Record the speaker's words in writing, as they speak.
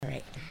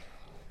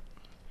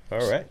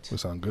All right. We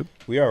sound good.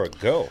 We are a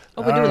go.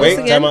 Oh, we're doing Wait, this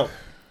again? time out.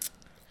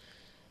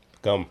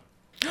 Gum.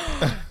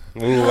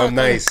 Ooh, I'm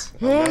nice.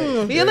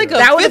 You're like a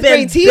That would have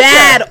been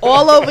bad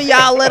all over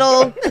y'all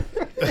little.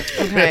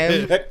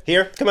 Okay.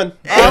 Here, come on.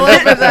 All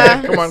over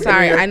the. Come on,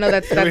 Sorry, come here. I know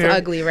that's here.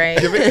 ugly, right?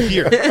 Give it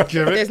here.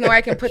 Give it. There's no way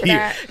I can put Here.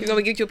 that. You want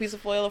me to get you a piece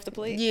of foil off the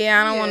plate?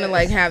 Yeah, I don't want to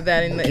like have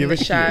that in the, Give in the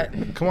it shot.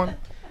 here. Come on.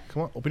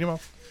 Open your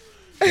mouth.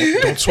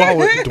 Don't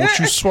swallow it. Don't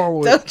you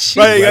swallow it. Don't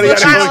you Right, you gotta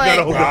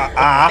swallow hold it.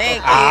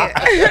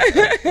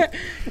 Thank you.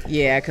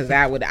 Yeah, because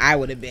I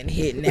would have been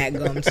hitting that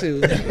gum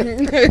too.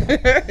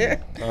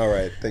 All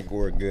right, I think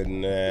we're good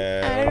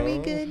now. Are we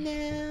good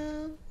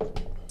now?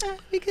 Are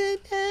we good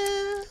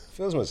now?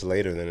 Feels much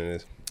later than it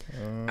is.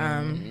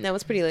 No,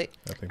 it's pretty late.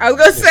 I was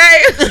gonna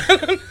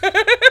say.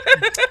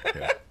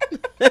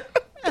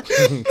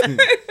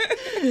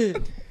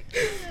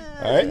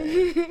 All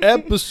right.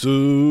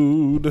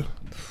 Episode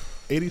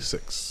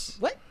 86.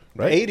 What?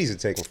 Right? 80s are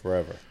taking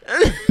forever.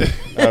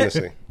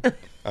 Honestly.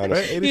 Right? You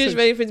 86. just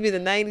ready for it to be the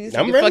 90s?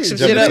 I'm You ready fuck to some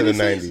jump shit into up,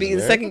 the 90s, be in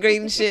man. second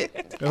grade and shit.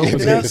 I hope it's In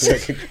the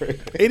 86. second grade.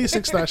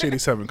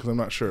 86/87 because I'm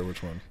not sure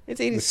which one.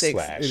 It's 86.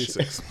 Slash.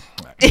 86.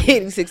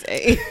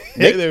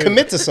 86A.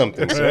 Commit to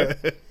something, sir.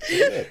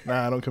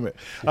 Nah, I don't commit.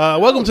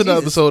 Welcome to another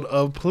episode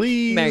of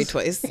Please. Married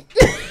twice.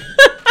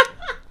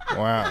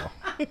 Wow.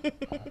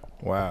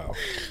 Wow.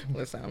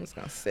 Listen, I'm just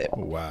gonna sip.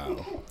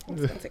 Wow.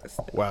 Take a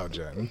sip. Wow,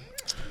 Jen.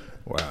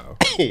 Wow.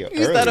 Yo,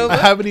 You start early. over? I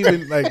haven't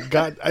even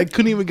I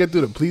couldn't even get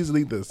through the please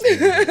delete this. She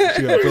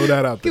gonna throw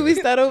that out there. Can we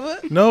start over?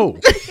 No.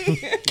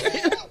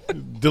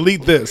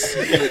 Delete this.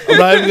 I'm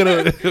not even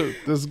gonna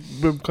just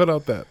cut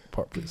out that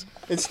part, please.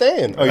 It's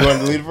staying. Oh, you want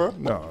to delete it for her?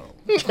 No.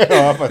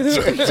 Oh, I'm about to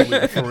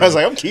say. I was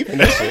like, I'm keeping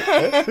that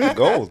shit. That's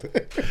gold.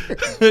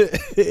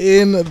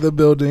 In the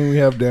building we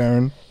have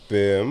Darren.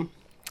 Bim.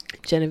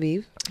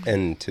 Genevieve.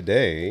 And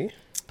today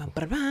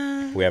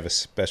we have a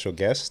special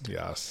guest.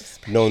 Yes.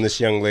 Known this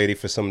young lady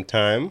for some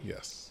time.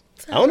 Yes.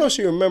 I don't know if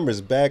she remembers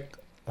back.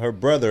 Her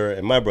brother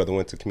and my brother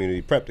went to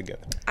community prep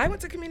together. I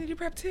went to community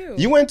prep too.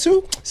 You went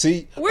too?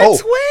 See, We're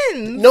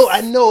twins. No,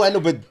 I know,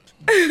 but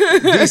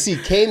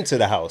DC came to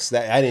the house.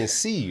 That I didn't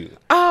see you.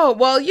 Oh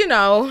well, you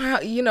know,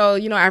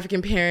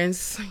 African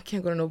parents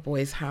can't go to no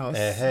boy's house.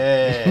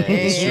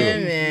 It's true.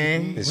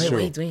 Man. It's true.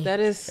 Wait. That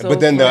is so But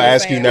then they'll funny.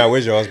 ask you now,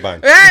 where's your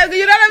husband? Yeah,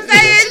 you know what I'm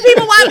saying?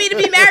 People want me to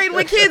be married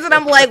with kids, and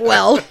I'm like,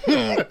 well,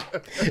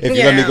 If you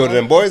let me go to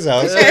them boys'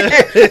 house,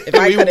 if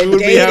I We could have would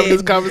be having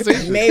this dated,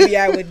 conversation. maybe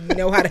I would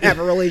know how to have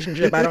a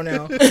relationship. I don't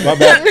know. my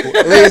bad.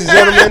 Ladies and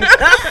gentlemen,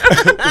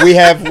 we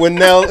have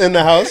Winnell in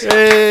the house.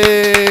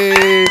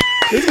 Hey.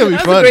 This is gonna be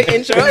That was fun. a great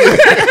intro.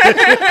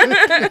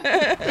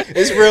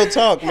 It's real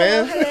talk,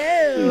 man.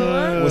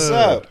 Hello. What's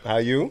up? How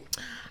you?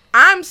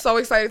 I'm so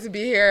excited to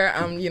be here.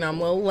 I'm a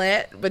little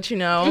lit, but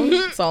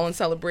it's all in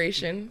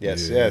celebration.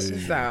 Yes, Yeah.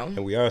 yes. So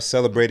And we are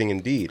celebrating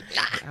indeed.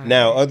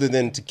 Now, other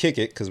than to kick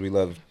it, because we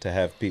love to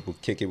have people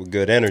kick it with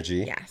good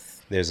energy,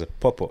 yes, there's a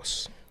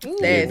purpose.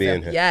 there's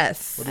being here.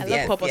 yes. I love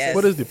yes, purposes. yes.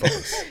 What is the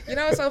purpose? You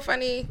know, it's so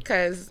funny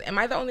because am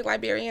I the only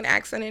Liberian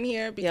accent in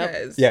here?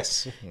 Because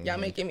Yes. y'all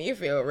making me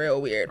feel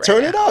real weird. Right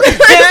Turn now. it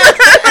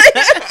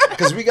up.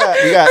 Because we got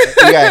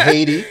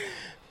Haiti,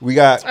 we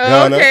got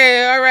Ghana,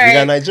 Okay, all right. we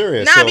got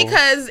Nigeria. Nah, so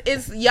because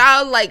it's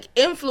y'all like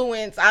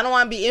influence. I don't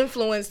want to be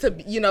influenced to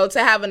to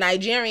have a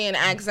Nigerian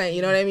accent.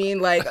 You know what I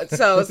mean? Like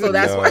so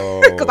that's why.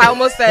 No. Because I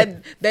almost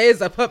said there is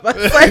a purpose.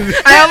 Like,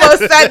 I almost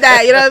said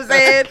that. You know what I'm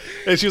saying?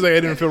 And she was like, I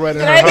didn't feel right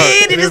in You her know heart. what I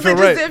mean? It It didn't just feel as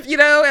right.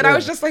 if and I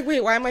was just like,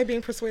 wait, why am I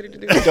being persuaded to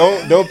do this?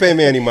 don't pay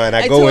me any mind.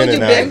 I I go told in you,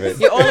 and out of Ben. it.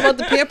 You're all about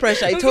the peer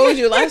pressure. I told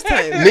you last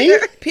time. Me?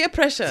 Peer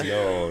pressure.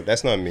 No,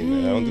 that's not me,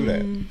 man. I don't do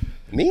that.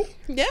 Me?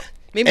 Yeah.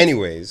 Maybe.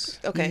 Anyways,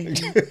 Okay.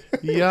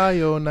 Yeah,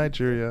 yo,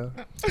 Nigeria.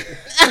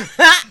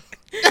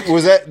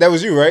 that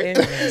was you, right?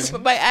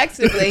 But by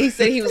accident, he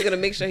said he was gonna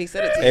make sure he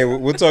said it. To Hey,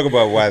 we'll talk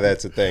about why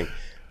that's a thing.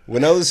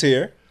 Winnell is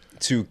here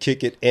to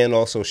kick it and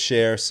also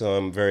share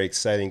some very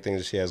exciting things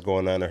that she has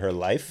going on in her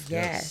life.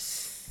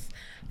 Yes.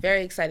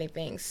 Very exciting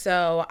things.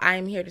 So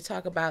I'm here to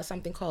talk about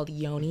something called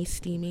yoni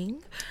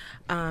steaming.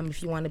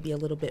 If you want to be a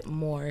little bit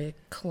more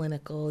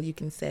clinical, you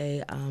can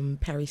say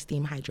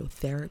peri-steam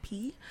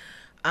hydrotherapy.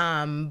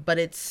 But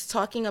it's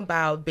talking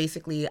about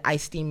basically I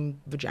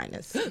steam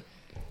vaginas.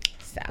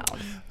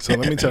 So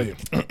let me tell you,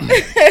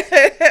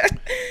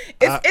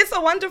 It's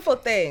a wonderful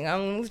thing.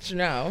 I'll let you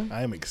know.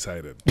 I am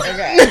excited.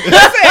 Okay.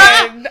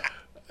 Listen,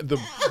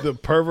 The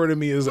pervert in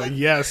me is like,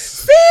 yes.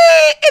 see,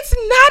 it's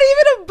not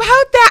even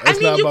about that.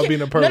 It's not you about can,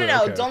 being a pervert.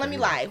 No. Okay, Don't okay, let me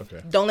yeah, lie.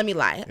 okay. Don't let me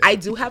lie. I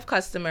do have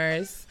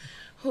customers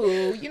who,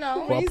 Well,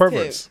 these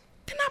perverts. kids,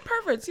 they're not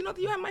perverts. You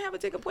might have a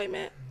dick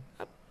appointment,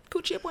 a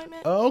coochie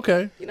appointment. Oh,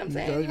 okay. You know what I'm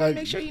saying? You want to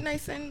make sure you're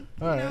nice and,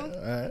 All right. All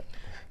right.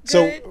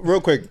 So, Good.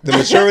 real quick, the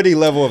maturity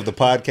level of the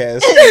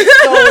podcast.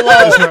 so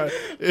low.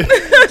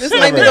 It's This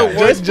might be the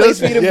worst place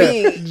for you to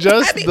be.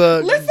 Just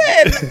the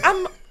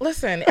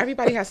Listen,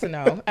 everybody has to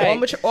know.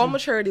 right. All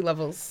maturity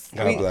levels.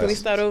 God Can we bless.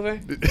 start over?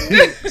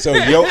 So,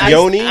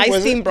 Yoni I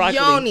was steam it? broccoli.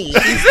 Yoni. He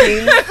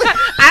steam-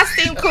 I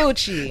steam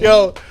coochie.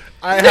 yo.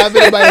 I have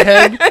it in my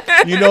head.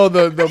 You know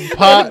the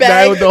pot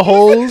guy with the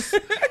holes.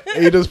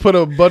 And you just put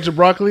a bunch of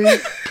broccoli.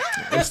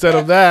 Instead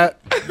of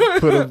that,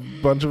 put a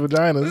bunch of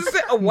vaginas.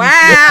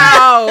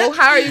 Wow.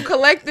 How are you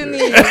collecting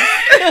these?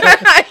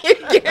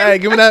 Hey,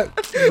 give me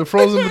the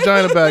frozen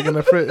vagina bag in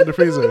the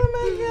freezer.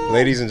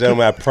 Ladies and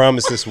gentlemen, I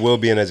promise this will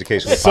be an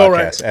educational So podcast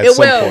right. at It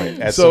some will. point.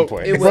 At So, some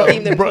point. It will.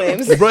 Name them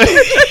claims.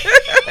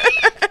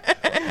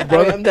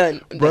 Brother, I'm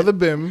done. Brother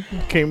Bim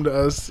came to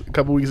us a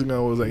couple weeks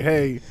ago and was like,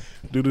 hey,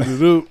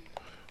 do.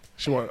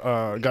 She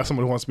got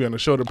someone who wants to be on the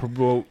show to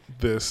promote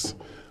this,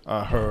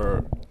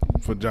 her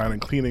vagina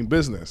cleaning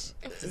business.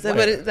 Is that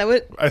what?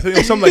 I think it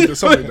was something like that.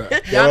 Something like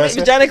that. You know what I'm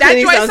saying? Vagina That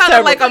cleaning joint sounds sounded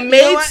terrible. like a You know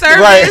maid what?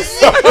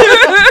 service.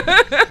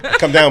 Right.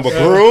 Come down with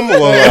broom.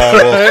 We'll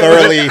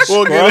thoroughly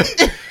We'll scrub.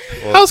 get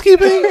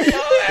housekeeping.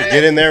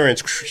 Get in there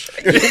and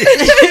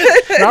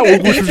Not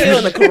Detail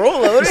on the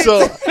Corolla.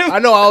 So I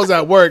know I was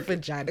at work.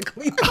 Vagina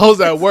cleaning. I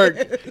was at work,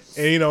 and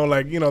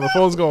the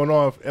phone's going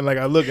off, and like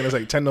I look, and it's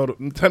like 10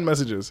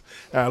 messages.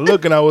 And I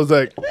look, and I was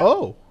like,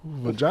 oh,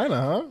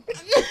 vagina, huh?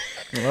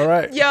 All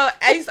right. Yo,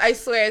 I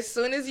swear, as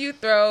soon as you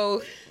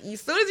throw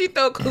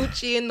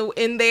coochie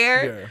in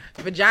there,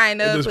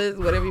 vagina, It just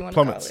whatever you want to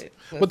call plummets. it.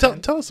 Well,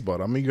 tell us about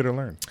it. I'm eager to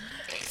learn.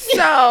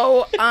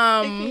 So,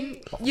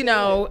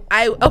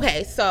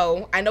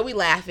 so I know we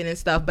laughing and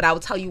stuff, but I will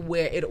tell you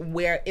where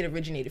it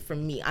originated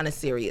from me on a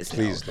serious note.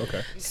 Please.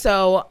 Okay.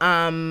 So,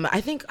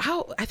 I think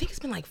it's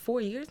been like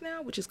 4 years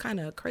now, which is kind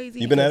of crazy.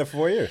 You've been at it for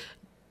 4 years.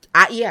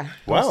 Yeah.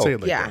 Wow. Don't say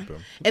it like Yeah. that, Bill.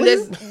 And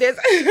there's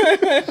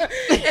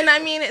and I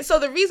mean, so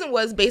the reason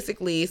was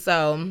basically,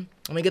 so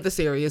let me get the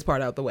serious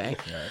part out the way.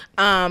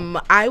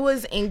 I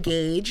was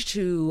engaged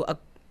to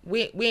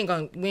we ain't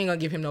gonna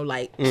give him no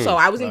light. So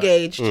I was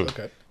engaged.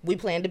 Okay. We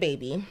planned a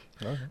baby.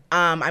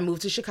 I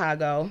moved to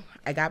Chicago.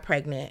 I got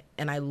pregnant,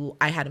 and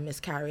I had a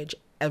miscarriage.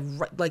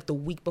 Like the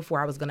week before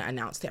I was gonna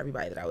announce to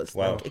everybody that I was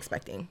like,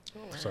 expecting.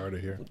 Sorry to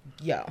hear.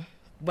 Yo,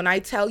 when I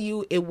tell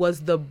you, it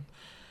was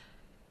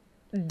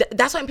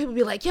that's why people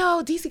be like,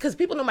 yo, DC, because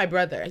people know my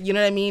brother. You know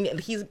what I mean? And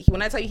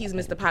when I tell you he's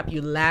Mr.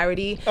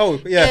 Popularity.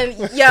 Oh, yeah.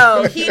 And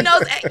yo, he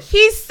knows,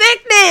 he's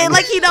sickening.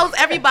 Like, he knows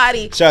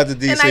everybody. Shout out to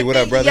DC. And I What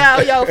up, think,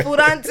 brother? Yo,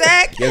 food on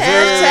deck.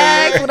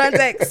 Yes, Hashtag food on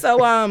deck. So,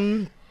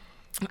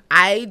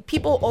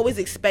 people always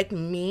expect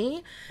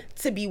me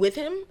to be with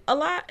him a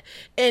lot,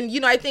 and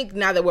I think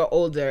now that we're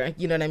older,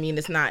 you know what I mean,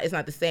 it's not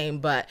the same,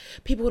 but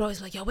people would always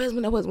be like, yo, where's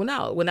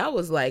when I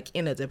was like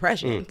in a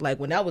depression, like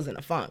when I was in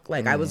a funk,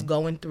 like I was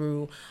going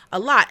through a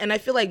lot. And I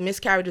feel like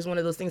miscarriage is one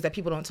of those things that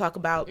people don't talk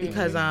about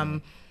because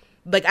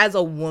like as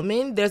a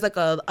woman, there's like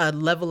a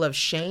level of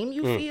shame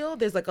you feel.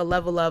 There's like a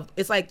level of,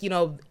 it's like,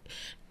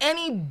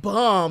 any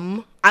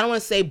bum, I don't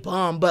want to say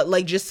bum, but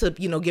like just to,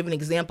 give an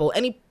example,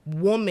 any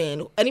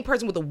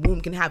person with a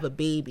womb can have a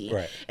baby.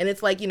 Right. And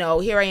it's like,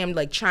 here I am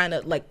like trying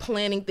to like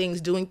planning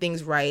things, doing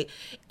things right,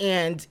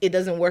 and it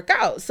doesn't work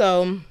out.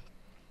 So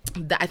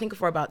I think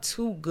for about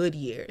 2 good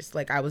years,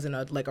 like I was in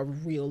a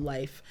real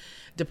life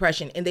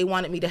depression, and they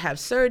wanted me to have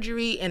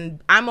surgery, and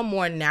I'm a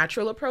more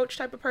natural approach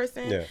type of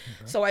person. Yeah.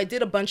 So I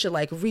did a bunch of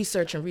like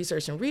research, and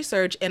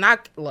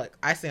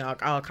I seen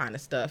all kind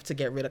of stuff to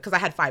get rid of, because I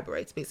had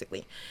fibroids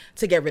basically,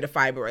 to get rid of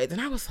fibroids.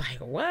 And I was like,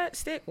 what?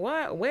 Stick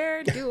what?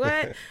 Where? Do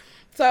what?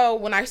 So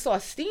when I saw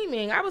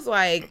steaming, I was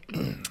like,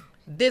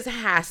 this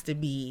has to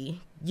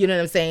be, you know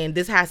what I'm saying?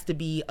 This has to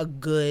be a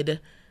good,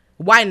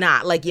 why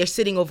not? Like, you're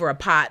sitting over a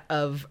pot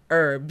of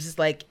herbs.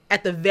 Like,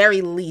 at the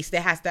very least,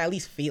 it has to at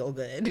least feel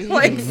good.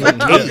 Like, so,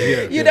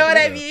 you know what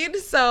I mean?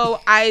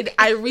 So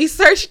I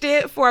researched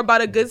it for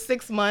about a good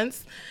 6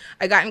 months.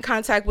 I got in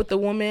contact with the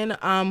woman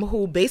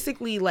who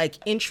basically like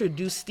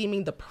introduced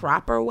steaming the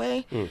proper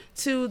way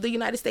to the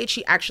United States.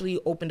 She actually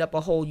opened up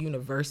a whole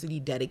university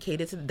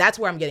dedicated to that's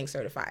where I'm getting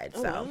certified.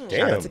 So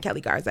shout out to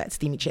Kelly Garza at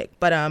Steamy Chick.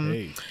 But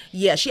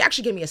yeah, she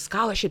actually gave me a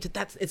scholarship.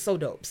 It's so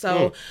dope.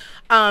 So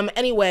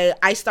anyway,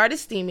 I started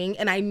steaming,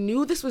 and I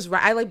knew this was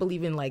right. I like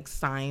believe in like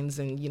signs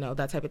and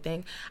that type of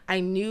thing. I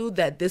knew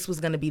that this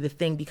was gonna be the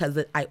thing because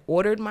I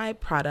ordered my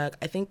product.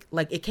 I think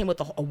like it came with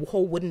a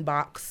whole wooden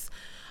box,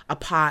 a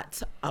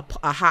pot,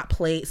 a hot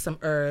plate, some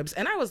herbs.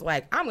 And I was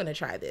like, I'm going to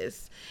try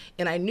this.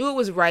 And I knew it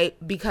was right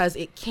because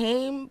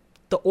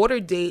the order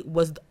date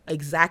was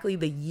exactly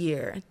the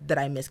year that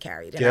I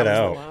miscarried. And Get I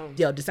out. was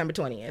like, December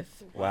 20th.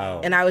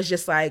 Wow. And I was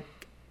just like,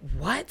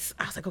 what?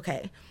 I was like,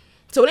 okay.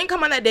 So it didn't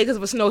come on that day because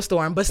of a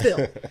snowstorm, but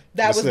still,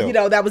 that was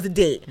the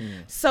date.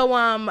 So,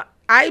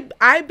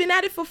 I've been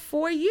at it for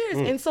 4 years,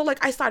 and so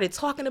like I started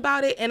talking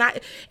about it, and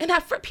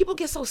people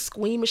get so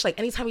squeamish. Like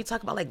anytime we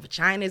talk about like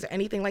vaginas or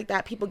anything like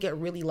that, people get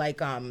really like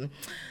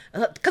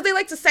because they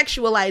like to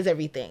sexualize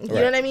everything. You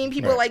know what I mean?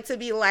 People like to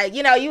be like,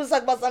 you was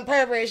talking about some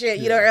pervert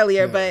shit,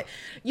 earlier, but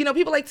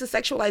people like to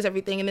sexualize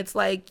everything, and it's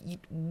like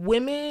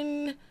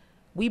women,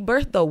 we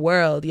birth the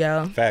world,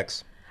 yo.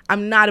 Facts.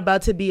 I'm not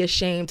about to be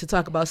ashamed to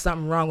talk about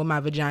something wrong with my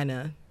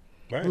vagina.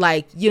 Right.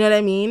 Like, you know what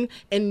I mean?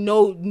 And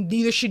no,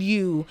 neither should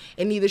you,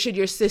 and neither should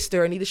your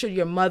sister, and neither should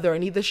your mother,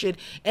 and neither should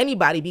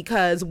anybody,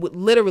 because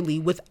literally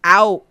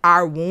without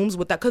our wombs,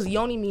 because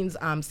yoni means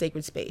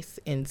sacred space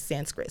in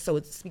Sanskrit, so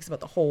it speaks about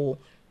the whole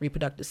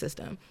reproductive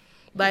system.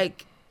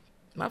 Like,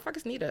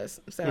 motherfuckers need us.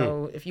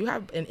 So if you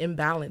have an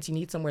imbalance, you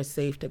need somewhere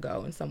safe to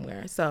go and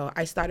somewhere. So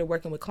I started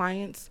working with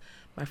clients.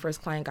 My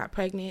first client got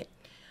pregnant.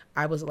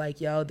 I was like,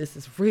 yo, this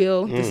is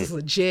real. This is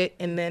legit.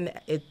 And then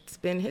it's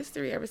been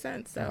history ever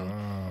since.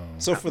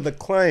 So for the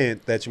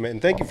client that you met,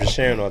 and thank you for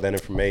sharing all that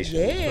information.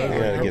 Yeah. We're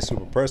going to get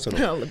super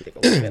personal. Let me take a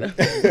little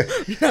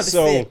bit of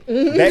So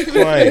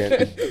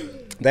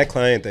that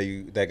client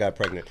that got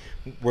pregnant,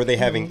 were they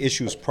having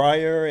issues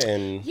prior?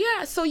 And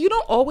yeah, so you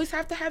don't always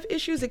have to have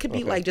issues. It could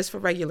be like just for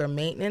regular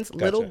maintenance.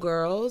 Little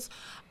girls,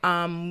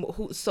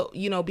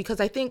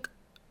 because I think,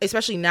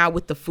 especially now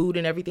with the food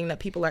and everything that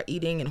people are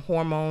eating and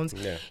hormones,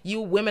 you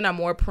women are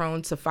more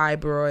prone to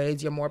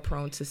fibroids, you're more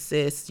prone to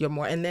cysts,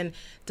 and then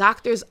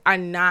doctors are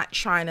not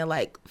trying to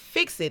like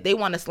fix it. They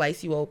want to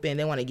slice you open.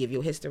 They want to give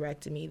you a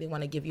hysterectomy. They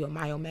want to give you a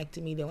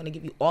myomectomy. They want to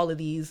give you all of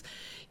these.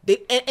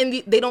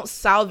 They don't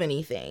solve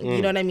anything.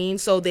 You know what I mean?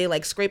 So they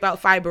like scrape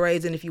out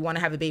fibroids, and if you want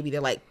to have a baby,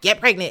 they're like, get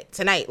pregnant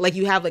tonight. Like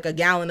you have like a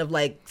gallon of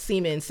like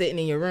semen sitting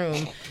in your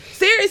room.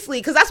 Seriously,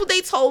 because that's what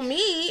they told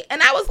me.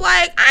 And I was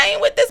like, I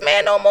ain't with this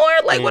man no more.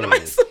 Like, what am I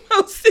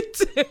supposed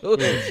to do?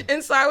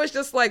 And so I was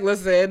just like,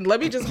 listen, let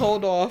me just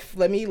hold off.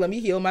 Let me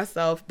heal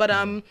myself. But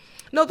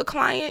no, the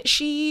client,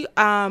 she,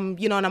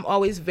 and I'm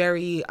always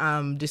very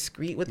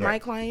discreet with my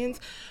clients,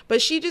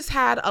 but she just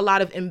had a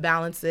lot of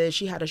imbalances.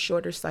 She had a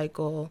shorter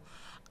cycle,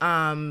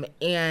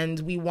 and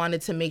we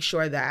wanted to make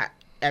sure that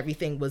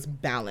everything was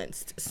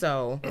balanced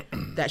so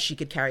that she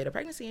could carry the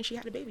pregnancy, and she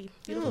had a baby,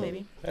 beautiful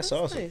baby. That's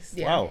awesome. nice.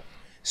 Yeah. Wow.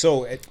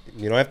 So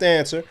you don't have to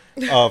answer.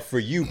 For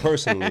you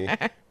personally,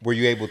 were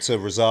you able to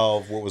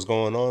resolve what was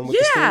going on with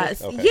the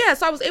steaming? Okay. Yeah,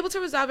 so I was able to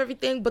resolve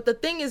everything. But the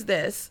thing is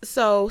this.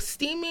 So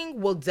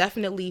steaming will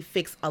definitely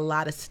fix a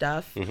lot of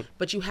stuff,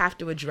 but you have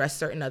to address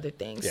certain other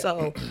things. Yeah.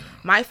 So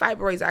my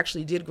fibroids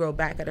actually did grow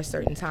back at a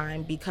certain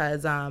time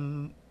because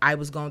I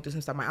was going through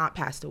some stuff. My aunt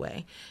passed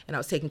away, and I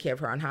was taking care of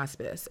her on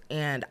hospice.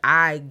 And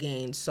I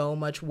gained so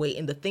much weight.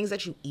 And the things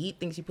that you eat,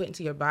 things you put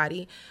into your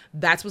body,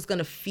 that's what's going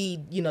to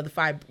feed, the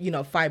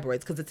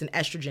fibroids, because it's an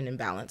estrogen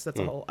imbalance. That's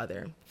a whole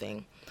other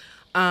thing.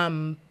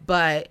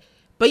 But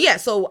yeah,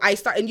 so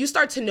you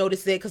start to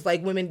notice it, because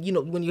like women,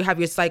 when you have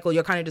your cycle,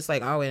 you're kind of just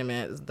like, oh, wait a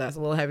minute, that's a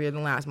little heavier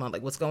than last month.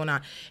 Like, what's going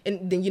on?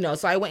 And then,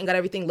 so I went and got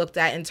everything looked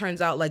at, and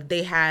turns out like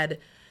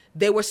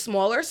they were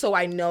smaller. So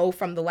I know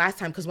from the last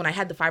time, because when I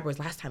had the fibroids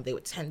last time, they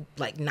were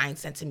 9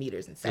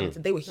 centimeters and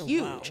 7. They were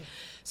huge. wow.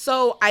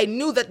 So I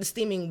knew that the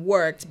steaming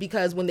worked,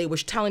 because when they were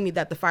telling me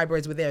that the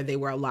fibroids were there, they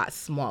were a lot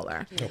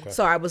smaller. Okay.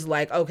 So I was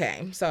like,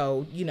 okay,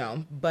 so,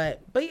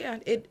 but yeah,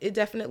 it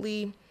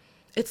definitely,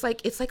 it's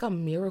like a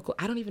miracle.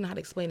 I don't even know how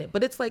to explain it,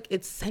 but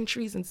it's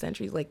centuries and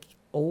centuries like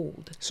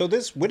old. So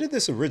where did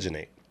this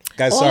originate?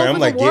 Guys, All sorry, over I'm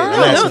like the getting, I'm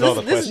world. asking No, all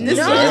the this questions. is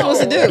I'm what you're sorry.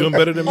 supposed to do. Doing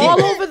better than me.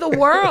 All over the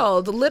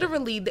world,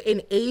 literally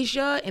in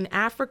Asia, in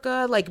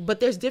Africa, but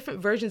there's different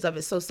versions of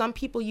it. So some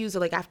people use it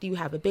like after you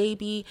have a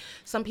baby.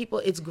 Some people,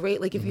 it's great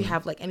like if you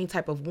have like any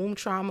type of womb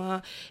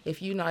trauma, if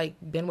you like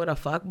been with a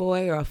fuck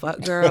boy or a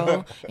fuck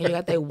girl and you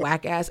got that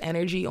whack ass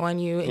energy on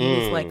you, and you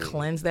just like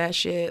cleanse that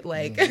shit.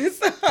 Like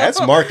so, That's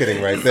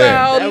marketing right there.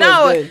 So was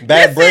no, good.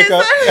 Bad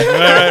breakup.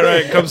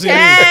 Right. Come see me.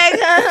 Tag, you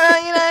know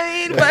what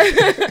I mean?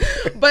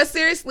 But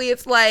seriously,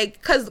 it's like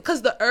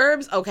because the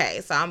herbs. Okay,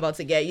 so I'm about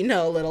to get a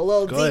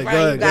little Go deep, ahead,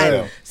 right? go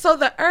ahead. So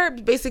the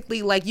herbs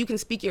basically like you can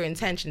speak your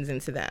intentions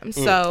into them.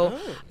 So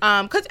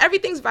because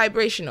everything's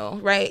vibrational,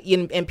 right?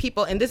 And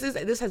people, and this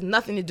has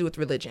nothing to do with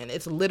religion.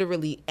 It's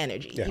literally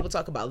energy. Yeah. People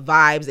talk about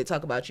vibes. They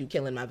talk about you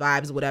killing my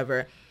vibes,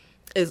 whatever.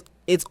 It's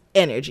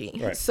energy.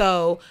 Right.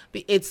 So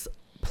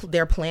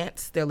they're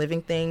plants, they're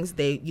living things.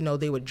 They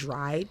were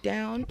dried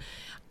down.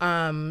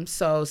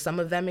 So some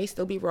of them may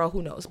still be raw,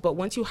 who knows? But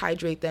once you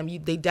hydrate them,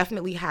 they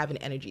definitely have an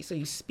energy. So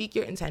you speak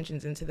your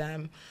intentions into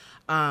them,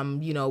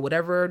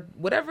 whatever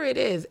it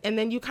is, and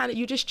then you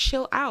just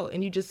chill out,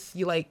 and you just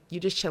chill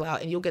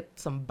out, and you'll get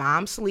some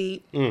bomb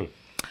sleep.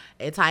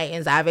 It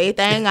tightens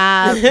everything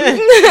up.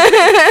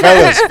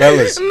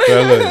 fellas.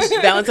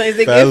 Valentine's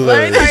Day gift.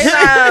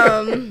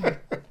 Fellas.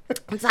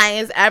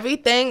 Tightens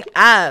everything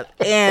up.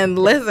 And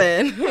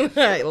listen,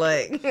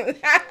 like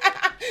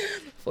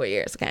 4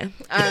 years, okay.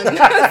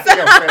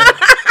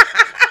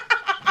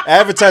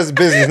 Advertise the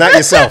business, not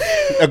yourself.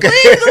 Okay.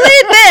 Please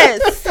delete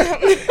this.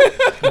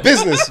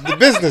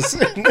 Business.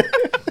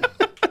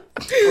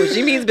 Oh,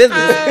 she means business.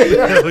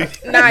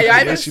 Nah, yo,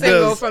 I've been she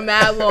single does. for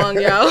mad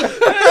long, yo.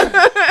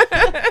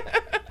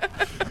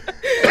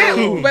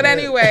 But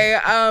anyway,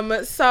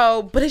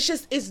 but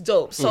it's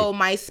dope. So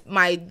my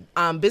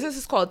business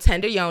is called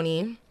Tender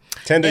Yoni.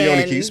 Tender Yoni,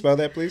 And- can you spell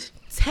that, please?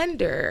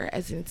 Tender,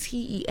 as in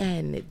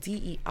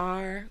TenderYoni,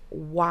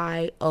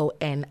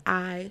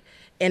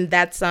 and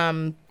that's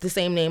the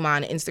same name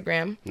on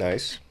Instagram.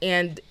 Nice.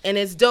 And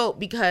it's dope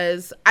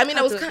because I mean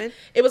it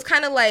was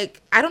kind of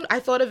like I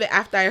thought of it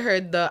after I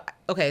heard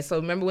so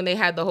remember when they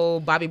had the whole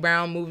Bobby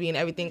Brown movie and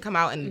everything come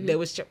out and they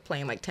was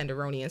playing like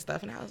Tenderoni and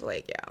stuff, and I was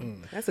like, yeah,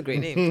 that's a great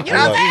name.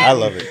 I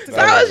love it. So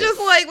I was just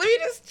like, let me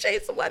just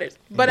chase some letters.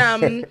 But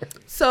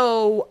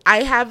so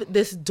I have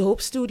this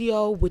dope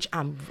studio which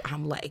I'm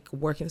like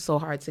working so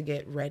hard to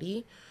get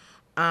ready.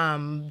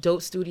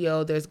 Dope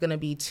studio. There's gonna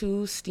be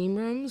 2 steam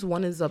rooms.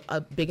 One is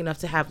a big enough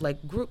to have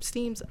like group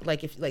steams.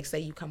 Like if like say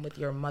you come with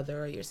your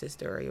mother or your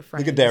sister or your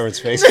friend. Look at Darren's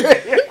face. You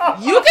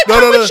can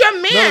come with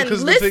your man.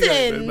 'cause Listen. the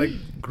thing, like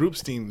group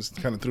steams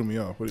kind of threw me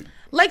off.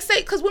 Like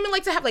say, because women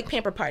like to have like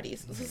pamper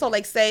parties. So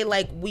like say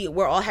like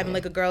we're all having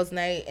like a girls'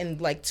 night and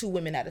like 2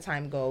 women at a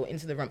time go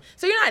into the room.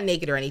 So you're not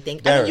naked or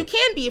anything. I mean, you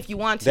can be if you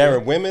want to.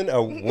 Darren, women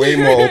are way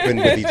more open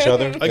with each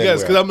other. I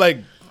guess because I'm like.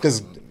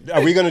 Because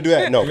are we gonna do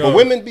that? No. But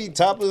women be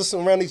topless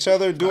around each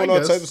other doing all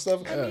types of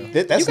stuff. Yeah. That's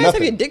You guys nothing.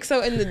 have your dicks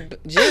out in the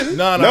gym.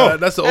 No,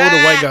 that's the older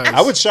white guys.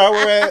 I would shower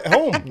at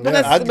home. I'd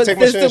But take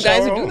my there's shit still and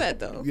guys shower who at do home. that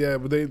though. Yeah,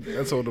 but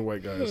that's older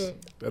white guys.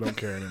 They don't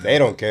care anymore. They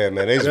don't care,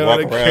 man. They just They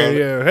walk don't around. care,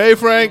 yeah. Hey,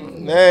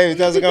 Frank. Hey,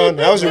 how's it going?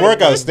 How was your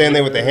workout? Standing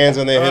there with their hands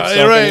on their hips.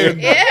 You're right.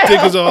 stomping you.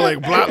 Tickles all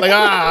like block,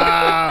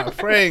 like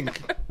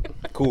Frank.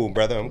 Cool,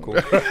 brother. I'm cool.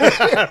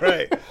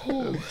 Right.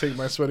 Take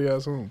my sweaty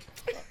ass home.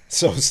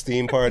 So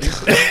steam parties.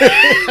 Steam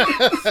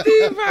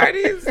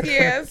parties,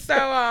 yeah.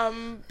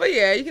 So, but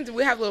yeah,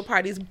 we have little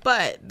parties,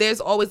 but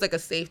there's always like a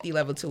safety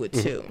level to it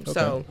too. Okay.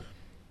 So,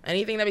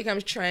 anything that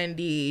becomes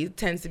trendy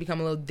tends to become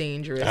a little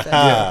dangerous at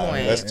that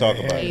point. Let's talk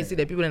about And you it. see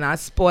that people are not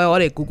spoil all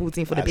their cuckoo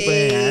thing for the people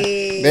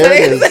in There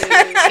it is.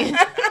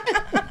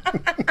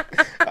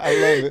 I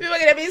love it. People are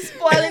gonna be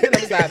spoiling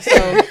themselves.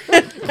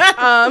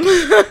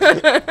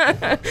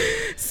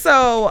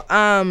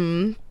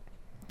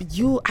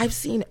 I've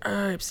seen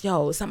herbs.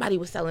 Yo, somebody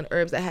was selling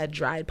herbs that had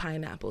dried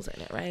pineapples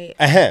in it, right?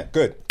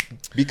 Good.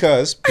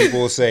 Because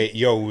people will say,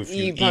 yo, if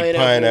you eat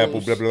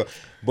pineapple, blah, blah, blah.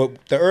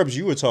 But the herbs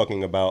you were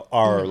talking about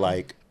are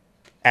like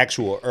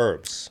actual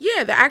herbs.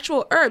 Yeah, the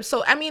actual herbs.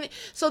 So, I mean,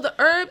 so the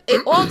herb,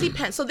 it all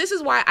depends. So this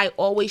is why I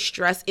always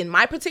stress, in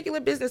my particular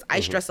business, I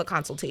stress a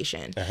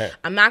consultation.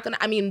 I'm not going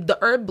to, I mean, the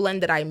herb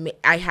blend that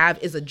I have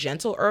is a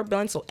gentle herb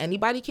blend, so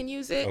anybody can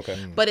use it. Okay.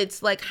 But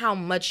it's like how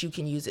much you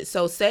can use it.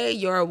 So say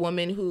you're a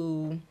woman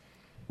who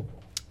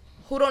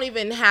don't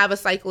even have a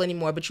cycle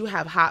anymore, but you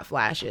have hot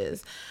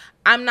flashes.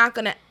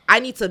 I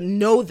need to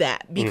know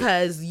that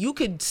because you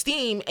could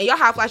steam and your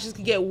hot flashes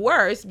could get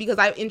worse because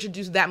I've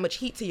introduced that much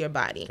heat to your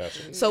body.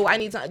 Gotcha. So I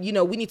need to,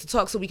 we need to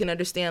talk so we can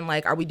understand,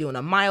 like, are we doing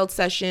a mild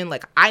session?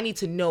 Like, I need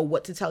to know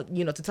what to tell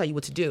you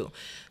what to do.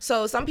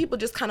 So some people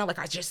just kind of like,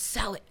 I just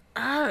sell it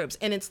herbs.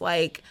 And it's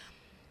like,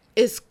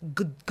 it's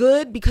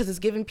good because it's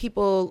giving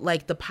people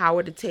like the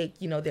power to take,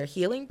 their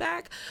healing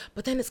back.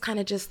 But then it's kind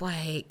of just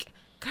like,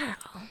 girl,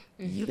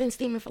 you've been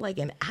steaming for like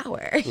an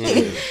hour.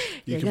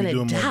 You're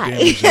gonna die.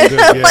 You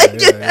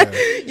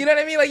know what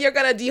I mean? Like you're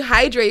gonna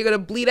dehydrate. You're gonna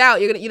bleed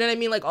out. You're gonna, you know what I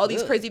mean? Like all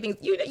these crazy things.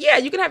 You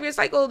can have your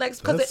cycle next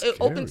because it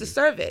opens the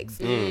cervix.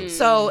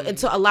 So and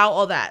to allow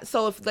all that.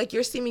 So if like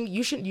you're steaming,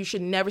 you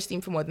should never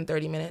steam for more than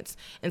 30 minutes,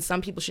 and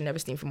some people should never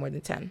steam for more than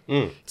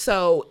 10.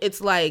 So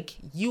it's like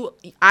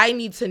I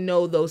need to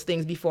know those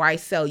things before I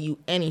sell you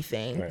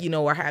anything, right.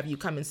 Or have you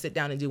come and sit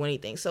down and do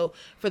anything. So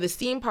for the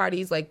steam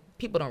parties, like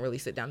people don't really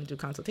sit down and do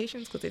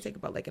consultations because they take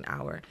about like an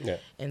hour,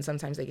 and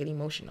sometimes they get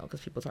emotional because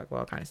people talk about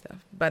all kind of stuff.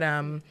 But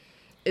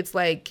it's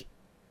like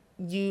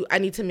I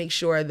need to make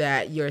sure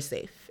that you're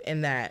safe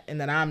and that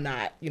I'm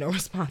not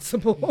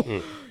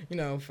responsible,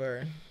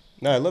 for.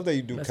 No, I love that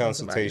you do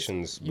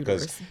consultations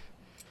because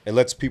it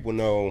lets people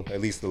know, at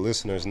least the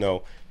listeners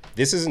know,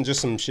 this isn't just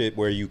some shit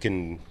where you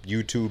can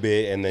YouTube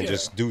it and then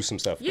just do some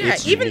stuff. Yeah,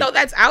 it's even unique. though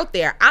that's out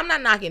there, I'm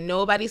not knocking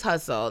nobody's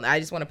hustle. I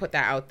just want to put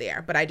that out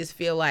there. But I just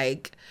feel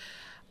like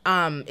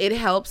it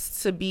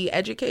helps to be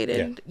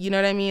educated. You know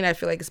what I mean? I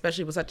feel like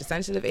especially with such a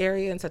sensitive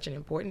area and such an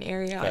important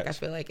area, like I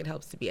feel like it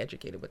helps to be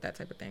educated with that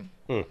type of thing.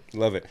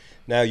 Love it.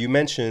 Now, you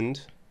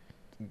mentioned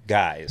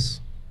guys.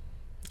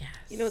 Yes.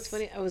 You know what's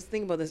funny? I was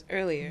thinking about this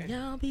earlier.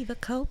 Y'all be the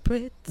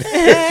culprits of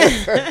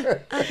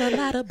a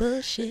lot of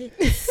bullshit.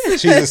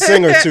 She's a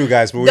singer too,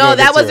 guys. But we're No, gonna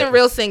that get to wasn't it.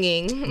 real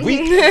singing.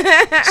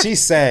 She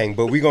sang,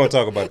 but we're going to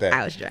talk about that.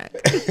 I was drunk.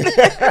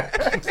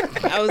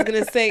 I was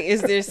going to say,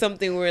 is there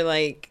something where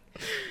like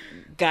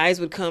guys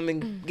would come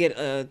and get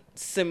a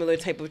similar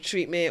type of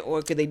treatment,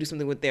 or could they do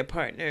something with their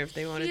partner if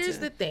they wanted Here's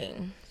to? the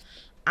thing.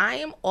 I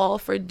am all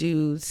for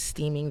dudes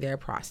steaming their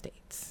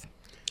prostates.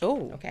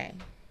 Oh, Okay.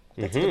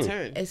 that's a good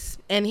turn.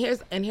 And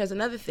here's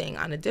another thing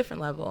on a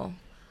different level.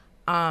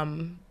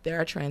 There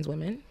are trans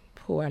women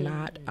who are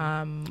not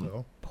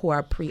who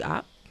are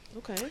pre-op.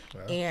 Okay.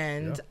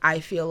 And I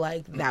feel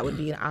like that would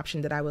be an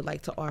option that I would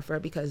like to offer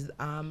because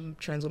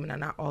trans women are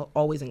not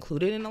always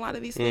included in a lot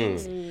of these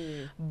things.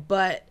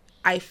 But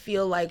I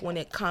feel like when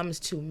it comes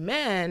to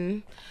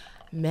men,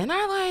 men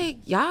are like,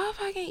 y'all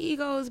fucking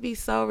egos be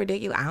so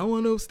ridiculous. I don't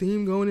want no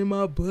steam going in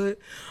my butt.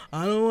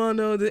 I don't want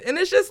no this. And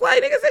it's just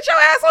like, nigga, sit your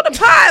ass on the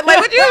pot. Like,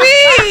 what you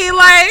mean?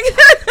 Like,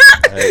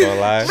 I ain't gonna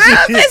lie.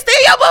 bro,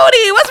 steam your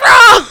booty. What's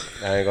wrong?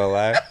 I ain't gonna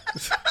lie.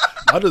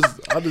 I'll just.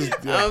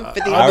 Yeah,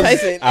 50 I'll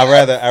just- Tyson.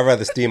 I'd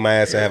rather steam my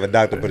ass and have a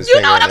doctor put his You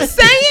finger know what in I'm it.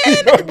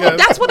 saying?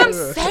 That's what I'm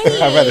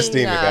saying. I'd rather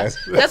steam it, guys.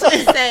 That's what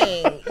I'm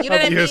saying. You know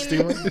what I I'll be mean? your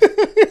steamer.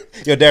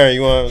 Yo, Darren,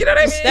 you want? You know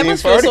what I mean? That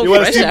must feel so You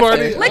want a fresh steam after.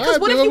 party? Like, cause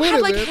what if Alright, you then had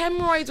I'm like with it, man.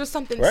 hemorrhoids or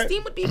something? Right.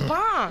 Steam would be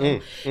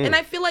bomb. And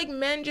I feel like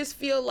men just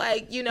feel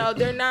like, you know,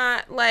 they're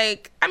not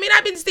like. I mean,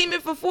 I've been steaming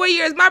for 4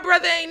 years. My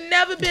brother ain't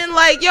never been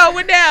like, yo,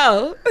 what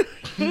now?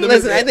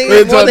 Listen, I think Let me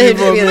it's more talk than to him you to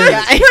be for a the minute.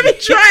 guy. Let me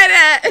try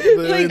that.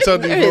 Let me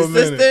talk to you His for a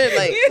minute. sister,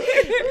 like,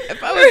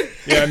 if I was,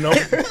 Yeah, no,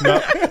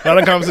 not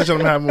a conversation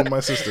I'm having with my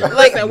sister.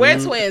 Listen, we're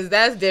twins.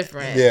 That's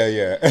different.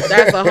 Yeah.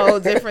 That's a whole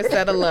different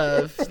set of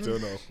love. Still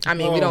no. I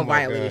mean, we Oh don't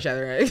my violate God. each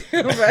other, right?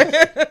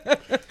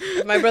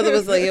 But my brother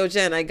was like, yo,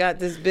 Jen, I got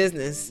this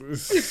business.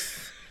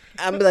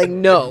 I'd be like,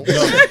 no.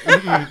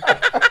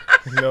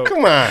 No.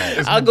 Come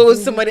on. I'll go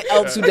with somebody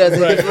else who does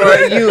it before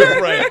you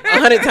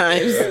 100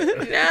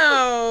 times.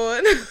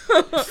 no.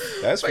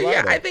 That's But fly,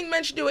 yeah, though. I think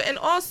men should do it. And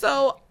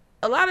also,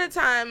 a lot of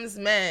times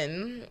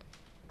men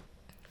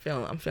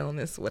I'm feeling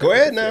this. Go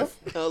ahead now.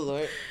 Oh,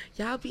 Lord.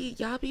 Y'all be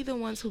the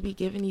ones who be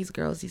giving these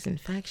girls these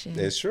infections.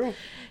 It's true.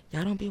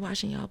 Y'all don't be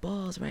washing y'all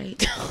balls,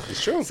 right?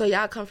 It's true. So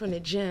y'all come from the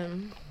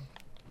gym.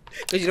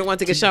 Because you don't want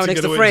to take a shower to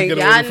next get to away- Frank. to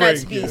get away- Y'all with nuts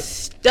Frank, be yeah.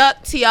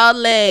 stuck to y'all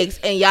legs,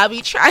 and y'all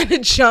be trying to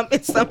jump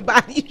in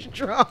somebody's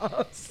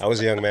drawers. I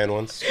was a young man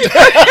once. You know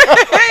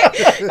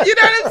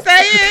what I'm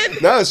saying?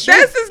 No, it's true.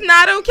 This is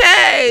not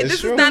okay. It's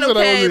This true. is not That's what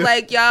I okay. was-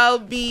 Like y'all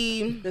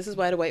be. This is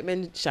why the white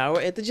men shower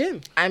at the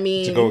gym. I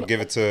mean, To go give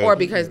it to. or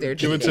because they're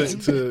Give it cheating.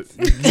 to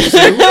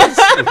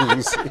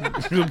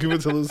You'll give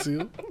it to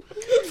Lucille.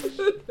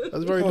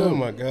 That's very Oh dope.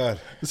 my God.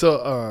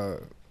 So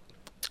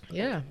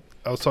Yeah.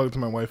 I was talking to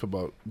my wife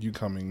about you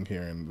coming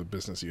here and the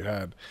business you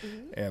had,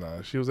 and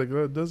she was like,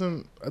 well,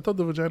 I thought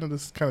the vagina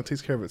just kind of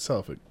takes care of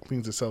itself. It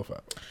cleans itself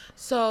out.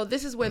 So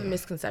this is where the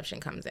misconception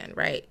comes in,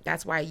 right?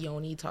 That's why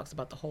Yoni talks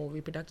about the whole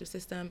reproductive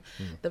system.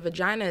 The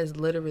vagina is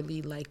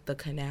literally like the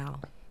canal.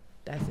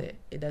 That's it.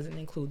 It doesn't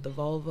include the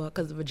vulva,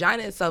 because the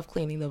vagina itself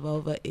cleaning the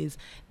vulva is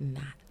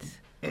not.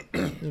 You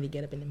need to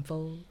get up in them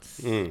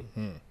folds. Lips.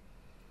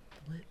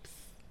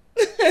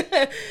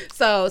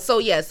 So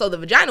the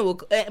vagina will,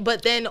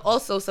 but then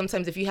also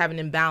sometimes if you have an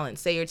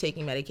imbalance, say you're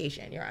taking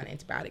medication, you're on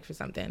antibiotic for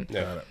something,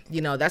 Yeah.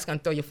 you know, that's gonna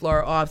throw your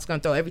flora off, it's gonna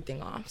throw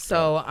everything off.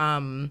 So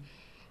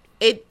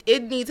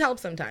it needs help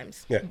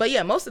sometimes. Yeah. But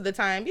yeah, most of the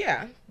time,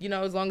 yeah, you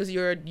know, as long as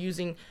you're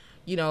using,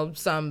 you know,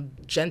 some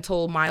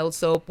gentle mild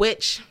soap,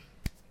 which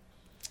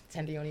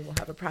Tender Yoni will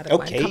have a product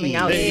Okay. line coming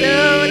out Hey.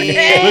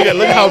 soon.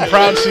 Look how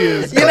proud she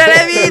is. You know what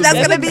I mean? That's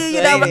That's gonna be,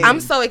 you know, exciting.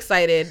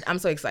 I'm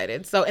so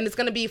excited. So, and it's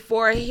gonna be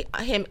for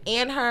him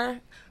and her,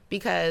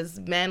 because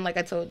men, like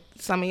I told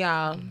some of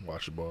y'all,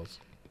 Wash your balls.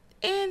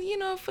 and you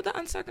know, for the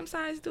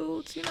uncircumcised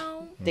dudes, you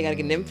know, They got to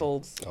get them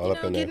folds. All you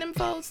up know, in getting there. them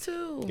folds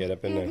too. Get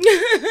up in there.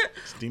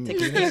 Steamy. Take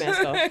the ski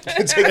mask off.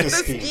 Take the The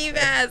ski. ski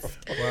mask.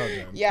 Wow,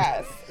 Jen.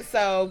 Yes.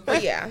 So,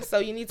 but yeah, so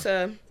you need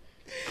to.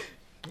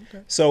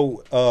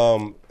 So,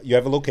 you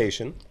have a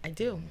location. I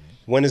do.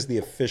 When is the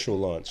official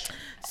launch?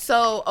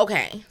 So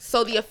okay,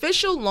 so the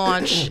official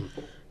launch,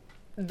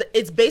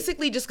 it's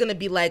basically just gonna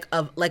be like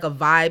a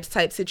vibes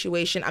type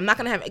situation. I'm not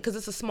gonna have, because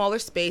it's a smaller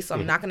space, so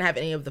I'm not gonna have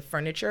any of the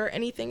furniture or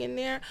anything in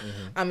there.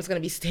 It's gonna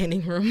be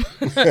standing room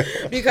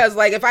because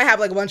like if I have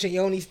like a bunch of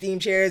Yoni steam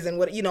chairs and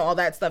what, you know, all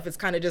that stuff, it's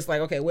kind of just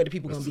like, okay, where the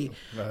people gonna be?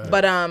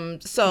 But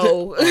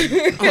so on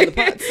the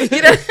pots,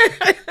 you know.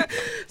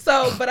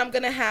 So, but I'm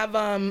gonna have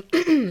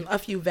a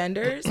few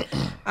vendors.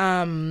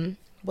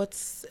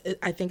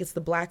 I think it's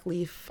the Black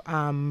Leaf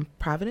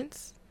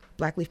Providence,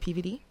 Black Leaf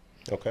PVD.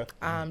 Okay.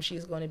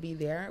 She's going to be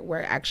there.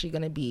 We're actually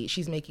going to be,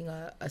 she's making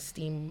a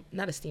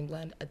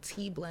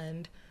tea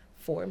blend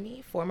for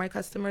me, for my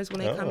customers when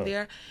they Oh. come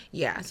there.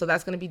 Yeah, so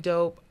that's going to be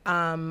dope.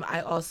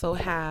 I also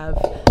have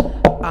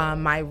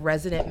my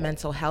resident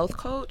mental health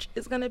coach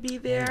is going to be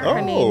there.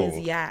 Her name is Oh.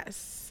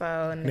 Yes.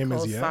 So Name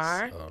Nicole is Yes.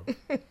 Sarr.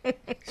 Oh.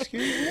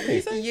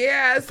 Excuse me.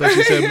 Yes. So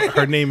she said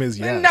her name is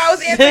Yes. No, I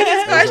was answering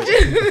his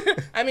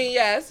question. I mean,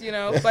 yes, you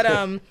know,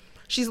 but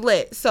she's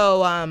lit.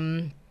 So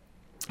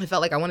I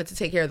felt like I wanted to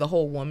take care of the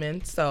whole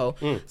woman. So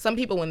some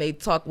people when they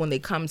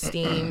come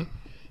steam,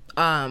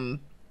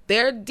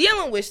 they're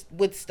dealing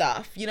with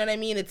stuff. You know what I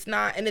mean? It's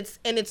not, and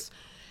it's.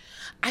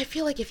 I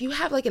feel like if you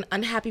have like an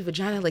unhappy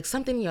vagina, like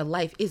something in your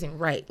life isn't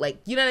right. Like,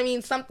 you know what I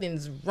mean?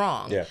 Something's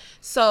wrong. Yeah.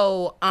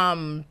 So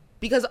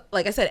because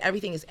like I said,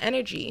 everything is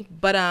energy.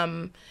 But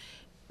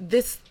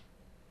this.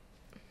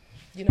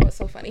 You know what's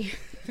so funny?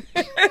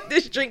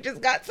 This drink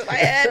just got to my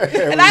head,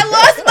 and I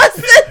lost my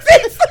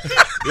senses.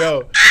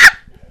 Yo,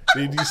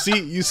 did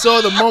you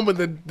saw the moment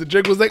that the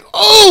drink was like,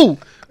 oh,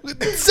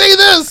 say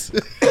this.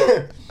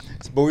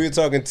 But we were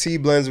talking tea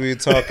blends. We were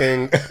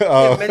talking mental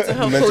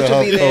health coach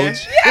will be there.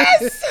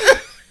 Yes.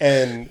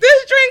 And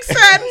This drink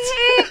said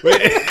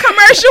commercial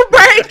commercial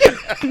break.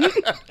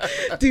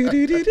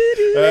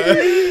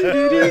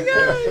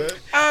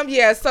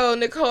 Yeah, so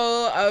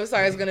Nicole, I'm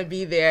sorry, is going to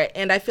be there.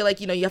 And I feel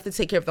like, you have to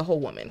take care of the whole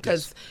woman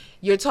because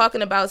you're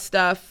talking about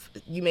stuff.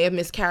 You may have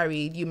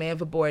miscarried. You may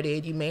have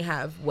aborted. You may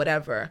have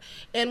whatever.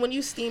 And when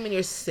you steam and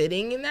you're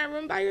sitting in that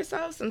room by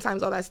yourself,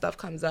 sometimes all that stuff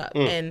comes up.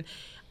 And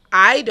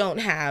I don't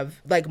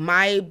have, like,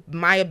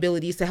 my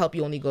abilities to help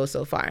you only go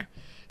so far.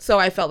 So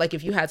I felt like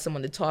if you had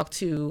someone to talk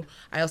to,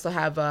 I also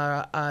have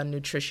a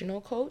nutritional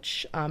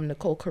coach,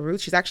 Nicole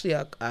Caruth. She's actually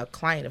a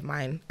client of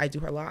mine. I do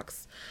her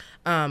locks.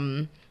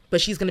 But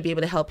she's going to be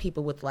able to help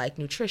people with like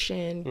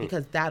nutrition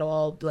because that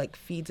all like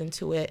feeds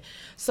into it.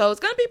 So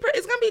it's going to be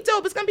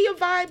dope. It's going to be a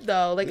vibe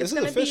though. Like it's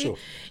going to be,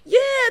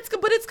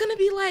 but it's going to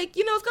be like,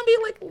 it's going to be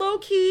like low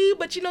key,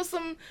 but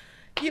some,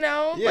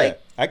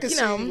 like, I could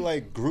see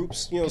like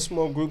groups,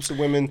 small groups of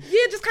women.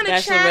 Yeah, just kind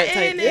of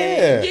chatting.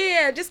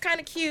 Yeah, just kind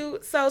of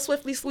cute. So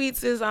Swiftly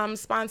Sweets is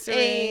sponsoring.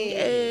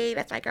 Hey,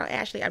 that's my girl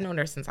Ashley. I've known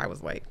her since I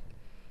was like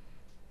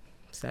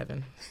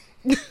 7.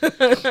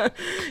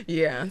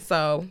 Yeah.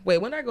 So wait,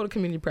 when did I go to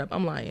community prep?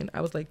 I'm lying.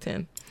 I was like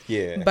 10.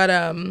 Yeah. But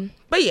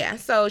yeah.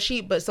 So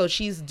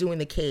she's doing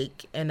the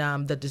cake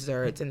and the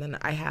desserts, and then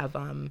I have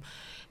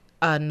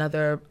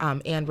another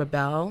Anne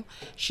Rebel.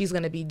 She's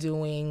gonna be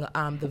doing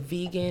the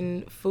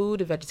vegan food,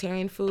 the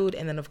vegetarian food,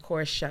 and then of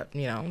course Chef,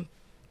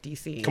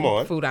 DC. Come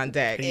on. Food on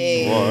deck.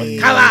 Hey.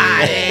 Come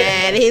on.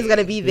 And he's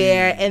gonna be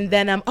there, and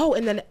then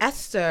and then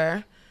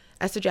Esther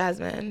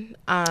Jasmine.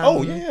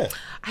 Yeah.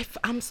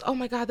 Oh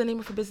my God, the name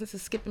of her business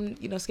is skipping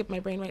my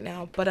brain right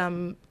now. But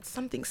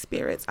something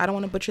spirits. I don't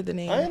want to butcher the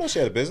name. I didn't know she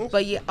had a business.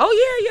 But yeah. Oh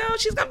yeah, yo,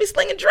 she's gonna be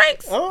slinging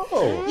drinks.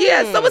 Oh.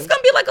 Yeah, so it's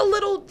gonna be like a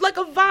little, like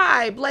a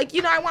vibe. Like,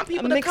 I want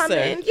people to come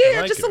in.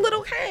 Yeah, just a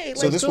little hey.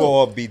 So this will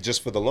all be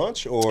just for the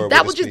lunch, or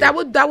that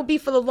would be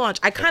for the lunch.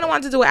 I kind of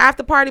wanted to do an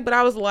after party, but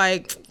I was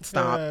like,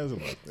 stop.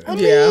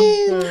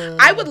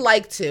 I would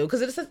like to,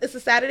 because it's a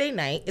Saturday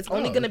night. It's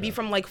only gonna be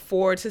from like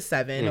 4 to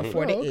 7 or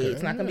 4 to 8.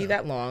 It's not gonna be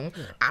that long.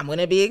 Yeah. I'm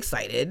gonna be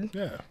excited.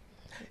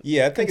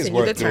 Yeah, I think it's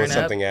worth doing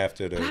something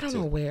after the. But I don't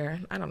know where.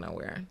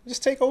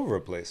 Just take over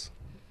a place.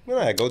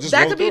 Go just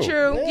that roll could through. Be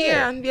true.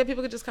 Yeah,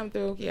 people could just come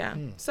through. Yeah.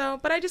 So,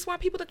 but I just want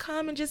people to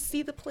come and just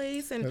see the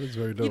place and that is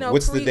very dope.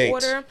 What's the date?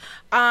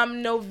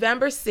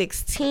 November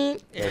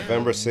 16th.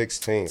 November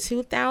 16th.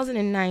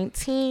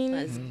 2019.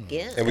 Let's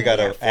get. And we got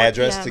an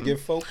address to give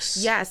folks.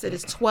 Yes, it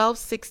is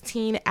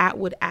 1216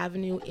 Atwood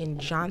Avenue in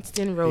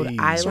Johnston, Rhode Island.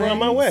 That's on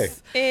my way.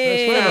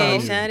 Hey, I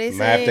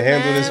have to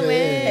handle this. I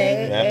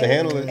have to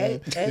handle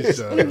it.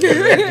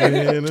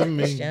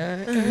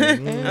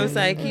 I'm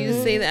sorry. Can you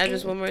say the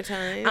address one more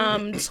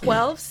time?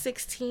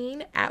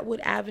 1216 Atwood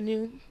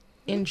Avenue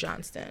in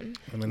Johnston.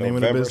 And the name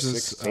of the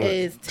business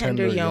is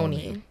Tender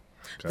Yoni.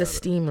 The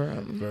steam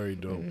room. Very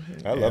dope.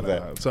 I love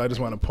that. So I just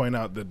want to point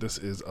out that this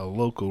is a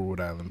local Rhode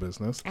Island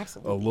business.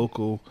 Absolutely. A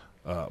local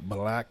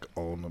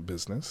Black-owned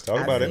business.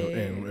 Talk about it.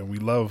 And we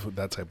love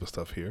that type of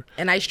stuff here.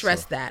 And I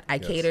stress that. I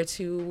cater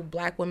to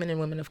Black women and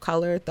women of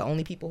color. The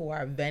only people who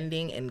are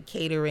vending and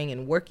catering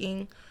and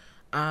working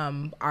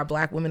are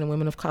Black women and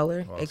women of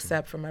color,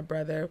 except for my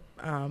brother.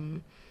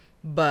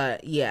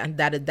 But yeah,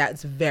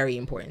 that's very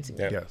important to me.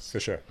 Yeah, yes, for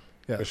sure.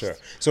 Yes. For sure.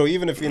 So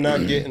even if you're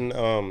not getting,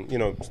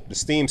 the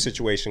steam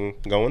situation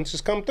going,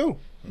 just come through.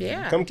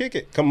 Yeah. Come kick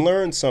it. Come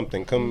learn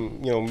something.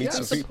 Come, meet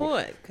some people.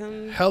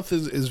 Support. Health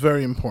is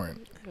very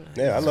important.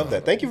 Yeah, I love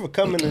that. Thank you for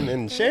coming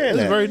and sharing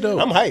that. It's very dope.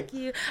 I'm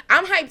hyped.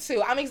 I'm hyped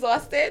too. I'm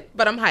exhausted,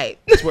 but I'm hyped.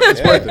 It's worth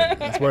it.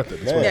 It's worth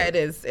it. Yeah, it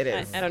is. It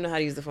is. I don't know how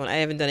to use the phone. I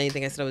haven't done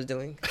anything I said I was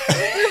doing.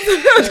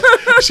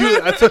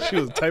 I thought she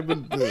was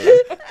typing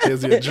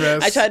the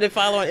address. I tried to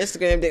follow on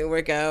Instagram, didn't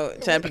work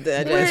out. Tried to put the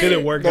address. It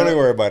didn't work. Don't even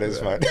worry about it. It's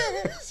fine.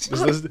 Let's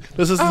listen to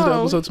the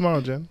episode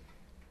tomorrow, Jen.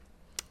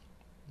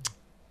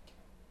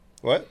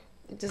 What?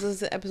 Just listen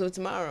to the episode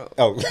tomorrow.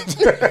 Oh.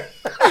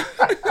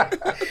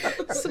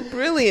 So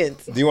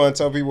brilliant. Do you want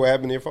to tell people what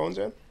happened to your phone,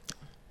 Jen?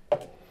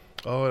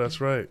 Oh,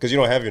 that's right. Because you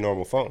don't have your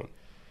normal phone,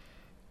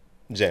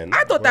 Jen.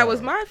 I thought that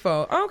was my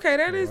phone. Okay,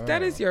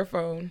 that is your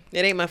phone.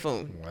 It ain't my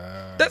phone.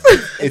 Wow.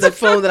 It's a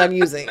phone that I'm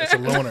using. It's a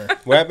loaner.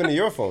 What happened to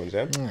your phone,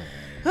 Jen?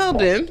 Well,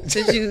 Ben,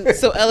 since you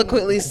so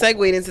eloquently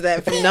segued into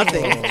that from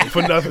nothing.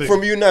 For nothing.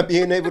 From you not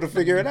being able to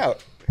figure it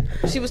out.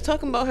 She was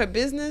talking about her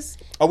business.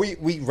 Oh, we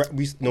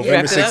November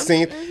wrapped it up?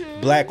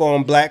 16th, Black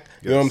on Black.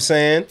 You know what I'm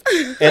saying?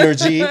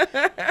 Energy,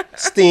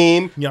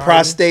 steam, Yarn.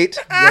 prostate,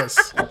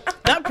 Yes.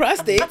 Not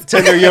prostate.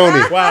 tender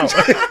yoni. Wow.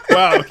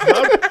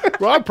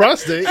 Rob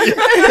prostate.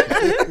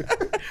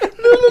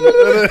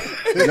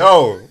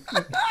 No,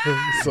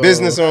 So,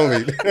 business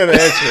only.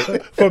 That's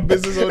it. for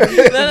business only.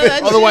 No,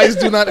 Otherwise,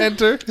 do not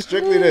enter.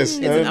 Strictly this.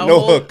 It's an No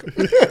owl. hook.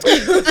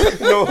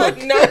 No hook.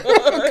 No.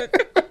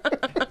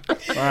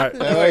 All right.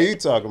 What are you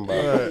talking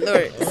about?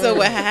 Lord. So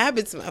what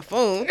happened to my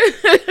phone?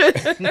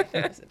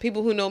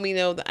 People who know me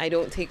know that I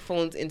don't take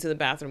phones into the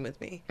bathroom with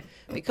me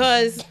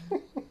because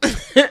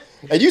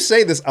And you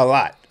say this a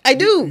lot. I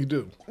do. You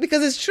do.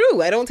 Because it's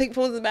true. I don't take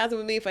phones in the bathroom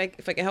with me if I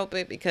can help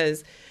it.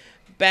 Because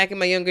back in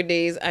my younger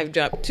days, I've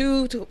dropped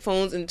two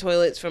phones in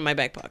toilets from my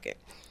back pocket.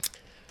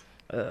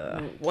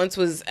 Once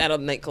was at a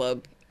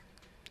nightclub.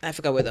 I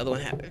forgot where the other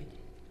one happened.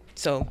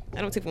 So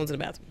I don't take phones in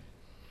the bathroom.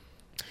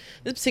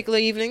 This particular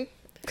evening,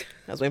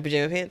 I was wearing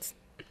pajama pants.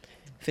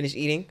 Finished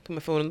eating, put my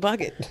phone in the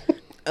pocket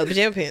of the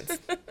pajama pants.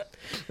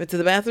 Went to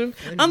the bathroom.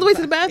 On the way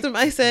to the bathroom,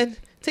 I said,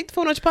 "Take the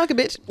phone out your pocket,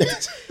 bitch."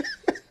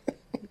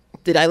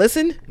 Did I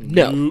listen?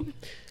 No.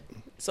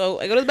 So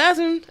I go to the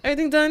bathroom,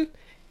 everything done,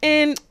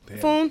 and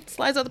phone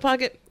slides out the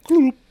pocket.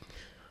 And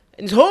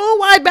this whole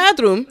wide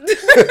bathroom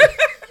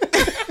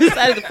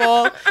decided to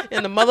fall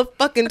in the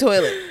motherfucking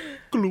toilet.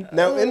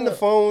 Now, in the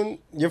phone,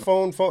 your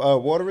phone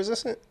water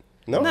resistant?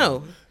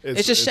 No.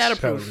 It's just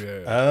shatterproof.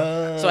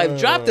 Yeah. So I've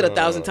dropped it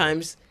 1,000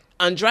 times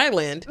on dry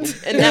land,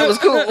 and that was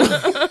cool.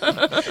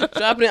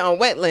 Dropping it on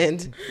wet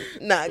land,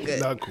 not good.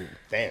 Not cool.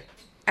 Damn.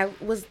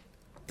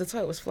 The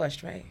toilet was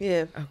flushed, right?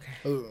 Yeah. Okay.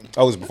 Oh,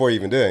 it was before you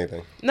even did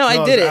anything. No, I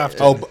No, did it's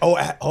it. after.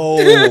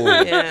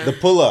 Yeah. The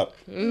pull up,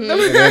 and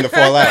then the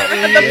fall out.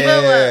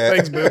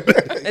 Thanks, babe.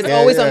 It's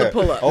always on the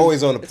pull up.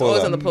 Always on the It's pull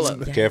always up. on the pull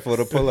up. Careful of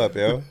the pull up,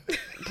 yo.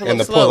 Pull And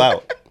up the pull slow.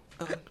 out.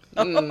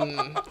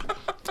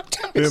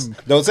 Bib,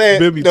 Don't say it.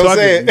 Bib, you Don't talking.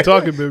 say You it.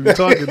 talking, Bib. You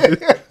talking.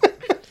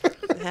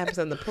 It happens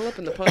on the pull up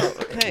and the pull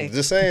up. Okay.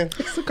 Just saying.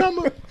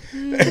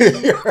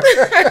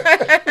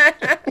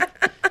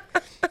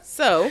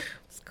 So,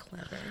 It's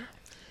clever.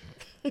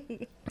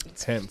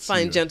 Hence,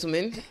 fine yeah.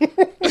 gentleman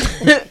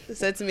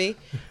said to me,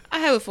 "I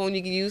have a phone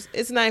you can use.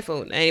 It's an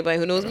iPhone. Anybody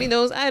who knows me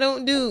knows I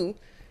don't do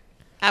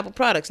Apple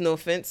products. No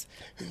offense.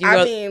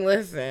 I mean,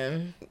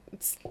 listen,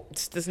 it's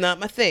just not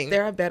my thing.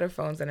 there are better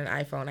phones than an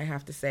iPhone. I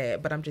have to say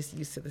it, but I'm just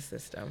used to the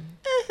system.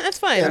 That's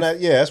fine. And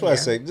that's why I Yeah.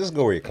 say just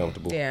go where you're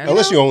comfortable. Yeah.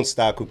 Unless you own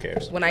stock, who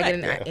cares? When I get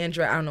an Yeah.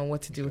 Android, I don't know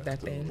what to do with that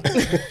thing.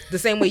 The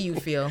same way you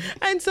feel,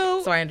 And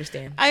so so I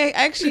understand. I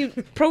actually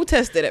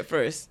protested at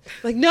first.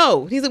 Like,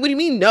 no. He's like, what do you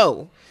mean,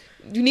 no?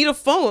 You need a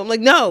phone. I'm like,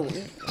 no,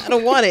 I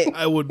don't want it.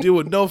 I will deal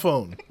with no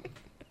phone.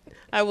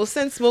 I will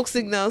send smoke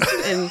signals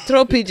and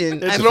throw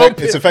pigeon. It's I'm-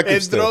 effective. It's effective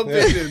And still. throw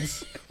Yeah.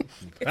 pigeons.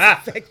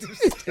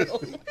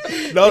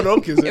 No,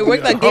 kiss It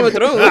worked like Game of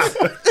Thrones.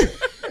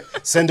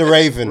 Send a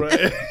raven.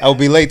 Right. I will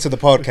be late to the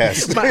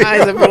podcast. My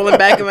eyes are rolling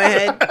back in my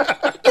head.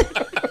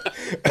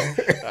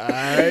 All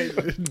right,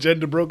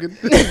 gender broken.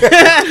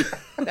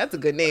 That's a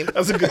good name.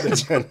 That's a good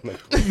thing.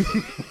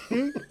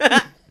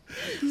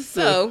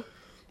 So,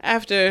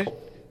 after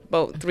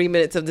about 3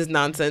 minutes of this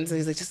nonsense, and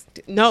he's like, just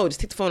take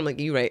the phone. I'm like,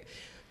 you right.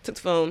 Took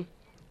the phone,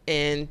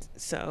 and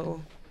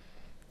so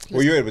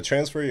Were you able to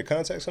transfer your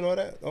contacts and all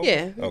that?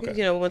 yeah, Okay.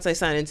 you know, once I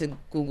sign into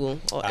Google,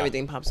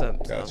 everything pops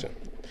up. So. Gotcha.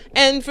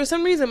 And for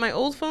some reason, my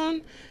old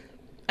phone,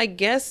 I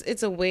guess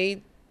it's a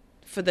way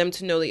for them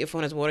to know that your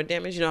phone has water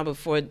damage. You know how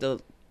before the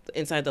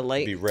inside the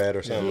light. Be red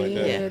or something like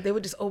that. Yeah, they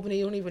would just open it.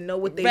 You don't even know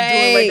what they're Right.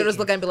 doing. Like, they'll just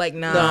look at it and be like,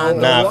 nah. No.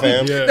 Nah,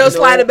 fam. Yeah. They'll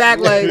slide it back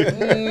like,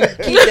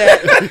 Keep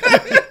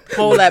that.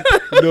 Hold that.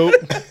 Nope.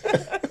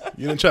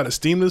 You didn't try to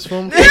steam this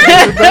phone?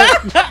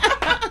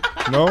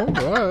 No?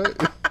 All right.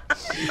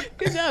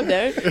 Good job,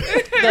 Derek.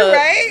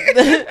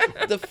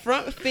 The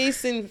front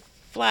facing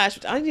flash,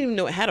 which I didn't even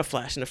know it had a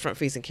flash in the front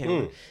facing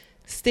camera,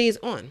 stays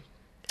on.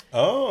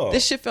 Oh.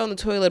 This shit fell in the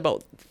toilet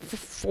about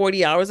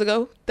 40 hours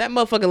ago. That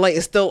motherfucking light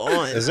is still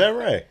on. Is that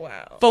right?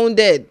 wow. Phone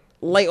dead.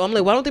 Light on. I'm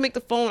like, why don't they make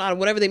the phone out of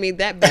whatever they made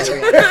that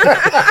battery?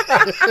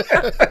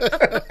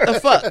 The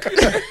fuck?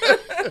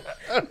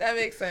 That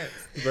makes sense.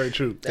 Very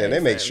true. And they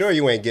make sure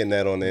you ain't getting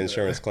that on the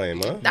insurance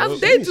claim, huh?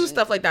 They do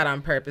stuff like that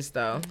on purpose,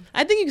 though.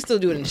 I think you can still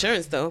do it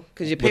insurance though,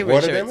 because you pay With for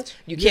water insurance. damage?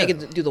 You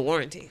can't do the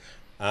warranty,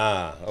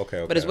 Ah,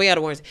 okay. but it's way out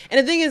of warranty. And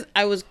the thing is,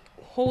 I was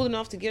holding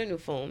off to get a new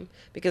phone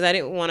because I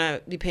didn't want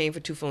to be paying for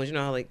two phones. You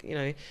know how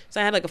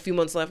so I had like a few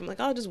months left. I'm like,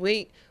 I'll just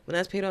wait when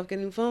that's paid off, get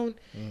a new phone.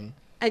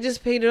 I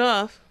just paid it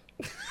off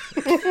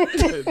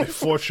They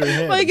force your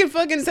hand. like in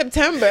fucking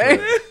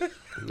September.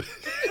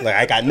 Like,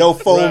 I got no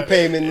phone Right.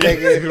 payment,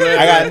 nigga.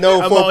 I got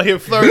no I'm phone. out here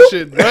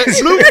flourishing. Right?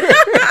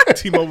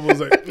 T-Mobile was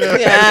like,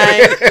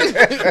 Yeah,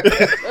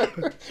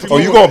 Oh,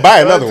 you gonna buy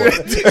another one?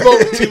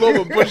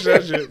 T-Mobile push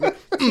that shit.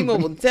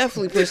 T-Mobile will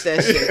definitely push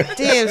that shit.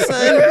 Damn,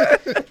 son,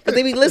 but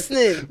they be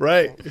listening.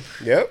 Right.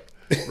 Yep.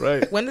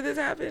 Right. When did this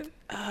happen?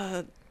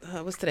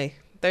 What's today?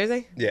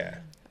 Thursday? Yeah.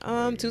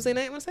 Tuesday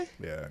night, I want to say.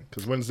 Yeah.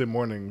 Because Wednesday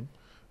morning,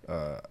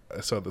 I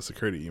saw the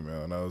security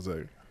email and I was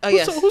like, Oh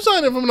yes. who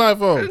signed in from an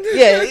iPhone?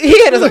 Yeah,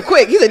 he had us up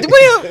quick. He's like,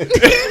 "Well,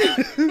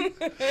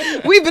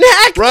 we've been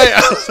hacked." Right.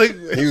 I was like,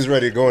 He was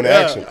ready to go into yeah,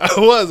 action. I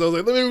was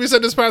like, let me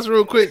reset this password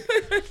real quick.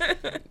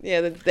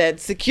 Yeah, that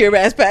secure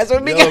ass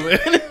password. Yo, man.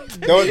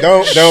 Don't.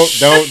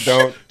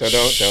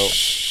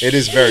 It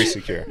is very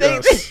secure.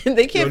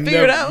 They can't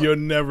figure it out. You'll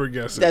never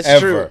guess it. That's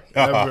Ever. true.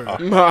 Ever.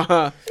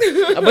 A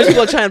bunch of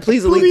people are trying to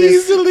please delete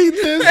Please this. delete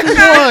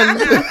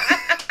this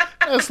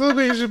one.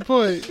 Exclamation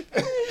point.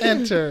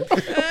 Enter.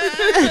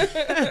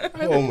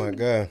 Oh my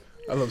god.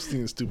 I love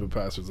seeing stupid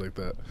passwords like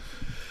that.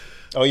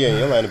 Oh yeah, in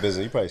your line of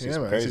business, you probably see Yeah,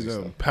 some man. I see crazy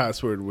stuff. them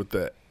password with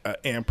the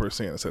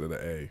ampersand instead of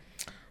the A.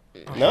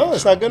 No,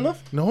 it's not good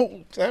enough. No.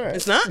 All right.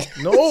 It's not.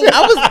 No.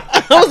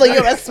 I was like,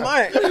 yo, that's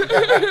smart.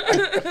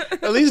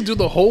 At least do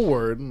the whole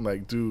word.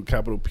 Like do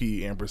capital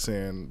P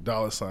ampersand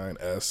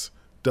 $S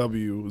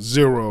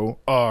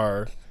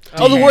W0R.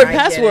 Oh, the word I get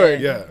password.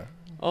 it. Yeah.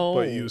 Oh.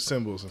 But use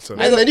symbols instead.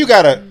 And then you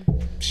gotta.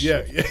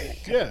 Yeah.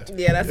 Yeah,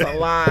 that's a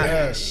lot.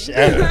 Just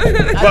hack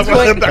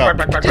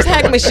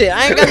my shit.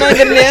 I ain't got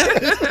nothing in there.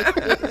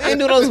 I ain't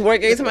doing all this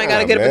work every time I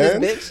gotta get up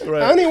in this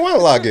bitch. I don't even want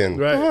to log in.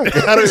 Right.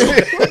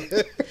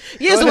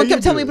 Yeah, someone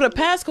kept telling me do to put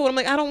a passcode. I'm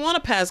like, I don't want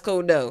a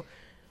passcode though.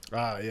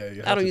 Yeah. You I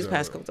have don't to use do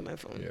passcodes on my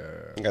phone. it.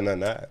 Yeah. Got nothing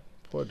to hide.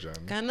 Poor John.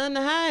 Got nothing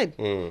to hide.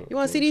 You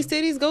want to see these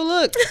titties? Go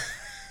look.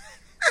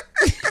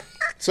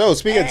 So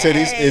speaking of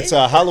titties, it's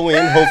Halloween.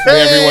 Hopefully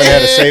everyone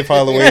had a safe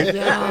Halloween.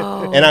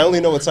 Yo. And I only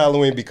know it's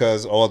Halloween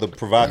because all the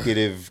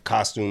provocative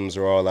costumes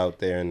are all out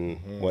there and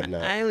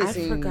whatnot. I only I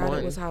seen forgot one.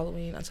 it was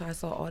Halloween until I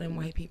saw all them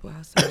white people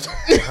outside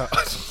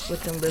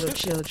with them little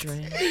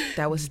children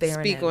that was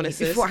staring Speak at on me it,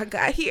 sis. before I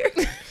got here.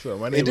 So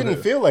my It didn't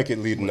neighborhood- feel like it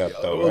leading up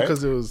though, Well, right?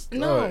 because it was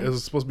No. it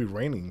was supposed to be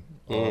raining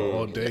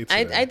all day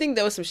today. I think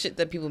that was some shit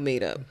that people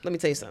made up. Let me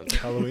tell you something. What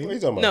are Halloween. you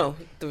talking about?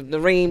 No, the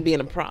rain being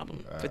a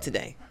problem for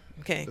today.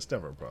 Okay. It's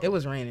never a problem. It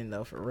was raining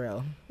though, for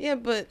real. Yeah,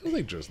 but It was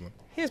like drizzling.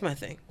 here's my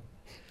thing.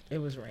 It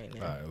was raining.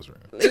 It was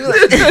raining.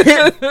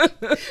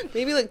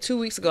 Maybe like 2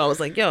 weeks ago, I was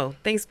like, yo,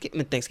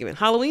 Thanksgiving.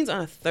 Halloween's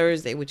on a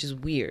Thursday, which is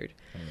weird.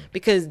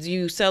 Because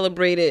you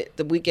celebrate it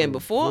the weekend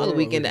before or the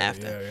weekend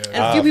after. Yeah.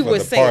 And a few people for were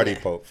the saying party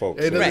that. folks. It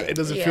doesn't, Right. it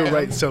doesn't Yeah. feel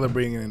right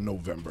celebrating it in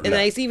November. And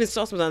I even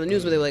saw something on the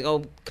news where they were like,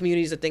 oh,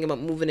 communities are thinking about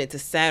moving it to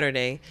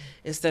Saturday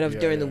instead of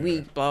during the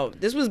week.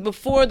 But this was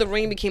before the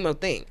rain became a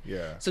thing.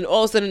 Yeah. So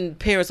all of a sudden,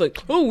 parents are like,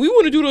 oh, we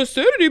want to do it on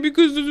Saturday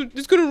because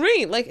it's going to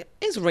rain. Like,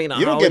 it's rain on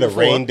You don't Halloween get a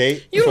before. rain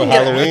date You for don't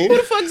get Halloween. Who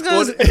the fuck's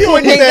going to You don't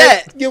coordinate do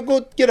that? You'll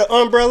go get an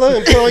umbrella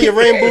and put on your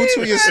rain boots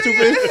with your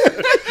stupid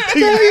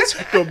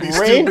Gonna be rain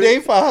stupid. day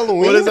for Halloween.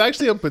 Well, there's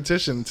actually a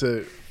petition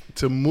to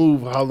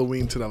move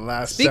Halloween to the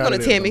last Speak on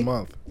it, Saturday of Tammy. the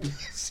month.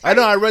 I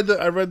know. I read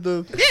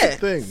the Yeah.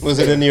 thing. Was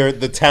it in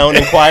the town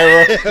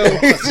Inquirer?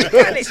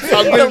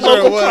 The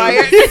local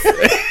crier.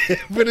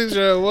 Pretty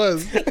sure it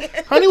was.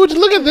 Honey, would you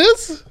look at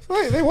this?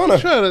 Right, they want to.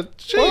 Trying to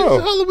change Wow.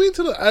 Halloween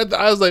to the.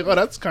 I was like, oh,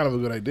 that's kind of a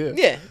good idea.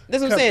 Yeah,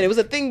 that's what I'm saying. It was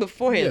a thing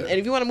beforehand. Yeah. And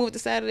if you want to move it to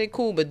Saturday,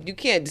 cool. But you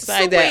can't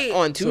decide So that wait.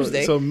 on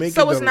Tuesday. So make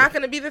So it it's the- not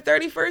going to be the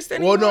 31st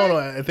anymore? Well, no.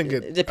 I think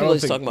it. The I people don't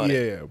just think- talking about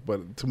it. Yeah,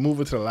 but to move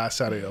it to the last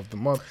Saturday of the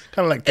month,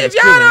 kind of like If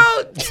Thanksgiving.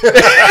 y'all don't,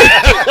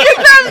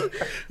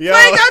 Yeah.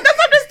 like, that's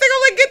what I'm just thinking.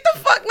 I'm like, get the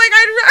fuck, like,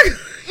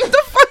 get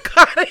the fuck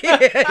out of here.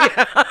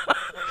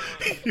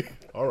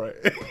 All right.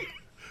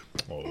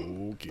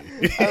 Okay.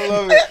 I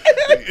love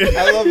it.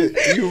 I love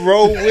it. You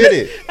roll with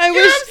it. I know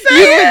wish what I'm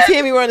you saying? and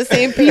Tammy were on the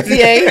same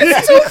PTA.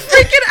 It's 2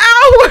 freaking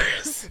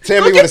hours.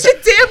 Tammy Go would've get your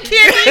damn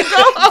candy and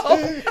go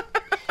home.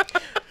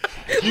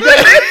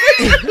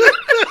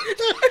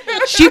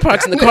 She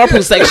parks in the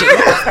carpool section.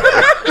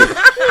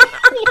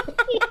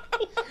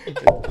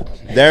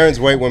 Darren's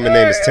white woman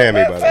name is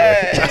Tammy, by the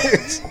way.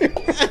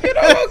 You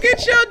know, go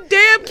get your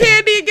damn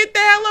candy and get the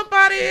hell up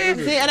out of here.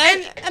 See,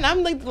 and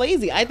I'm like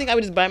lazy. I think I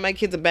would just buy my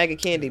kids a bag of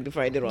candy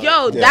before I did all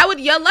that. Yo,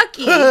 you're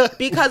lucky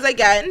because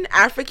again,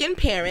 African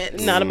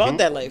parents. Not about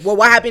that life. Well,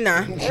 what happened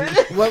now? And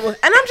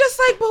I'm just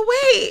like, but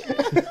wait,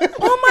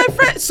 all my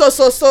friends. So if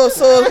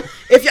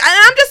you, and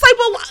I'm just like,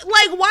 but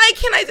like, why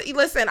can't I?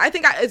 Listen, I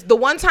think it's the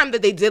one time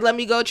that they did let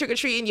me go trick or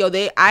treating. Yo,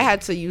 I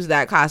had to use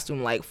that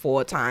costume like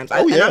 4 times.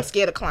 And yeah. I'm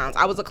scared of clowns.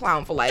 I was a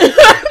clown for like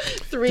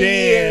 3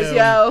 years,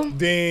 yo.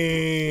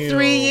 Damn.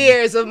 3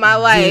 years of my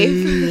life.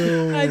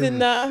 I did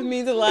not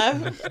mean to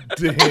laugh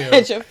Damn.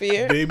 at your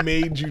fear. They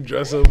made you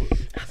dress up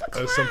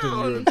as something you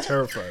were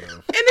terrified of.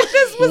 And it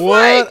just was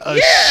What like, a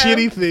yeah.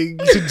 shitty thing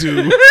to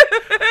do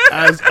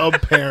as a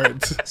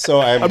parent. So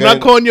I'm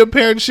not calling your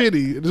parent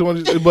shitty, I just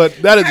want you, but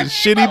that is a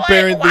shitty But, like,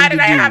 parent why thing did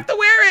to I do. have to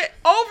wear it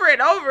over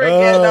and over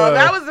again? Though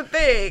that was the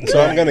thing. So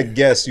I'm gonna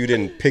guess you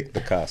didn't pick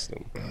the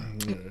costume.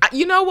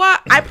 You know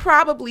what? I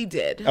probably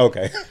did.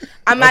 Okay.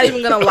 I'm not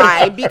even gonna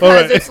lie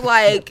because it's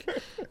like,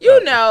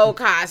 you know,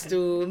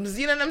 costumes.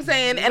 You know what I'm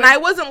saying? And I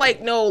wasn't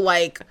like no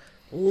like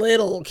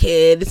little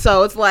kid,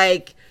 so it's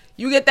like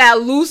you get that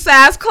loose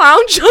ass clown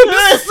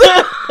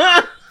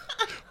jumpsuit.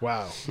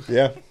 Wow.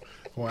 Yeah.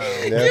 Wow.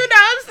 Yeah. You know what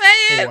I'm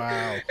saying? Wow.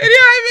 And you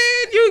know what I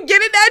mean? You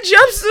get in that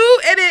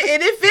jumpsuit and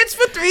it fits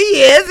for 3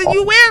 years and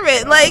you wear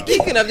it. Like,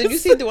 Speaking of, did you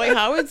see Dwight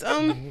Howard's?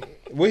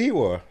 What he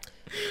wore?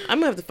 I'm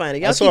gonna have to find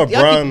it. I saw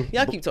Bron.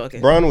 Y'all keep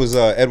talking. Bron was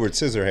Edward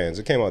Scissorhands.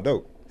 It came out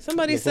dope.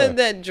 Somebody What's said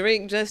that? that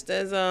Drake dressed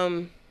as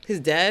his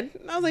dad.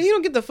 I was like, you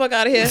don't get the fuck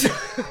out of here.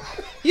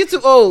 You're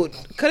too old.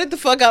 Cut it the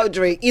fuck out,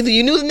 Drake. Either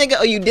you knew the nigga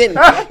or you didn't.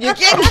 You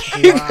can't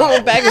keep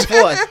going back and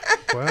forth.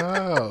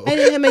 Wow. I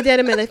didn't have my dad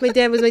in my life. My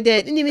dad was my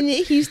dad. And even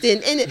in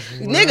Houston. And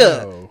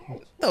nigga,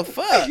 the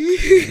fuck?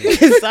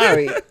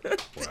 Sorry.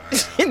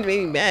 It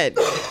made me mad.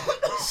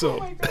 So,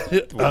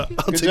 Good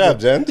job,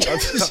 Jen.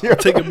 I'll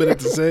take a minute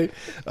to say.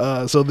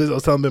 I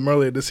was telling them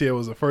earlier, this year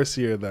was the first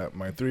year that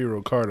my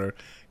 3-year-old Carter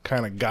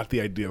kind of got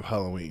the idea of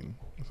Halloween.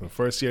 So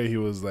first year he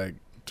was like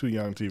too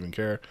young to even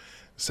care.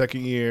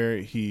 Second year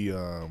he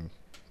didn't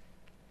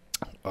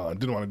want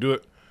to do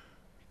it.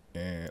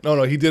 And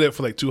no, he did it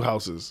for like 2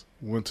 houses.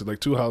 Went to like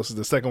 2 houses.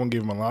 The second one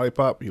gave him a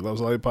lollipop. He loves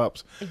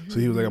lollipops, so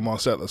he was like, "I'm all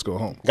set. Let's go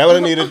home." Got what I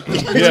needed.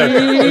 Yeah,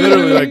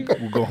 literally like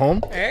we'll go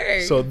home.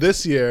 Hey. So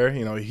this year,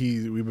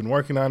 we've been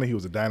working on it. He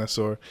was a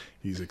dinosaur.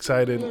 He's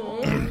excited.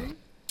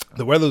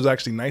 The weather was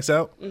actually nice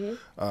out,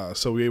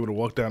 so we were able to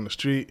walk down the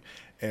street.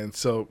 And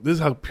so this is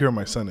how pure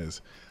my son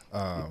is.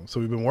 So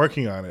we've been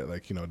working on it.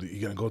 Like, you're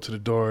gonna go to the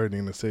door and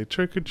you're gonna say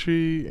trick or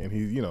treat, and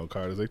he,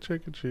 Carter's like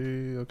trick or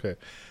treat. Okay.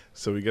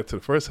 So we get to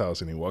the first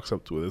house and he walks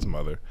up to his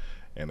mother,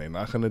 and they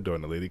knock on the door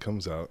and the lady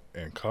comes out,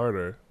 and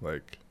Carter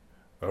like,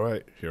 all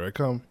right, here I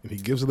come, and he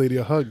gives the lady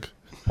a hug.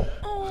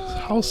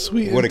 How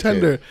sweet What and a kid.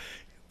 tender.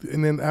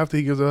 And then after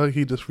he gives her a hug,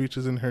 he just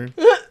reaches in her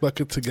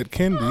bucket to get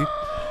candy,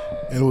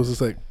 and it was just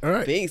like, all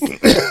right, Peace.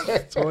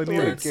 that's all I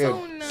needed. That's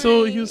so nice.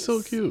 So he was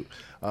so cute.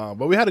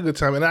 But we had a good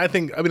time, and I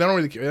don't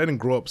really care. I didn't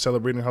grow up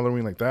celebrating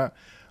Halloween like that,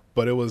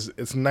 but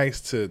it's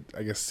nice to,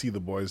 I guess, see the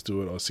boys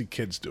do it or see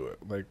kids do it.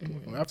 Like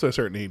after a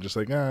certain age, it's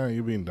like,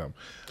 you're being dumb.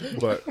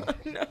 But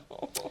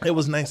it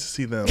was nice to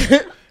see them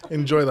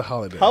enjoy the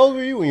holiday. How old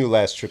were you when you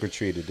last trick or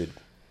treated?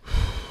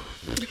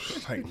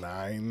 Like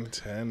 9,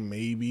 10,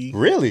 maybe.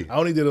 Really? I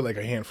only did it like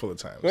a handful of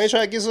times. You ain't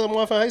try to get something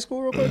off in high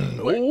school real quick?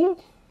 No.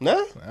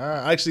 No?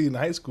 Actually, in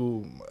high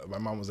school, my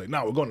mom was like,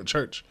 "No, we're going to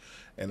church."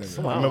 And then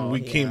I Wow, remember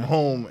we came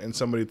home and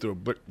somebody threw a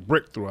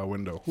brick through our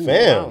window. Fam.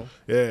 Wow.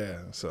 Yeah,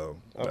 so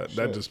that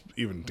shit. just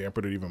even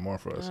dampened it even more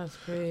for us. That's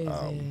crazy.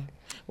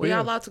 Were yeah.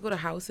 y'all allowed to go to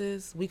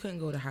houses? We couldn't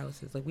go to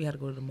houses. Like, we had to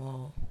go to the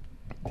mall.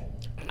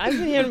 I've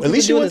been hearing At people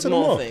least you doing went this to the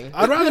mall mall. thing.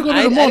 I'd rather go to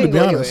I the mall, to didn't be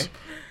go honest.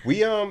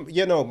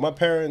 We, my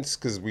parents,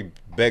 because we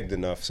begged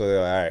enough, so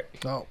they're like, all right.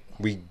 No.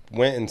 We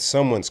went in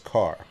someone's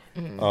car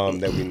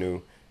that we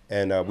knew,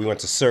 and we went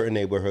to certain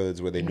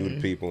neighborhoods where they knew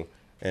the people,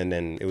 and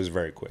then it was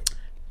very quick.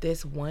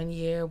 This one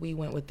year, we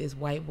went with this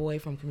white boy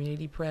from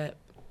community prep.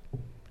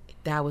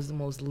 That was the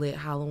most lit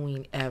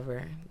Halloween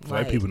ever.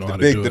 White people know how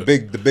The to do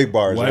big, it. the big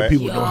bars, White right?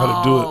 people know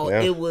how to do it.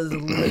 Yeah. It was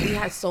lit. We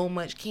had so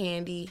much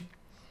candy.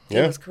 It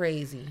Yeah. was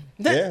crazy.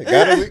 Yeah,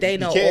 gotta, They you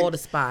know can't- all the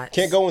spots.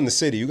 Can't go in the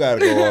city. You gotta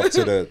go off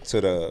to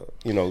the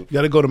You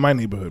got to go to my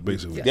neighborhood,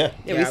 basically. yeah.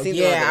 Yeah, we seen it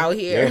yeah, all out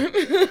here.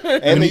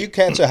 And then you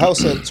catch a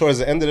house towards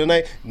the end of the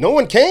night. No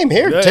one came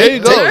here. Yeah, Take- there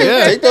you go. take-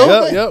 Yeah. take the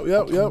whole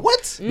thing. Yep.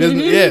 What?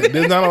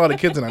 There's not a lot of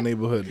kids in our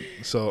neighborhood,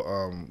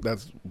 so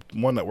that's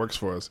one that works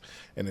for us.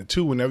 And then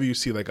 2, whenever you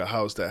see like a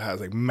house that has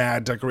like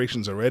mad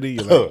decorations already,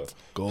 you're like,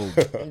 gold,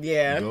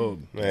 Yeah.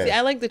 gold. Man. See,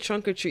 I like the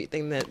trunk or treat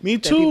thing that Me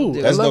that people too.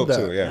 do. That's I love dope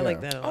that. too. Yeah. I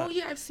like that a lot. Oh,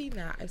 yeah, I've seen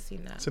that.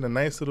 It's in a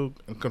nice little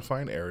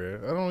confined area.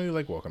 I don't really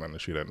like walking on the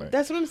street at night.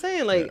 That's what I'm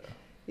saying. Like,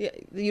 yeah,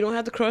 you don't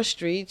have to cross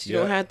streets. You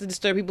don't Yeah. have to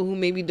disturb people who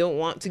maybe don't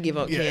want to give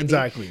out Yeah, candy.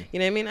 exactly. You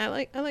know what I mean? I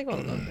like all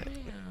of that.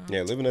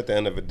 Yeah, living at the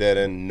end of a dead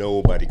end,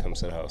 nobody comes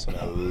to the house, and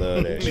I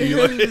love that shit.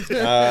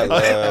 I love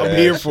I'm that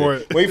here shit. for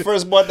it. When we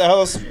first bought the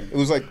house, it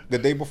was like the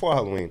day before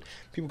Halloween.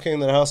 People came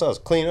to the house, I was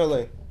clean. I was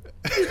like,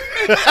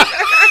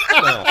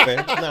 nah,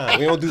 fam, nah,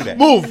 we don't do that.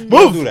 Move, We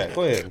don't move. do that.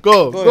 Go ahead.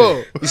 Go.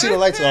 ahead. You see the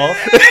lights are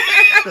off.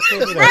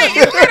 Right,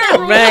 is that a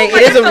rule? Right,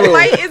 Like, it is a if the rule.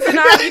 light is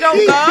not, you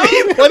don't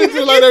go? What is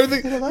it like?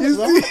 Everything. You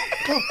see?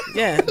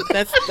 Yeah,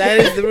 that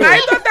is the rule. I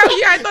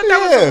thought that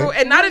was a rule,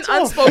 and not an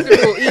unspoken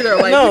rule either.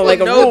 Like, No, people like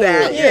a know rule.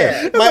 that.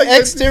 Yeah, my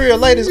exterior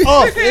light is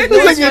off.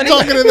 It's like you're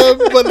talking to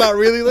them, but not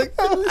really. Like,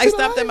 I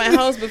stopped at my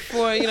house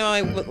before,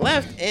 I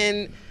left,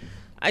 and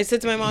I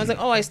said to my mom, I was like,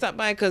 oh, I stopped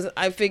by because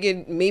I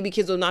figured maybe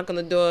kids will knock on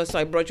the door, so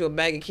I brought you a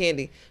bag of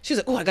candy. She was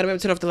like, oh, I got to remember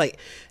to turn off the light.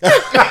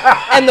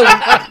 And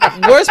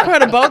the worst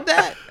part about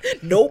that,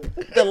 Nope.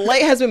 the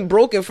light has been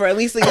broken for at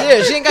least a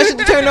year. She ain't got shit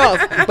to turn off.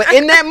 But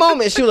in that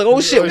moment, she was like,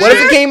 oh, shit, what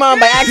if it came on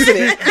by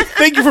accident?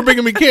 thank you for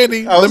bringing me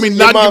candy. was- Let me your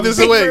not mom- give this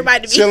away.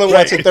 Everybody be Chilling,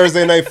 watching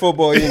Thursday Night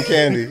Football, eating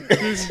candy.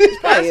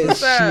 Probably is.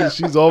 What's up?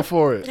 She's all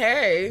for it.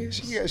 Hey.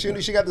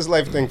 she got this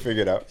life thing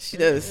figured out. She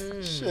does.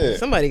 Shit.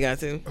 Somebody got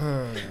to.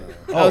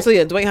 Oh, so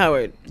yeah, Dwight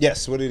Howard.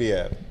 Yes. What did he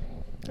have?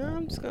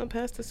 I'm just going to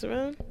pass this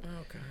around.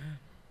 Okay.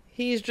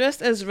 He's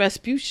dressed as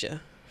Rasputia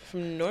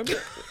from Norbit.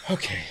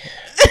 Okay.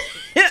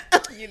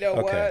 You know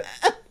Okay.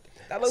 what?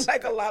 That looks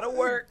like a lot of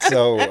work.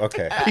 So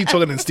okay. You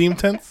talking in steam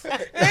tents?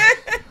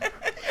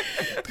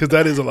 Because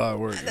that is a lot of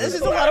work. This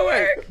is a lot of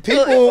work.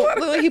 People- Look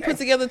like he put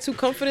together 2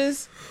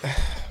 comforters.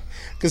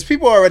 Because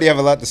people already have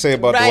a lot to say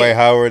about Right. Dwight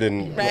Howard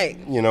and Right.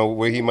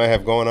 what he might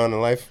have going on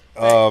in life.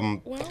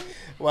 Well,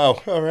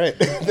 Wow. All right.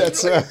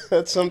 That's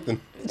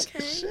something.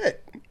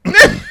 Shit.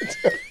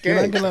 You're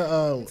not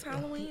gonna it's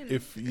Halloween.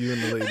 if you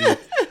and the lady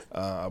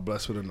are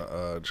blessed with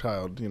a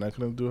child, you're not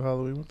gonna do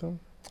Halloween with them.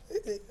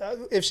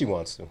 If she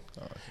wants to,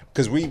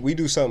 because we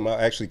do something.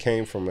 I actually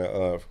came from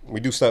we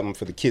do something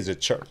for the kids at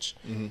church,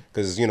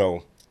 because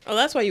Oh,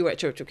 that's why you were at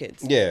church with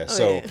kids. yeah. Oh,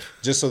 So yeah.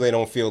 just so they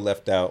don't feel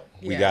left out,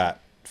 we Yeah. got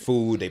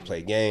food. They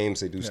play games.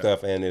 They do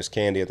stuff, and there's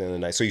candy at the end of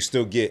the night. So you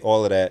still get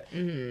all of that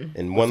in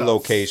one Without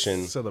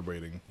location,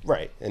 celebrating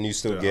right? And you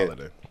still the get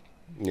holiday.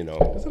 you know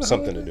it a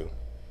something to holiday? do.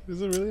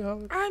 Is it really a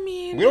holiday? I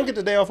mean, We don't get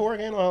the day off of work.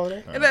 Ain't no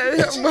holiday.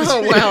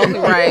 well,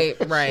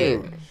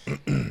 right.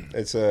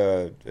 It's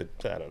I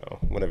don't know,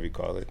 whatever you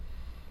call it.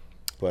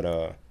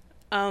 But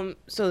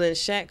So then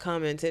Shaq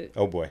commented,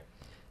 Oh boy.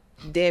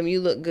 "Damn, you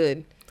look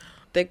good.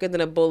 Thicker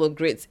than a bowl of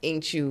grits,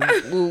 ain't you?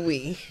 Woo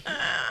wee."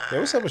 Yeah,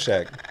 what's up with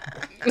Shaq?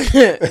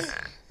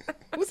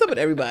 What's up with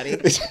everybody?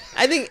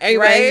 I think everybody's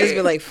Right? just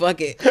been like, "Fuck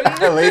it."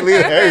 Lately,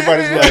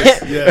 everybody's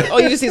like, Yeah. Oh,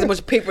 you just see a bunch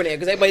of paper in there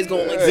because everybody's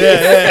going like,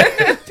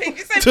 Yeah.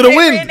 To the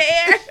wind.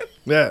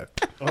 Yeah.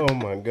 oh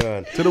my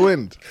god. To the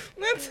wind.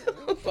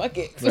 "Fuck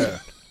it." Yeah.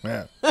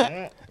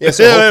 Yeah. Yeah,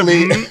 so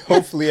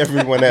hopefully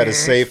everyone had a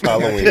safe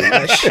Halloween.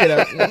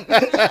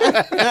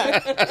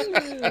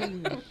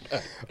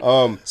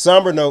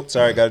 Somber note.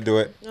 Sorry, got to do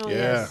it. Oh, Yeah.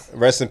 yes.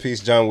 Rest in peace,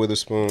 John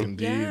Witherspoon.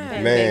 Indeed.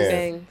 Yeah. Man.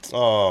 Bang,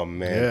 Oh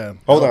man. Yeah.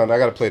 Hold on, I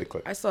gotta play the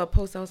clip. I saw a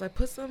post. I was like,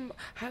 put some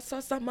hot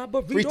sauce on my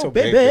burrito, Burrito,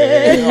 baby.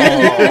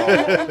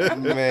 Oh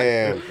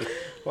man.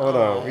 Hold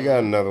on, we got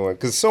another one.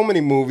 Cause so many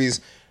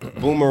movies,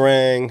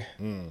 Boomerang,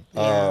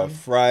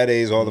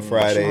 Fridays, all the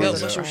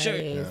Fridays, Mushroom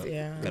shirt.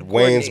 Yeah. Gotta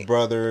Wayne's coordinate.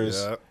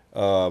 Brothers, Yeah.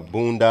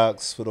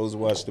 Boondocks. For those who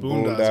watch the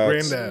Boondocks.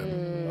 Boondocks.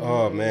 Granddad.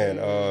 Oh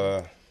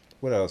man.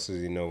 What else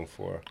is he known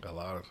for? A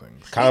lot of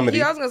things.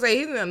 Comedy. I was gonna say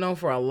he's not known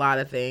for a lot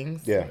of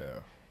things. Yeah. Yeah.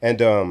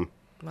 And A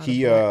lot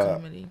he of black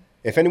comedy.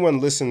 if anyone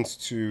listens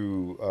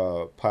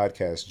to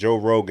podcasts, Joe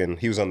Rogan,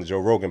 he was on the Joe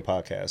Rogan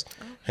podcast,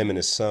 him and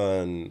his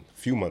son a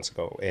few months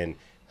ago, and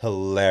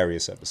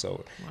hilarious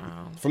episode.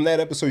 Wow. From that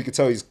episode, you could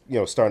tell he's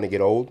starting to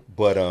get old,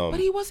 but But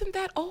he wasn't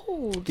that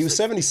old. he was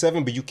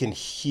 77, but you can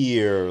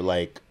hear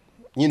like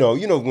you know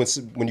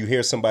when you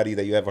hear somebody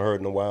that you haven't heard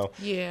in a while,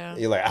 Yeah.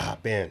 you're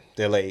like, man,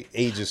 they're like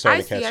ages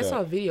I starting see. to I catch saw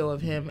a up. video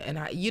of him, and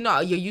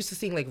you're used to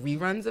seeing like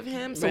reruns of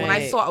him. So when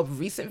I Right. saw a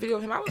recent video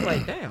of him, I was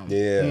like, damn.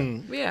 Yeah.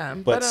 Yeah.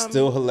 But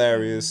still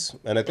hilarious,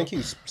 and I think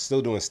he's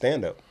still doing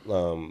stand up,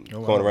 going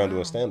around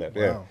doing stand up.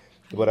 Yeah, Wow.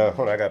 but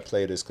hold on, I gotta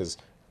play this because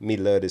me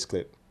love this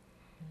clip.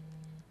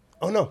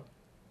 Oh no,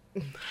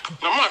 Now,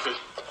 Marcus,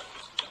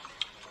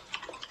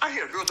 I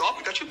hear your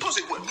dog got your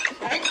pussy whipped.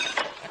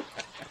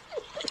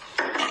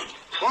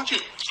 Why don't you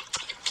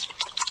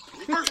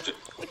reverse it?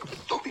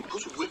 Don't be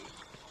pussy whipped.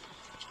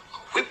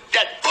 Whip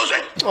that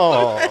pussy.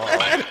 oh,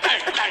 Bang,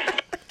 bang, bang.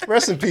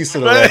 rest in peace to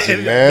the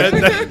legend, man.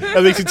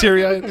 That makes you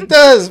teary eyed. It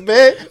does,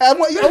 man. I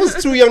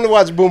was too young to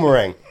watch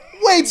Boomerang,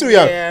 way too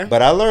young. Yeah.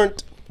 But I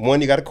learned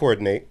one, you gotta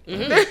coordinate. you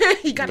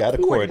You gotta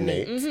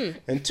coordinate,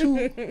 and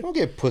two, don't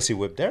get pussy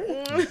whipped, Derek.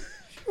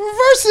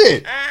 Reverse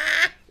it.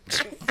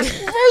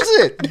 Reverse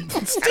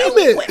it. Steam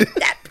it.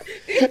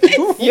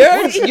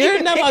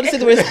 You're not allowed to say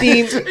the word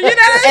steam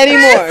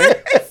anymore.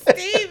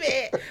 Steam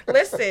it.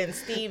 Listen,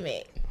 steam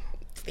it.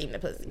 Steam the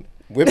pussy.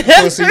 Whip the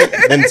pussy,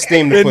 then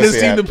steam the And then pussy.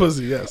 steam the after.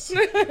 pussy, yes.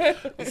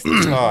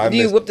 Oh, I Do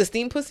you missed- whip the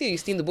steam pussy or you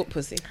steam the whoop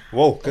pussy?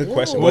 Whoa, good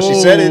question. Well, she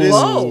said it is.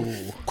 Whoa.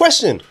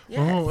 Question.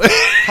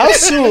 How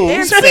soon?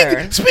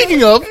 Answer.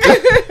 Speaking of,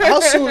 How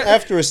soon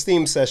after a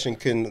steam session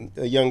can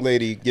a young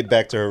lady get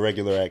back to her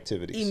regular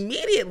activities?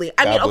 Immediately.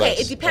 I God mean, okay, bless.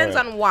 it depends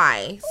All right. on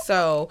why.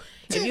 So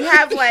if you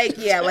have like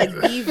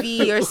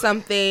BV or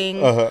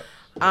something, Uh-huh.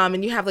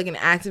 and you have like an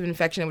active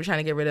infection and we're trying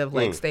to get rid of,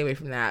 like stay away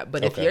from that.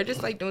 But if Okay. you're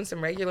just like doing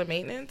some regular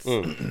maintenance,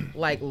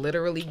 like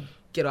literally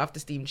get off the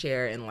steam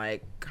chair and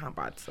like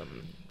combat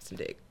some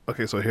dick.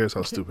 okay, so here's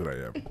how stupid I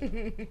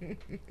am.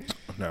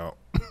 Now,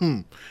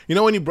 you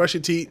know when you brush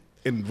your teeth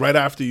and right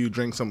after you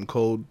drink something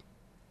cold,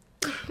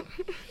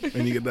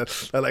 and you get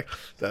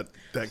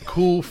that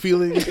cool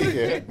feeling.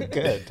 Yeah,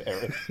 good,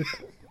 Derek.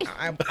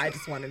 I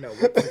just want to know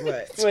what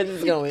Where this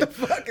is going?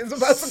 fuck is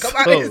about to come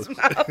out of his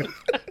mouth.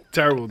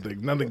 Terrible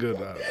thing. Nothing good.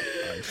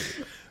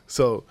 Actually.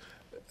 So,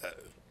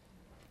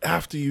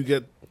 after you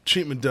get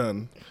treatment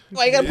done,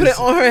 Why you gotta put it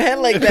on her head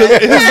like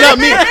that? it's not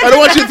me. I don't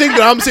want you to think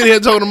that I'm sitting here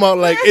talking about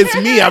like it's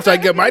me after I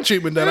get my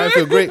treatment done. I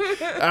feel great.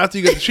 After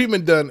you get the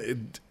treatment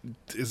done,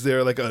 is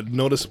there like a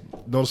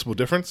noticeable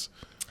difference?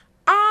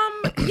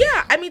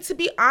 Yeah, I mean, to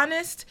be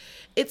honest,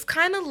 it's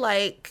kind of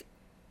like,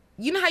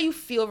 you know how you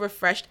feel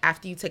refreshed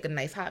after you take a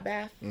nice hot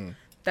bath?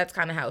 That's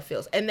kind of how it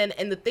feels. And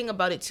the thing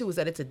about it too is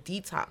that it's a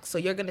detox. So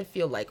you're going to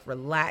feel like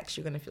relaxed.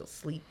 You're going to feel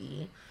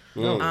sleepy.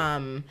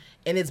 And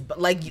it's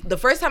like the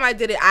first time I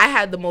did it, I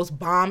had the most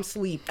bomb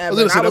sleep I ever. was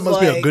gonna say And that must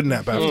be a like, good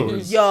nap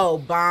afterwards. Yo,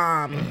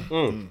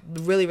 bomb.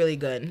 Really, really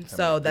good.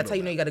 So that's how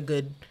you know you got a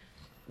good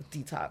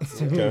detox.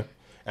 Okay.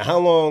 And how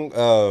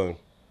long?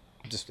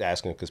 Just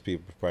asking because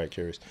people are probably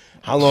curious.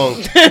 How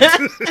long?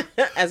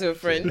 As a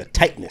friend. The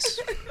tightness.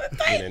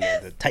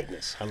 The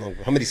tightness. How long?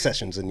 How many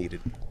sessions are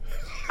needed?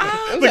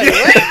 I'm sorry,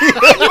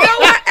 what? You know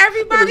what?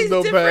 Everybody's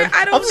no different.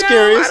 bad. I don't I'm know. just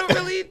curious. I don't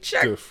really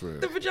check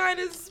Different. the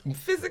vaginas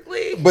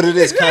physically. But it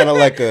is kind of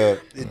like a.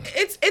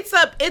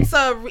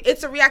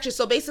 It's a reaction.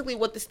 So basically,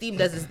 what the steam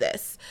does is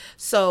this.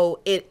 So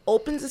it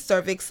opens the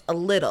cervix a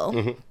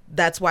little.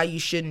 That's why you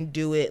shouldn't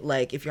do it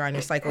like if you're on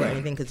your cycle or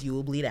anything because you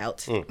will bleed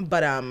out.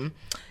 But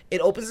it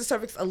opens the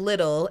cervix a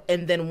little,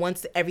 and then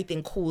once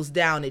everything cools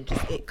down, it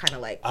kind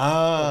of like.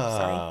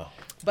 Ah.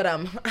 But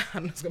I'm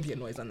just gonna be a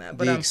noise on that.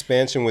 But The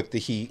expansion with the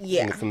heat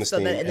yeah, from the so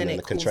steam then, and then the it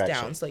cools contraction.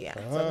 down. So yeah,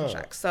 so the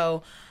contract.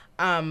 So,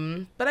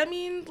 but I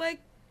mean, like,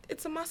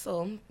 it's a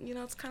muscle. You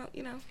know, it's kind of,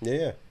 you know,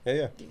 Yeah.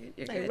 you're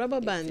Like good.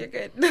 rubber band. You're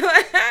good.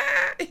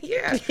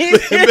 Yeah.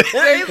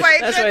 It's like,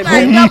 That's good right, night.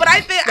 baby. No, but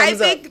I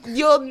Thumbs up. think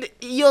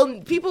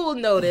you'll people will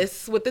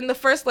notice within the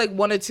first like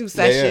 1 or 2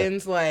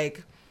 sessions,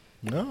 like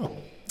No.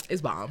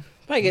 it's bomb.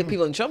 Probably get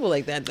people in trouble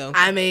like that though.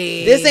 I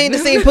mean, This ain't the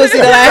same pussy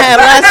that I had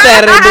last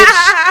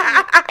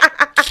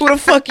Saturday, bitch. Who the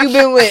fuck you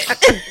been with?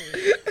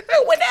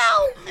 what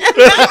now?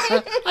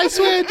 I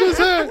swear it just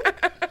her.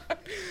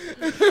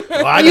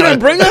 Well, I You gotta didn't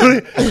bring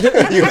her?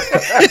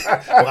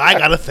 Well, I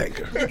gotta thank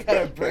her.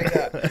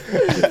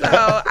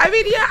 So I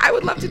mean, yeah, I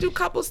would love to do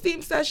couple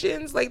steam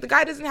sessions. Like the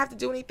guy doesn't have to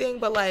do anything,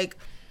 but like,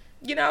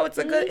 you know,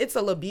 it's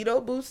a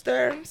libido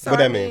booster. So What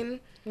that I mean?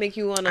 Make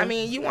you wanna. I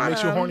mean, you want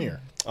Makes you hornier.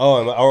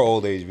 Oh, in our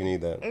old age, we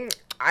need that.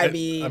 I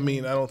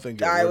mean, I don't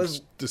think it I works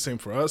was- the same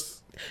for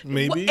us.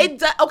 Maybe. It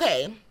does.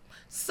 Okay.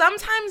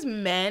 Sometimes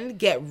men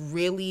get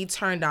really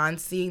turned on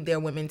seeing their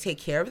women take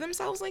care of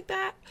themselves like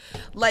that.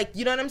 Like,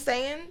 you know what I'm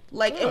saying?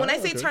 Like, and when I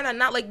say okay. turn on,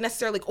 not like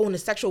necessarily like, oh, in a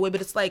sexual way,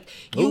 but it's like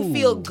you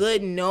feel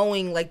good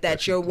knowing like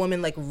that your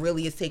woman like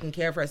really is taking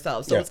care of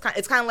herself. So Yeah.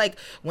 it's kind of like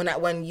when I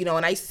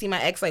used to see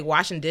my ex like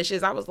washing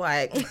dishes, I was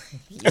like, you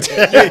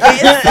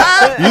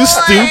You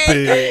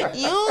stupid.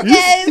 You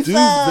get some.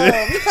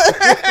 Right?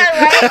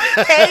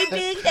 Hey,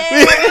 big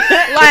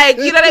head. Like,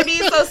 you know what I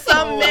mean? So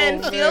some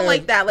men feel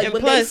like that. Like And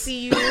when plus, they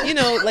see you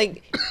know,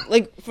 like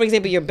for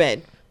example, your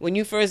bed. When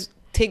you first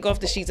take off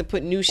the sheets and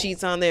put new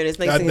sheets on there, and it's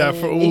nice, and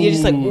you're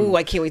just like, ooh,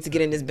 I can't wait to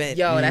get in this bed.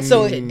 Yo, that's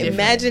so different.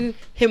 imagine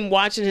him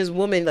watching his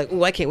woman like,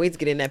 ooh, I can't wait to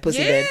get in that pussy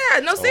bed. Yeah,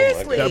 no,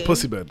 seriously. That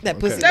pussy bed. That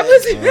pussy That bed.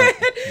 pussy bed.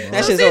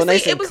 That So shit's all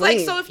nice seriously, and it was clean.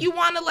 like, so if you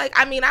want to like,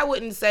 I mean, I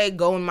wouldn't say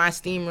go in my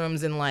steam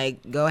rooms and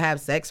like go have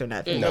sex or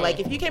nothing. But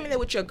like if you came in there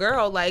with your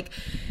girl, like,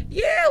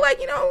 yeah,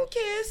 like, you know,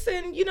 kiss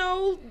and, you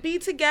know, be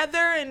together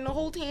and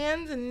hold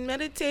hands and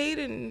meditate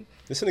and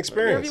It's an whatever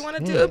experience. you want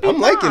to do. it'd be I'm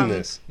liking bomb.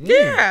 this.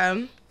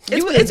 Yeah.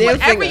 You with It's a damn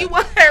whatever finger. you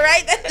want,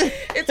 right?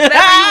 It's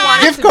whatever you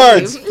want. Gift it to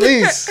cards, be.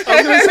 please. I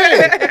was gonna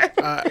say.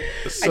 I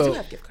do So,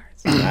 have gift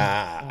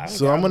cards.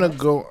 so I'm gonna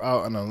go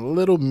out on a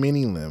little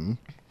mini limb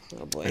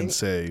Oh boy. and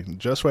say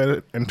Just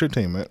Right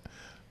Entertainment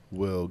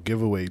will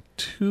give away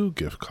 2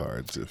 gift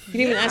cards if You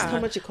didn't even ask how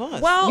much it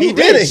cost. Well, He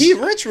did it. He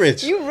rich.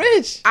 you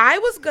rich. I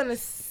was gonna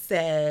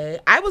say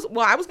I was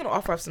gonna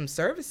offer up some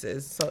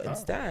services. So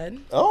instead,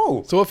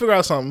 Oh, So we'll figure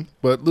out something.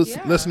 But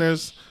Yeah.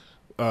 listeners,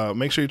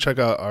 make sure you check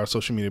out our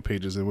social media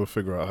pages, and we'll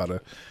figure out how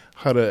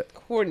to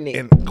Coordinate.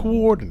 and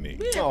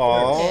coordinate.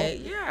 Aw. okay,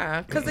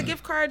 yeah, because the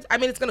gift cards. I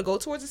mean, it's gonna go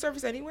towards the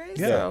service anyway.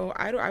 Yeah. So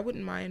I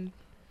wouldn't mind.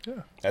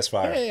 that's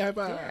fire. High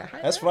five.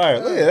 That's fire.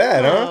 Look at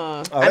that, huh?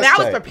 Oh, I mean, that's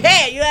I was tight.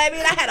 prepared. You know what I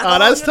mean? I had a Oh, whole,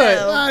 that's you tight.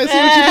 know, Oh, I see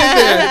what you did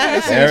there. I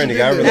see what Aaron, you you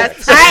gotta did there.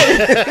 relax. That's tight.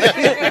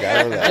 You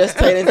gotta relax. Just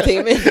tight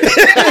entertainment.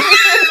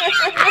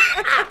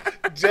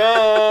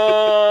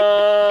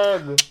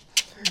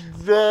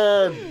 Done.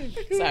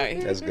 Sorry.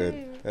 That's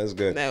good. That's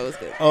good. That was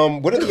good.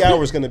 What are the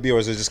hours going to be, or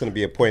is it just going to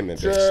be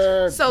appointment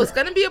based? So it's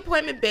gonna be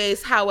appointment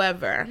based.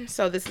 However,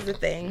 so this is the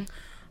thing.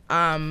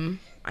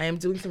 I am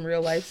doing some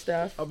real life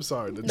stuff. I'm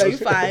sorry. No, you're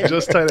fine.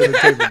 Just tight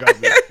entertainment got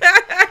me.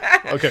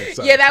 Okay,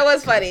 sorry. Yeah, that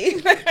was funny.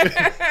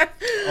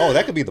 Oh,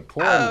 that could be the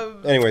porn.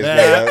 Anyways,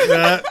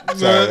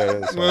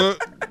 sorry.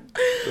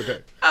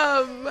 Okay.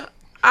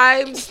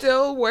 I'm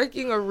still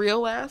working a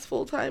real ass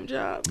full time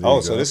job. Oh,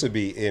 so this would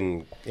be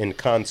in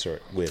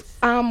concert with.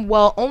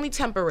 Well, only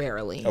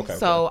temporarily. Okay,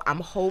 So I'm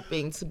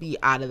hoping to be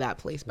out of that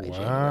place by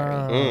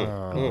January.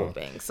 I'm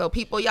hoping. So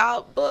people,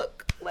 y'all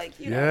book like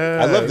you know.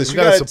 Yeah. I love this. You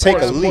gotta gotta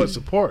take a leap.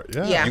 Support.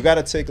 Yeah. Yeah. You got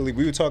to take a leap.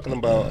 We were talking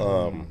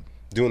about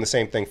doing the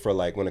same thing for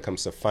like when it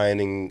comes to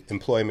finding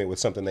employment with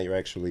something that you're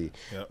actually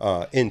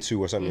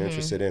into or something you're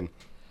interested in,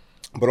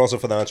 but also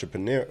for the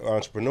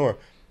entrepreneur.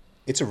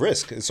 It's a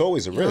risk. It's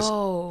always a risk.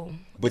 Oh,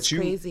 But it's you,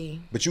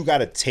 crazy. but you got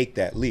to take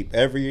that leap.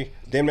 Every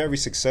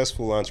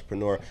successful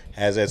entrepreneur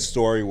has that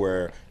story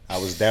where I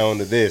was down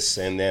to this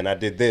and then I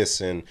did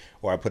this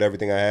or I put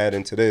everything I had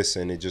into this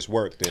and it just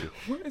worked. And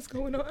What is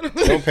going on?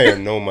 don't pay her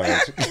no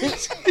mind.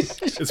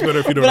 It's better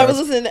if you don't. But I was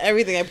ask. listening to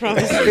everything, I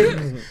promise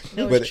you.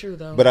 No, but it's true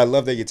though. But I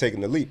love that you're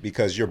taking the leap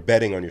because you're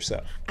betting on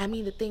yourself. I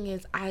mean, the thing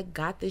is, I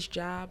got this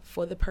job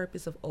for the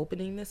purpose of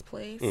opening this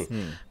place,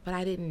 but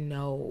I didn't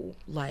know,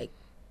 like,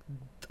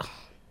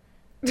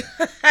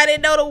 I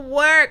didn't know the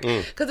work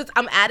because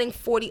I'm adding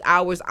 40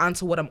 hours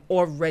onto what I'm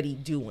already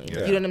doing.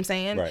 Yeah. You know what I'm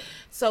saying? Right.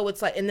 So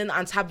it's like, and then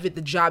on top of it,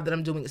 the job that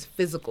I'm doing is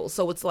physical.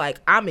 So it's like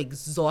I'm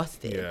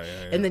exhausted. Yeah.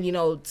 And then, you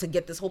know, to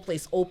get this whole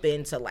place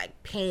open, to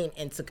like paint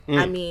and to,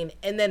 I mean,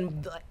 and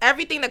then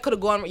everything that could have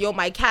gone,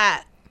 my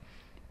cat.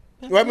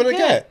 What happened to the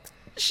cat?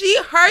 She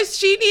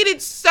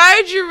needed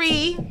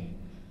surgery.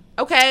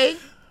 Okay.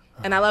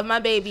 And I love my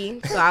baby,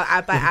 so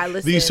I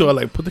listen. These two are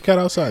like, put the cat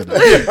outside. No,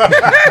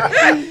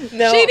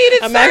 She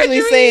needed I'm actually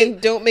surgery. saying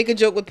don't make a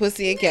joke with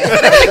pussy and cat. They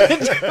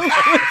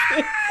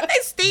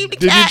steamed the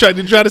Did cat.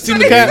 you try to see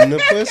the In cat? the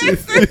pussy?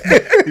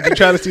 Did you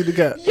try to see the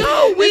cat? Yo,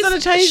 It's not a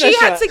Chinese she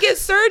had restaurant. to get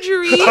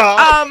surgery.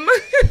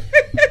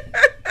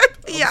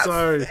 Yes.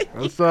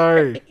 I'm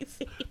sorry.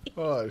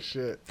 Oh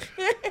shit.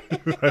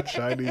 A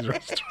Chinese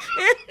restaurant.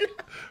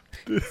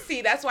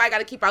 See, that's why I got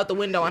to keep out the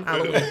window on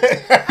Halloween.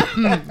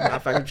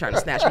 Motherfucker trying to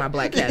snatch my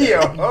black cat.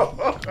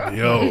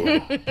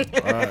 Yo.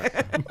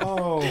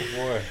 Oh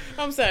boy.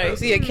 I'm sorry.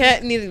 So your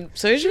cat needed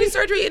surgery?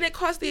 Surgery, and it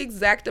cost the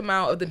exact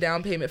amount of the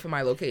down payment for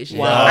my location.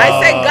 Wow.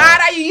 I said, God,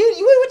 are you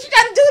what you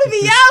got to do to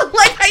me, yo?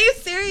 Like, are you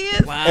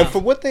serious? Wow. And for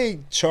what they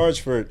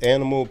charge for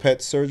animal pet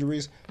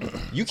surgeries,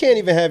 you can't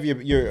even have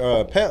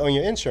your pet on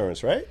your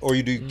insurance, right? Or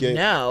you do get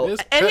No. This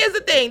And pet- here's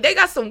the thing. They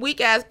got some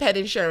weak ass pet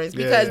insurance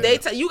because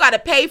you got to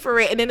pay for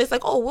it. And then it's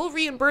like, oh, we'll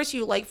reimburse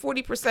you like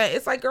 40%.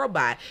 It's like, girl,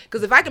 bye.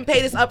 Because if I can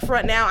pay this up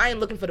front now, I ain't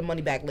looking for the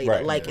money back later.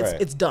 Right, like, right.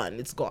 it's done.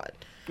 It's gone.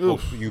 well,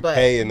 you But-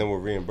 pay and then we'll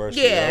reimburse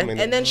you. Yeah, You know what I mean?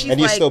 and then she's and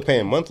you're like- still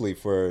paying monthly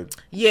for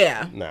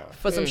Yeah. Nah.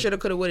 For some shoulda,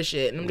 coulda, woulda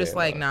shit. And I'm just Yeah,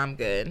 like, nah. nah, I'm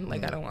good.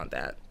 Like, I don't want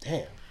that.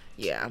 damn.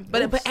 Yeah,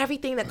 but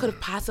everything that could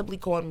have possibly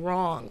gone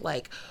wrong,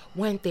 like,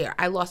 went there.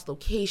 I lost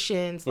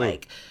locations.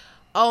 Like,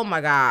 oh my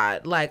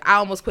God. Like, I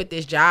almost quit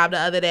this job the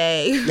other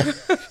day.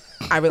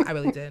 I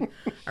really did.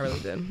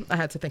 I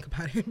had to think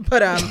about it.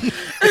 But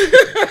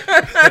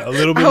A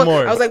little bit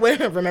more. I was like, wait,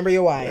 remember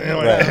your why.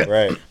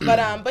 Right. But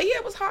yeah,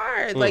 it was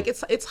hard. Like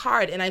it's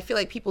hard, and I feel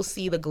like people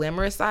see the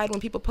glamorous side when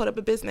people put up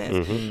a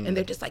business, and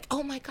they're just like,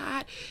 "Oh my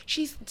God,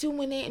 she's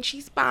doing it, and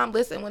she's bomb."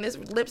 Listen, when this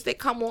lipstick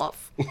come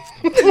off,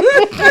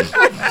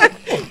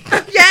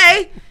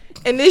 okay,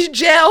 and this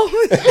gel,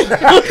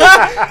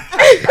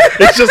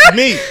 It's just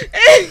me.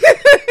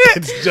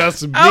 It's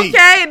just me.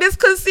 okay, and this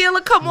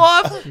concealer come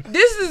off,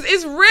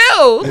 it's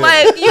real.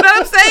 Like, you know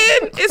what I'm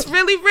saying? It's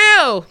really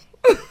real.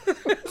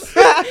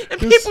 And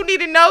people need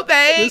to know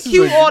that it ain't this is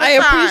cute a- all the I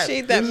time.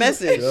 appreciate that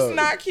message. It's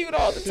not cute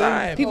all the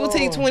time. People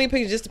take 20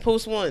 pictures just to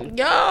post one.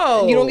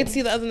 Yo, You don't get to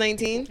see the other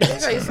 19. Let me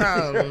tell you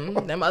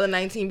something. Them other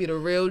 19 be the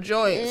real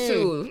joints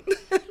too.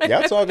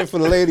 Y'all talking for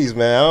the ladies,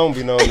 man. I don't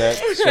be knowing that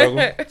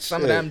struggle.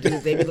 Some of them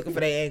dudes, they be looking for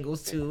their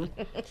angles too.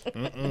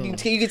 You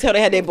can tell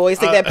they had their boys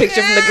take that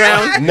picture from the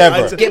ground.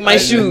 Never. Get my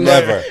shoes.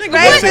 Never.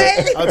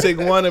 I'll take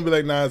one and be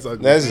like, nah, it's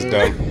ugly. That's just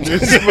dumb.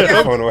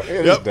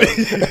 That's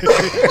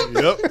dumb.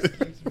 Yep.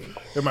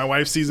 If my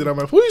wife sees it, I'm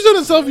like, who you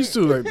sending selfies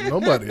to? Like,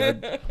 nobody.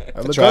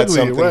 I look Tried ugly,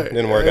 something, right?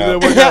 didn't work It out.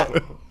 Didn't work out.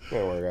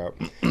 Didn't work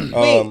out.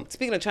 Wait,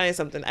 speaking of trying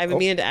something, I've been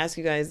meaning to ask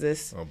you guys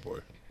this. Oh boy.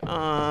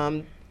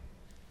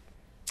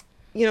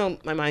 You know,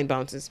 my mind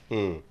bounces.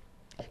 Remember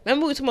we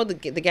were talking about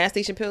the gas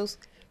station pills?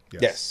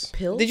 Yes.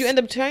 Pills? Did you end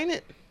up trying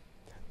it?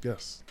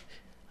 Yes.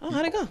 Oh,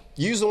 how'd it go?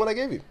 Use the one I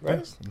gave you,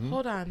 right?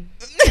 Hold on.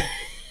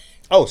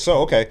 Oh, so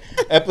okay.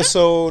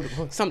 Episode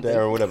Something.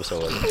 Darren, what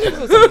episode was it? I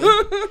just Haven't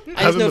know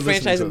been listening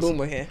franchise to and us.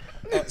 Boomer here.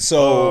 So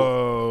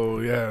Oh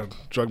yeah,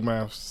 drug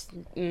maths.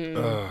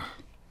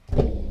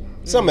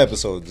 some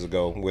episodes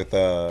ago with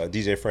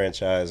DJ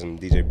Franchise and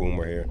DJ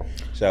Boomer here.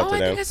 Shout out Oh, to I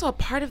them. think I saw a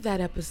part of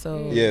that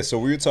episode. Yeah, so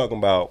we were talking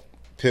about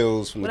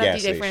pills from What the up, gas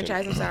DJ station.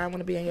 Franchise? I'm sorry, I want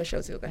to be on your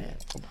show too. Go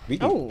ahead. We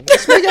can, Oh.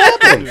 let's make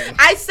it happen.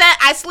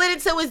 I slid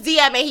into his DM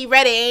and he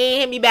read it and he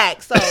ain't hit me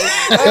back. So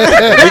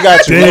We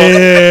got you.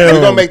 Damn.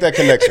 We're gonna make that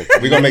connection.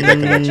 We're gonna make that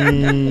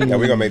connection. Yeah,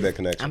 we're gonna make that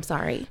connection. I'm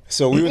sorry.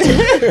 So we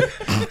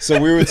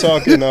were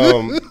talking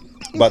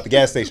about the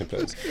gas station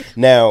pills.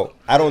 Now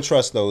I don't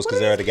trust those because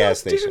they're at a gas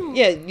station.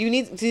 Yeah, you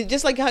need to,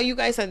 just like how you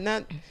guys are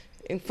not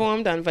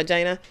informed on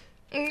vagina.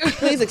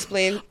 Please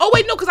explain. Oh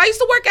wait, no, because I used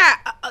to work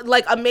at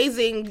like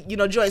amazing,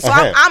 joints. So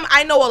Uh-huh.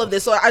 I know all of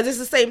this. So is this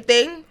the same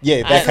thing?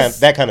 Yeah,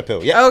 that kind of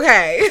pill. Yeah.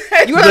 Okay.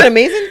 You are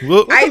amazing.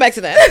 We'll- We'll come back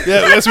to that.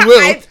 Yeah, yes we will.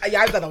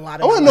 I've done a lot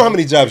of. I want to know how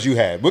many jobs you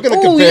had. We're gonna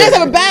Oh, compare. you guys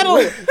have a battle.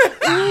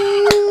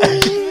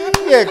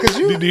 Yeah, because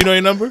you Do you know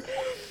your number?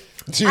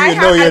 do you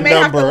know I your may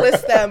have to number.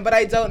 list them, but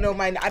I don't know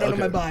my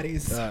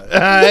bodies. All right.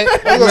 I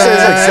was gonna say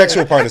it's like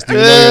sexual partners. Do you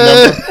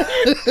know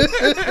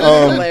your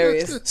number?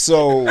 Hilarious.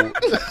 So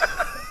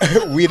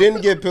we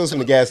didn't get pills from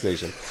the gas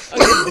station,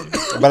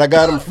 but I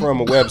got them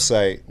from a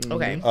website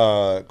Okay.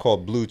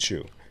 called Blue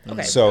Chew.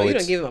 Okay. So Oh, you it's,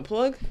 don't give him a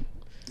plug?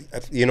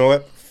 you know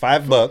what,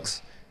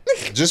 $5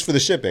 just for the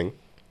shipping,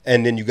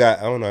 and then you got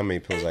I don't know how many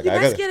pills I You got. I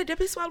not got scared of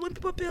them swallowing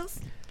people pills?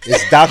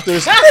 it's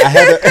doctors.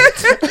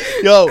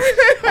 Yo,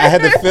 I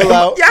had to fill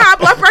out. Your high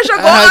blood pressure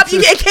go had up.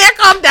 You to- can't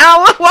come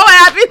down. What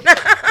happened?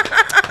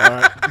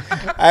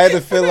 I had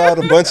to fill out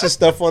a bunch of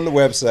stuff on the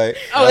website.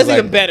 Oh, I was that's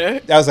even better.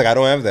 I was like, I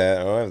don't have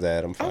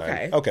that. I'm fine.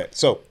 Okay. Okay.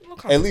 So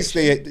at least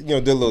they did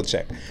a little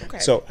check. Okay.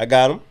 So I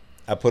got them.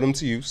 I put them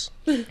to use,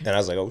 and I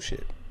was like, oh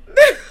shit,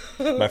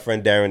 my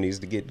friend Darren needs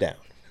to get down.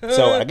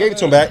 So I gave it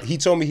to him back. He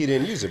told me he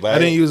didn't use it, but I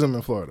didn't use them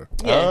in Florida.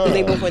 Yeah, because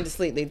they both went to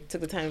sleep. They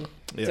took the time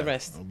to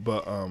rest.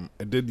 But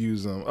I did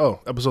use them.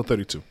 Episode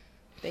 32.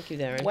 Thank you,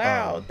 Darren.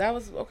 Wow, that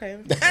was okay.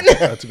 I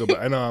had to go back.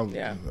 I know.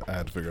 Yeah. I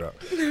had to figure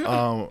it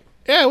out.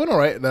 Yeah, it went all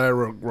right. That I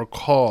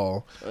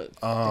recall.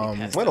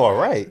 went all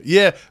right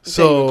Yeah.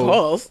 So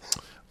Calls.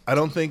 I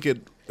don't think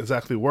it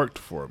exactly worked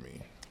for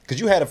me. because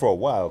you had it for a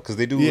while because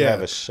they do Yeah.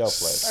 have a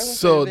shelf life.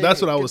 So they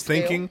that's what I could was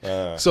stale. thinking.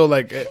 So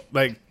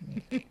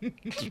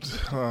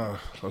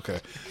okay.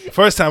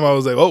 First time I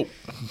was like, oh,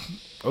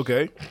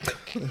 okay.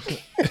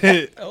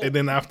 And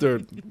then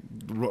after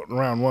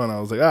round one, I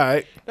was like, all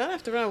right, Not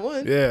after round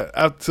one. yeah.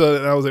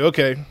 After I was like,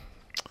 okay.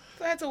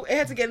 it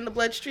had to get in the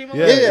bloodstream. A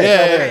Yeah, little bit.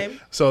 yeah. Okay.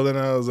 So then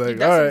I was like,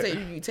 That's all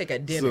something right. you take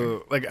at dinner.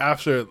 So like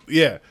after,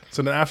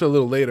 So then after a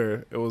little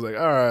later, it was like,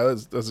 all right,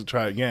 let's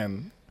try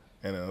again.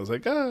 And then I was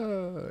like,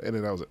 and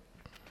then that was it.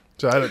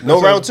 So I had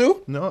No round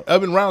two? No,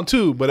 I've been round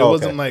 2, but it Okay.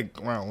 wasn't like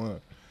round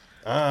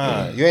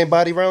 1. You ain't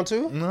body round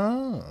 2?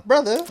 No,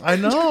 Brother. I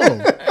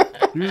know.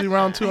 Usually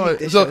round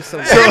 2. So so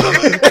and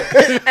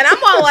I'm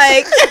all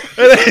like,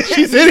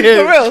 she's in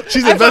here. For real.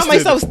 She's I found invested.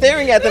 myself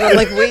staring at them. I'm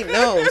like, wait,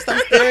 no,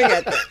 stop staring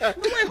at them.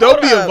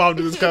 Don't be involved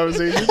in this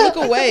conversation. Look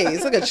away.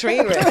 It's like a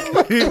train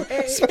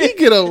wreck.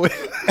 Speaking of,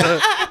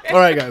 all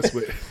right, guys.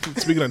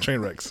 Speaking of train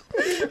wrecks,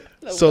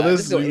 so God, this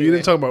just go we anywhere.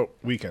 didn't talk about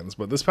weekends,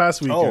 but this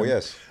past weekend, Oh,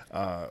 yes.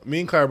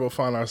 me and Clarabelle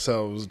found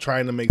ourselves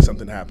trying to make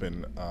something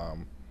happen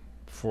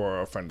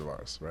for a friend of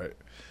ours. Right,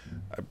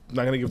 I'm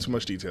not gonna give too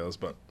much details,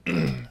 but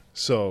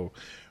so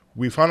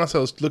we found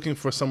ourselves looking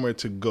for somewhere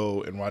to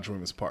go in Roger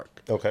Williams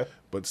Park. Okay.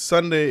 But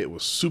Sunday it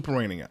was super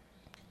raining out.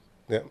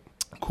 Yeah.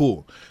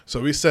 Cool. So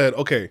we said,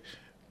 okay,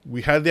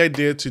 we had the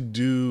idea to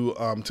do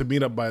to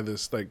meet up by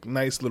this like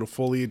nice little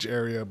foliage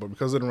area, but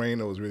because of the rain,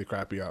 it was really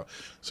crappy out.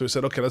 So we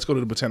said, okay, let's go to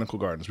the Botanical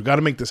Gardens. We got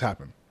to make this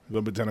happen. We go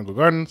to Botanical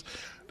Gardens.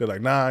 They're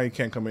like, nah, you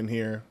can't come in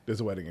here.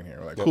 There's a wedding in here.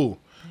 We're like, cool.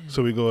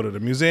 So we go to the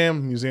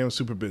museum. Museum's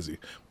super busy.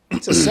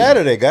 It's a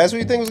Saturday, guys. What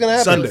do you think was going to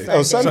happen? Sunday.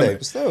 Oh, Sunday.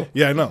 But still.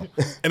 Yeah, I know.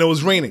 And it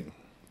was raining.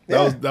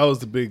 Yeah. That was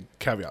the big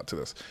caveat to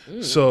this.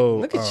 So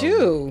Look at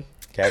you.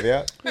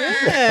 Caveat.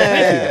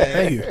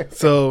 Thank you.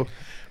 So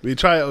we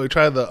try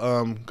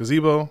the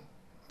gazebo,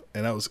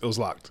 and it was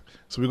locked.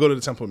 So we go to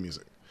the Temple of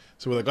Music.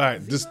 So we're like, all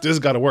right, this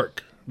got to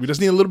work. We just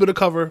need a little bit of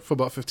cover for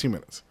about 15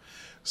 minutes.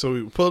 So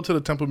we pull up to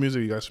the Temple of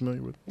Music. You guys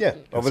familiar with? Yeah.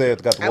 Over there,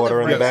 it's got the I water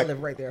live in the right, I back.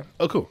 live right there.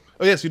 Oh, cool.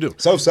 Oh, yes, you do.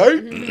 So,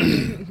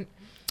 sorry.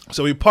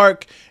 So we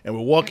park, and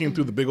we're walking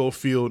through the big old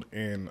field,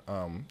 and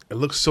it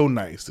looks so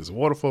nice. There's a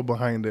waterfall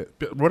behind it.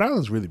 Rhode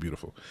Island's really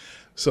beautiful.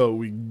 So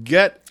we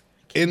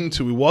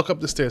walk up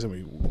the stairs, and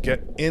we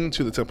get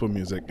into the Temple of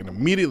Music, and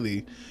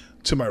immediately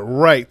to my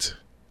right,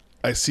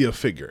 I see a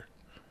figure.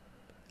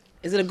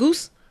 Is it a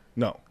goose?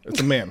 No, it's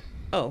a man.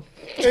 Oh.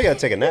 You got to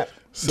take a nap.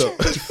 So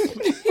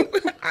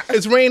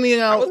it's raining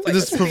out. like,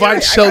 Just I provide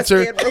gotta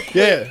shelter. stand real quick.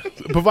 Yeah,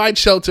 provide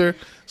shelter.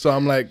 So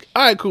I'm like,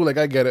 all right, cool. Like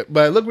I get it.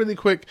 But I look really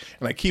quick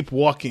and I keep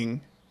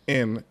walking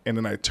in, and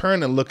then I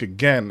turn and look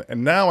again,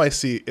 and now I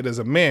see it is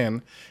a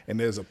man, and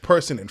there's a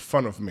person in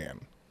front of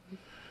man.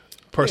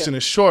 Person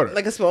is shorter,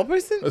 Like a small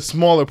person? a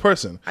smaller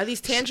person. Are these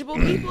tangible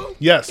people?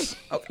 Yes.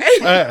 Okay.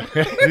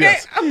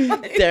 Yes.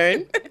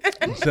 Darren,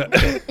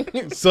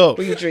 So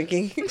were you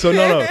drinking? So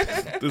no,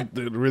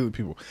 they're really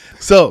people.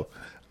 So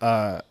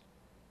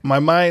my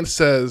mind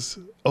says,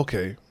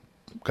 okay,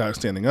 guy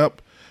standing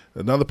up.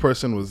 Another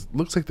person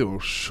looks like they were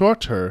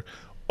shorter.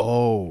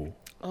 Oh,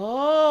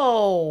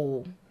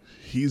 Oh.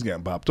 he's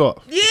getting bopped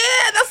off. Yeah,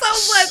 that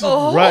sounds like,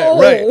 oh.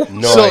 Right.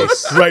 Nice.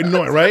 So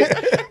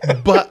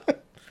right. But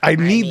I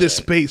need this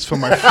space for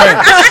my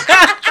friends.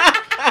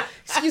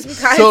 Excuse me,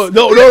 guys. So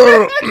no.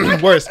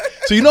 Worse.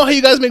 So you know how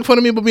you guys make fun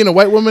of me about being a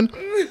white woman?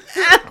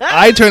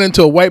 I turned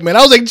into a white man.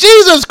 I was like,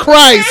 Jesus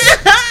Christ.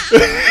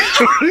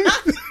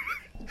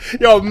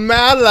 Yo,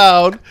 mad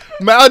loud.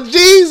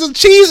 Jesus,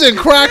 cheese and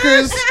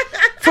crackers.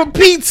 For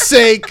Pete's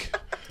sake.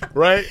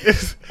 Right?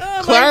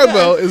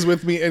 Clarabelle is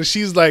with me, and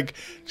she's like,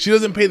 she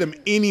doesn't pay them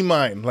any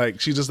mind.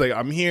 Like, she's just like,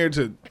 I'm here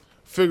to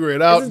figure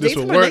it out. Is This this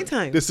will daytime or work.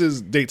 nighttime? This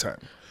is daytime.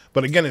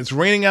 But again, it's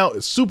raining out.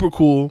 It's super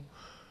cool.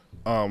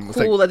 It's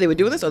Cool like, that they were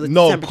doing this, or the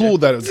no, temperature? cool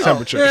that it's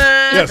temperature.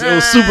 Yes, it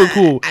was super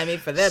cool. I mean,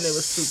 for them, it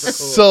was super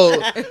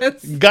cool.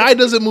 So, guy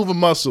doesn't move a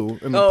muscle,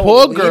 and the Oh,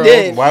 poor he girl.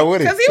 did. Why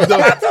would he? Because he was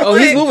about to Oh,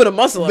 he's like, moving a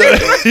muscle.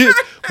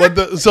 but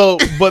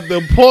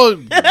the poor.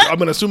 I'm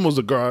gonna assume it was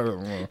a girl. I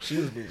don't know.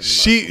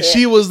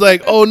 She was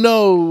like, oh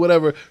no,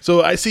 whatever.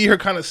 So I see her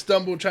kind of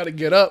stumble, try to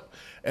get up,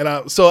 and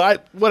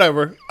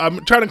whatever.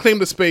 I'm trying to claim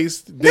the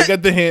space. They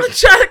get the hint.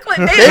 trying to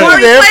claim. They were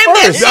already there claimed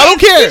that first. shit. I don't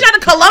care. You trying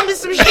to Columbus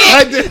some shit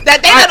I did-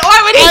 that they had I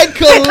already.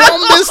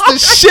 Columbus the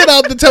shit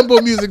out the Temple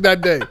of Music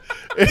that day.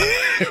 These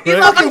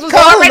motherfuckers was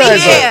already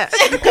here.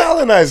 You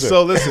colonizer.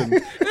 So listen.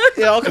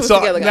 It all comes So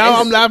together, guys. now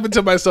I'm laughing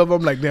to myself.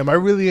 I'm like, damn, I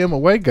really am a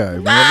white guy,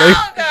 man.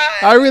 Oh, Like, God.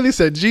 I really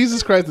said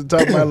Jesus Christ at the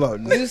top of my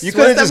lungs. you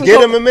couldn't just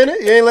get him a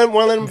minute? You ain't want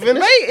to let him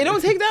finish? Right? It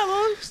don't take that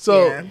long.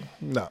 So Yeah.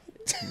 no,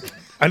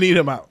 I need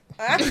him out.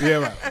 Need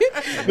him out.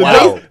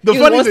 Wow. The He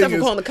was funny one thing step from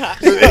is, calling the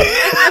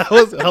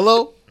cops.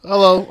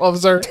 hello,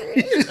 officer.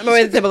 I'm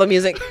away at the Temple of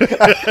Music.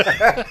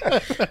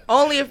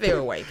 Only if they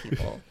were white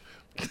people.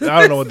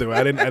 I don't know what they were.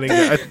 I didn't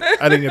get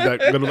that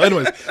good.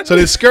 Anyways, so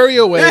they scurry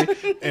away,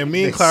 and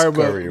me and They scurry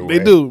Clarabelle, away.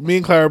 they do. Me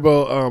and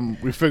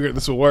Clarabelle, we figured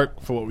this would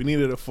work for what we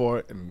needed it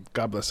for, and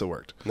God bless it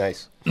worked.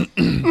 Nice.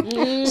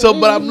 So,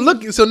 but I'm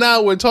looking. So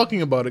now we're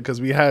talking about it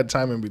because we had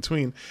time in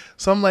between.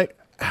 So I'm like,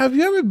 have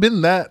you ever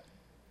been that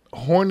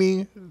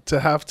horny to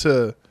have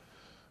to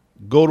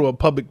go to a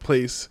public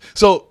place?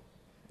 So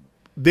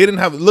they didn't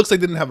have. It looks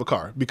like they didn't have a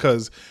car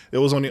because it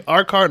was only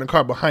our car and a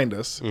car behind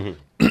us.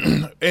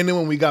 And then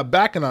when we got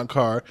back in our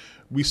car,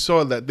 we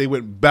saw that they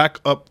went back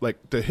up like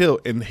the hill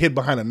and hid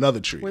behind another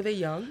tree. Were they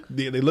young?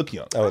 They look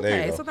young. Oh, there you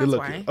Okay, go. so They that's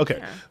look why. young. Okay,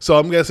 Yeah. so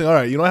I'm guessing. All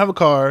right, you don't have a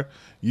car.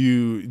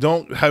 You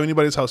don't have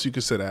anybody's house you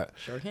can sit at.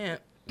 Sure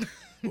can't.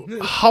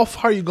 How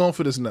far are you going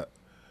for this nut?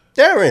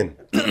 Darren,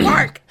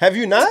 Park. have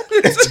you not?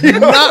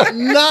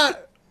 not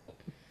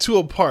to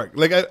a park.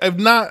 Like I've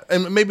not,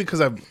 and maybe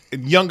because I've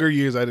in younger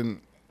years I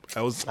didn't.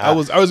 I was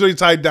really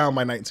tied down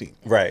by 19.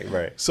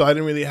 Right. So I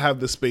didn't really have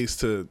the space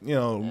to,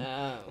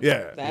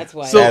 yeah. That's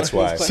why. So- That's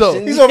why. So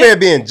He's over here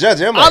being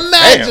judgy. I'm like,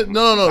 imagine. damn.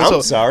 No. I'm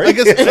so, sorry. I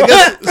guess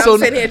so. I'm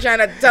sitting here trying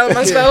to tell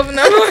myself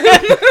no.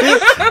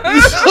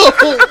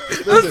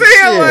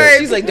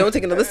 She's like, don't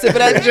take another sip of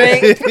that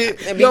drink.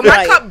 And be Yo, my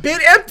quiet. cup been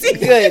empty.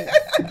 Good.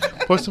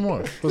 Pour some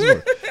more.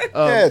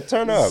 Yeah,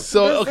 turn up.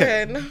 So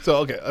okay.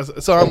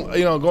 Listen. So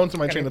I'm going through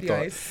my train of the thought,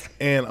 ice.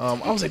 and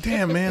I was like,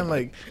 damn man,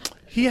 like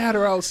he had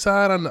her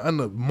outside on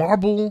the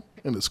marble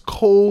and it's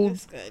cold.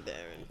 God,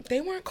 Darren.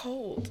 They weren't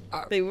cold.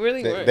 They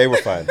really were. They were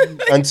fine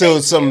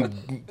until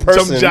some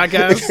person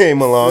jackass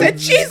came along.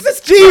 Jesus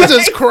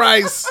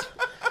Christ.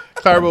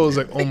 Clarabelle was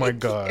like, oh my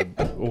God,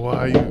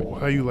 why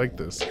are you like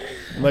this?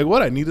 I'm like,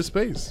 what? I need a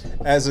space.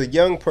 As a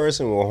young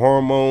person with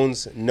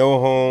hormones, no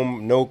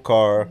home, no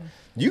car,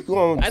 you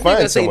going I to think I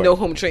find say somewhere. no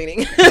home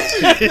training. Yeah,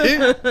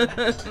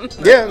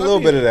 a little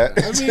bit of that.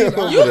 A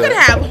little You bit of could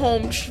that. have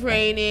home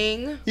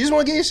training. You just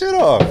want to get your shit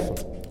off.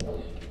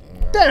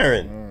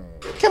 Darren,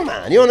 come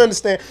on. You don't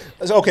understand.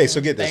 Okay,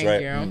 so get this, Thank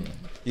right?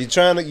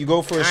 you. You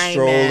go for a I ain't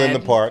stroll in mad. the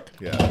park,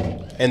 Yeah.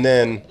 and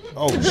then,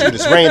 oh shoot,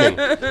 it's raining.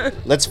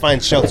 Let's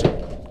find shelter.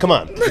 Come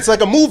on. It's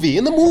like a movie.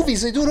 In the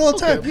movies, they do it all the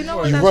time. you know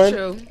what, You that's run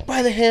true.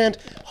 by the hand.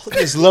 Oh, look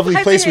at this lovely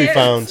By the place we hand.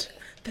 found.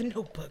 The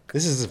Notebook.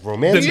 This is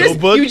romantic. The You just,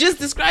 Notebook? you just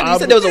described it. You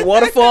said there was a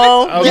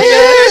waterfall. was-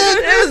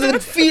 There was a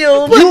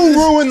field. You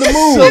ruined the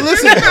mood. So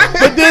listen,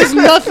 but there's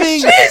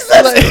nothing.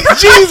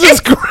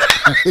 Jesus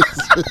Christ.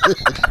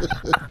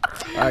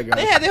 All right, They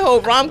guys. had their whole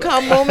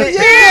rom-com moment.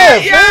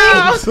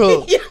 yeah,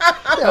 So, Yo,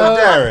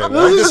 Darren, I'm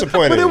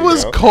disappointed. but it in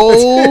was you, yo.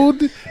 cold.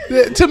 To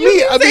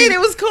me, I saying mean, it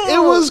was cold. It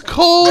was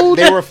cold.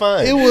 They were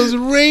fine. It was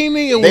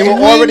raining. It They was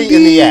were already in the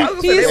windy.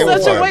 act. He is They were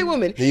such a fine. white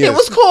woman. He It is.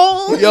 was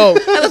cold. Yo, I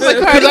look like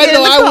because Cardi I in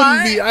know the I car.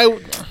 wouldn't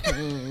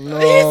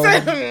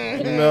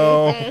be.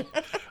 No.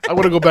 I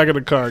want to go back in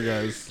the car,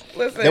 guys.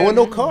 Listen. There was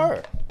no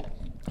car.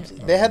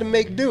 They had to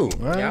make do.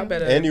 Y'all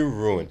better. And you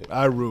ruined it.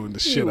 I ruined the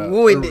shit out.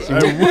 ruined it.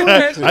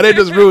 I didn't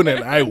just ruin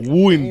it. I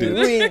ruined it.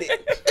 Ruined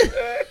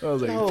it. I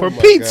was like, Oh for my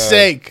Pete's God.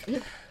 sake.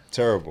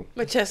 Terrible.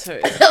 My chest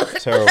hurt.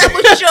 Terrible.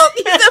 Joke.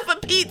 He said for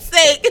Pete's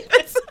sake.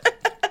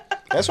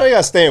 That's why you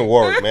gotta stay in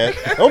Warwick, man.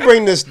 Don't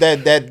bring this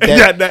that That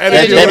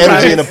energy energy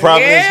into into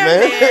Providence, Yeah,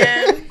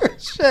 man.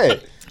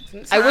 Shit.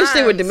 I wish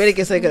they were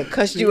Dominican so I could have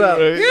cussed you out.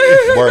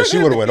 Word, she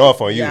would have went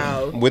off on you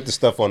Yo. with the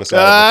stuff on the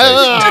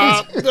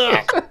side of the Ah,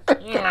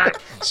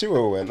 face. She would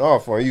have went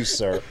off on you,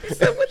 sir. With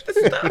the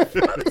stuff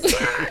on the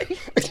side.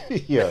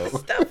 Yo.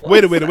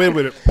 wait a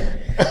minute.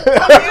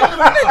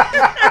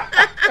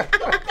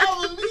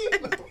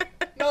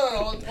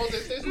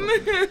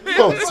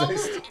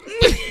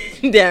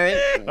 Darren,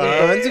 you've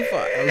gone too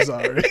far. I'm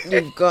sorry.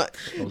 You've gone.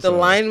 The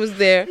line was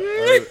there.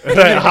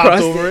 I hopped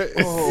crossed over it.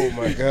 Oh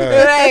my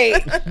God.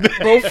 Right.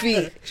 Both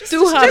feet.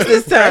 Two hops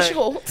this time.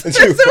 Threshold.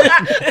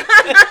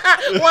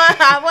 One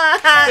hot.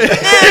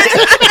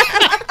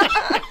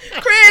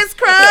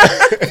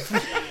 Crisscross.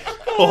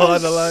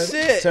 On the line.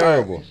 Shit.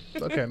 Terrible.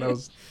 Okay, that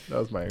was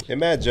my. You're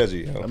mad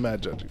judgy, yo. I'm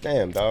mad judging.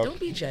 Damn, dog. Don't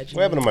be judging.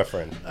 What happened to my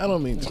friend? I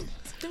don't mean to.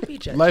 Don't be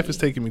judging. Life is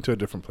taking me to a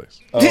different place.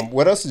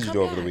 What else did you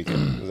do over the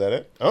weekend? Was that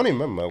it? I don't even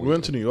remember my We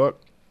went to weekend. New York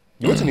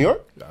You went to New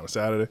York on a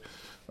Saturday.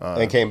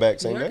 and came back New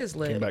same York day? is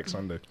lit. Came back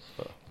Sunday.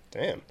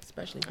 Damn.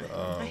 Especially lit.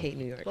 I hate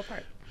New York. What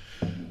part?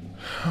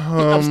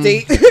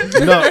 Upstate.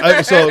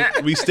 No, so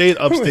we stayed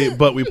upstate,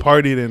 but we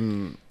partied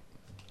in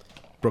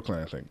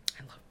Brooklyn, I think.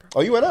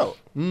 Oh, you went out?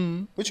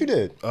 What you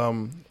did?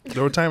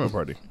 The retirement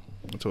party.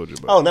 I told you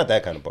about. Oh, not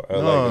that kind of party.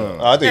 No.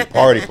 I think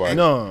party party.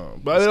 No,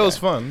 but it was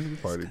fun. We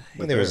partied.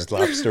 There was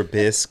lobster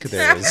bisque.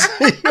 There was.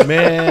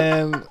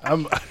 Man,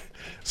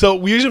 so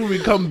we usually when we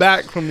come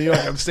back from New York,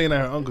 I'm staying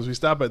at her uncle's. We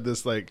stop at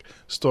this like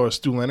store,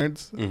 Stu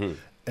Leonard's,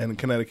 in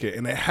Connecticut,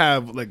 and they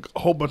have like a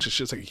whole bunch of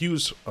shit. It's like a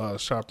huge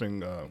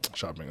shopping,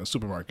 a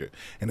supermarket,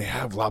 and they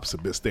have lobster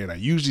bisque there. And I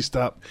usually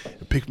stop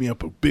and pick me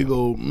up a big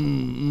old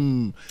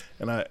and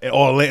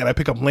I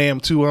pick up lamb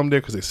too. I'm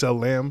there because they sell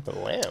lamb. The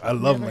lamb. I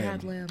love Never lamb.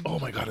 had lamb. Oh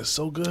my god, it's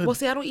so good. Well,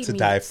 see, I don't eat To meat.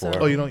 die so-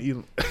 for. Oh, you don't eat.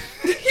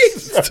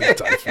 It's to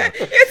die.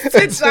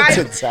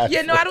 To die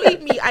Yeah, no, I don't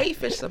eat meat. I eat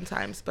fish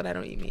sometimes, but I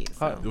don't eat meat.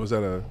 So. Was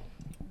that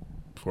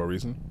for a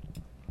reason?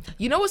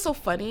 You know what's so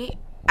funny?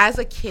 As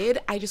a kid,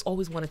 I just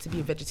always wanted to be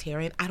a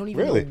vegetarian. I don't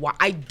even Really? know why.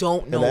 I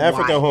don't know In the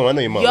African why. home, I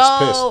know your mom Yo,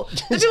 was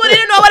pissed. the people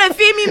didn't know what to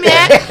feed me,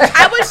 man.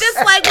 I was just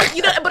like,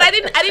 you know, but I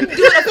didn't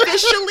do it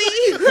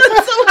officially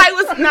until I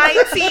was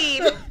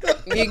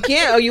 19. You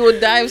can't, or you will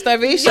die of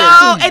starvation.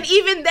 Yo, and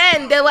even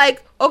then, they're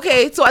like,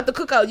 okay, so at the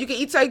cookout, you can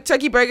eat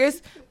turkey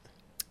burgers.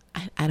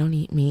 I I don't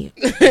eat meat.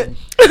 But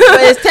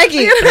it's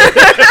techie.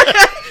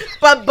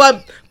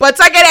 But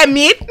I get that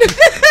meat.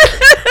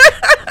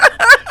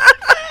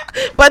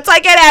 But I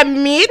get that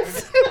meat.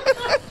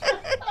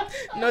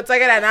 No, I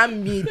get that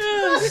meat.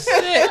 Oh,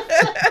 shit.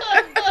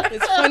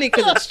 It's funny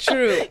because it's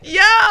true.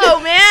 Yo,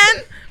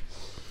 man.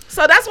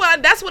 So that's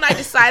when I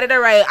decided, all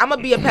right, I'm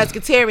gonna be a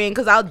pescatarian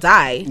because I'll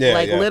die,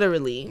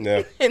 literally.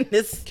 Yeah. In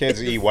this,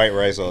 Kids eat white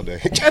rice all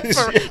day.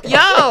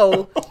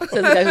 yo. Says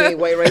the guy who ate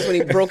white rice when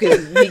he broke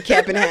his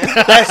kneecap in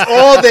half. That's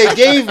all they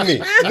gave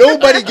me.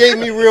 Nobody gave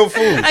me real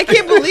food. I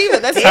can't believe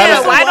it. That's Yeah,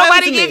 so why wild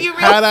nobody to give me. you real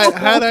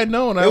Had I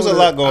known, There was a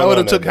lot going I would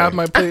on have took that half day.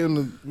 my plate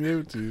and gave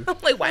it to you. I'm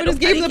like, why I just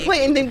gave him the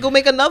plate and then go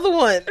make another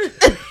one.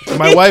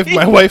 My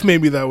wife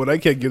made me that one. I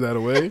can't give that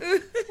away.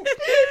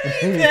 I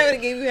would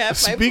have gave you half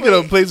my Speaking plate.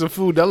 of plates of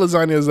food, that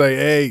lasagna is like,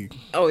 hey,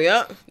 Oh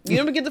yeah, you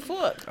never get the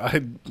fork.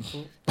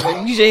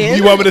 use your hand.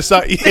 you want me to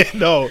start eating?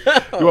 No,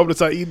 you want me to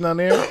start eating on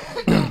there?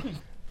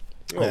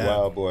 You're a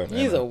wild boy.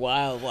 He's a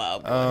wild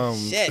boy.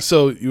 Shit.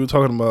 So you were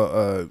talking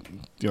about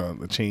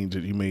the change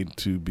that you made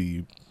to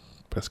be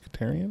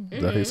pescatarian.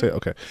 Is that how you say it?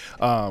 Okay.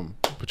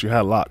 But you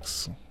had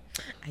locks,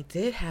 I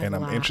did have and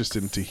I'm locks.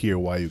 interested to hear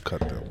why you cut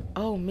them.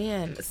 Oh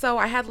man, so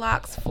I had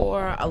locks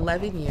for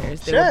 11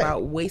 years. They were Shit.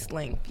 about waist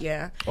length,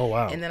 yeah. Oh,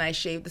 wow. And then I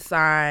shaved the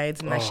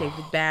sides, and I shaved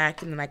the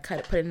back, and then I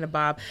put it in a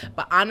bob.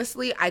 But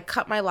honestly, I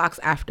cut my locks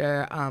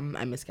after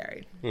I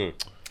miscarried.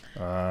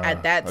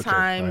 At that okay,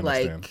 time,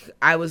 I understand.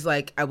 I was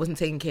like, I wasn't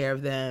taking care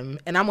of them,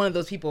 and I'm one of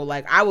those people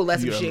like I will let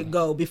some Yeah. shit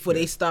go before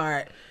they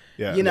start.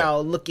 Yeah, Looking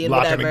locking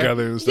whatever.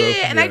 together and stuff.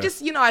 Yeah, and I Yeah.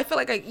 just, I feel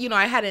like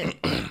I hadn't.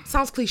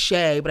 Sounds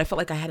cliche, but I felt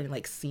like I hadn't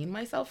like seen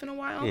myself in a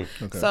while.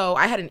 okay. So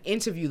I had an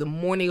interview. The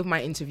morning of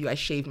my interview, I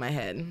shaved my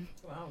head.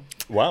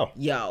 Wow.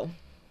 Yo,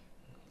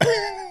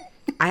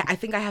 I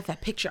think I have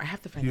that picture. I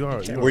have to find You that are.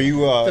 picture. You Were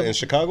you in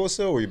Chicago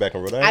still? Or were you back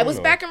in Rhode Island? I was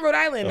or- back in Rhode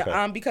Island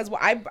Okay. because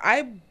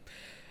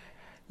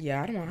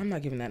yeah, I don't know. I'm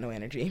not giving that no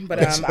energy. But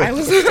I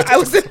was in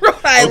Rhode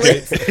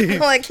Island. I'm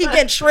like, keep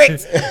getting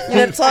tricked.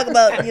 To talk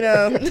about,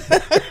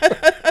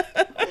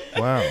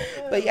 Wow.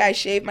 But yeah, I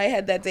shaved my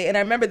head that day, and I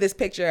remember this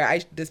picture.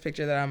 This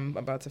picture that I'm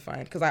about to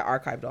find because I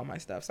archived all my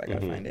stuff, so I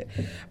gotta find it.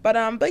 But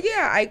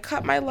yeah, I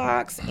cut my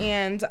locks,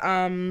 and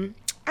I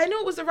knew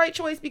it was the right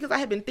choice because I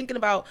had been thinking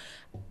about.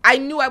 I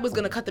knew I was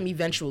gonna cut them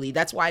eventually.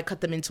 That's why I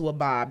cut them into a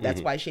bob.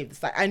 That's why I shaved the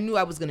side. I knew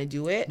I was gonna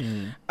do it.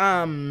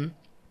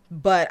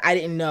 But I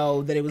didn't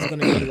know that it was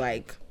gonna be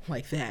like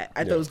that.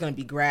 I thought it was gonna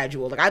be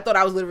gradual. Like I thought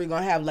I was literally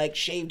gonna have like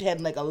shaved head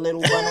and like a little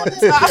bun on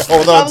the top.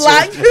 Hold on to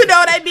like, it. you know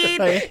what I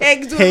mean?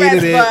 And do the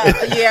hated rest.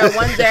 But yeah,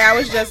 one day I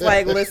was just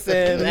like,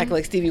 listen. Act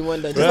like Stevie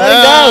Wonder. Just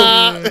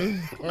let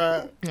it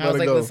go. I was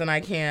like, listen,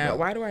 I can't.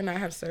 Why do I not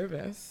have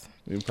service?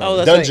 Oh,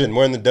 that's Dungeon.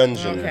 We're in the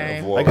dungeon Okay.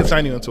 of war. I can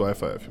sign you onto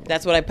Wi-Fi if you want.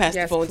 That's what I passed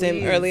Yes, the phone to him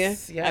please. earlier.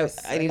 Yes,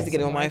 I needed to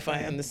get on some Wi-Fi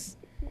Wi-Fi. on this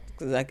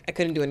because I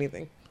couldn't do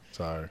anything.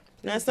 Sorry.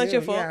 No, it's not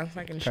your fault. Yeah,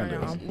 I can show Kinda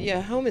y'all. is.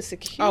 Your home is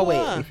secure. Oh,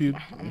 wait. If you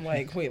I'm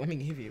like, wait, let me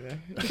give you that.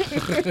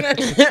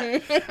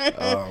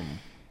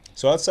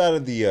 So outside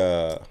of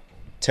the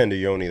Tender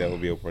Yoni that will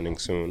be opening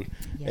soon,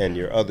 and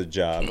your other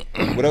job,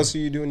 what else do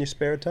you do in your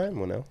spare time,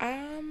 Monel?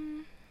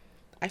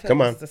 I feel Come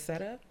like on. this is the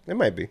setup. It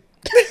might be.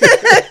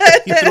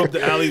 he threw up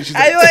the alley, she's I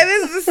like, feel like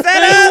this is the I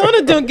setup. want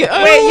to dunk it.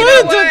 I Wait, you know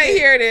don't wanna what? dunk it.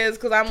 Here it is,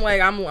 because I'm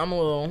like, I'm a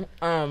little,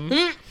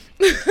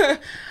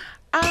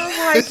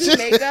 I do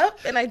makeup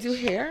and I do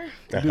hair,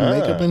 do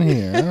makeup in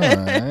here. All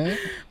right.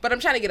 but I'm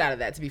trying to get out of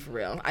that. To be for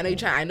real, I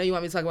know you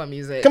want me to talk about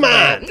music. Come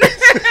on.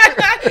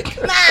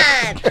 Come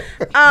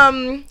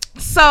on.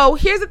 So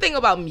here's the thing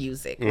about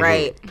music,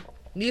 right?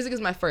 Music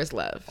is my first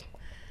love.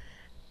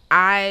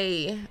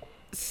 I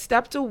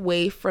stepped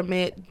away from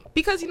it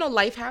because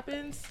life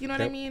happens. You know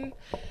what I Yep. mean?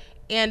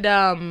 And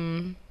I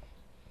don't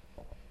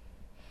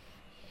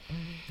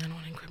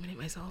want to incriminate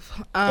myself.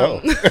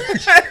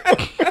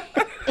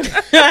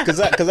 Because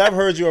I've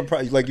heard you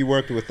like you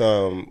worked with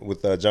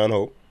John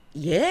Hope,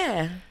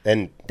 Yeah,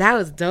 and that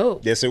was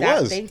dope. Yes, it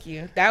was. Thank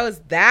you. That was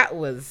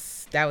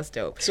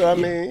dope. so I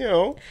mean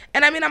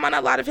And I mean, I'm on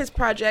a lot of his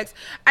projects.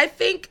 I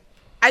think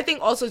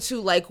also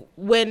too, like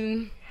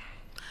when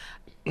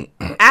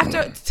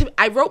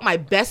I wrote my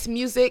best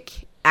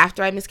music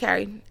after I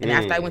miscarried and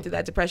after I went through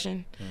that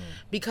depression,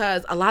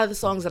 because a lot of the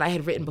songs that I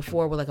had written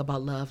before were like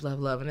about love,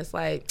 and it's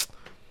like,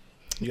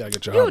 You gotta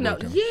get your heart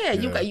broken.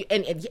 you got you,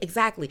 and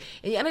exactly,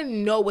 and I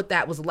didn't know what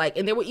that was like.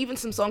 And there were even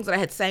some songs that I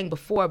had sang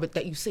before, but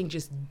that you sing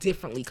just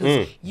differently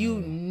because you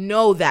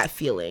know that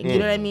feeling. You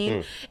know what I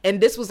mean? And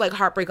this was like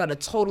heartbreak on a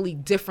totally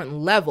different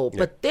level.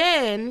 But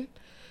then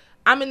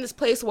I'm in this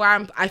place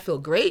where I feel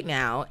great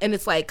now, and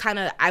it's like kind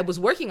of I was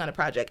working on a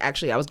project.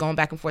 Actually, I was going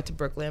back and forth to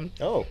Brooklyn.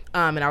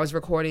 And I was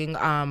recording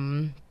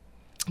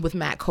with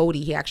Matt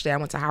Cody. I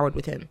went to Howard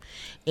with him,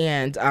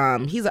 and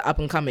he's an up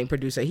and coming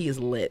producer. He is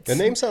lit. the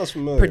name sounds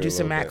familiar.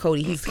 Producer a little Matt bit.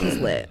 Cody, he's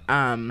lit.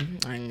 I am,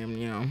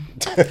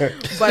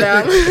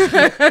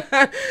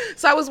 but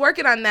so I was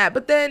working on that.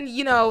 But then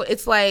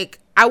it's like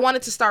I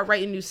wanted to start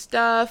writing new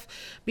stuff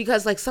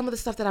because like some of the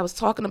stuff that I was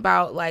talking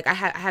about, like I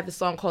had this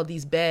song called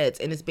These Beds,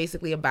 and it's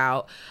basically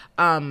about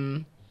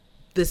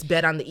this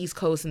bed on the East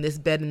Coast and this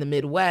bed in the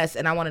Midwest,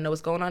 and I want to know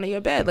what's going on in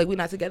your bed. Like, we're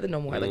not together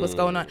no more. Like, what's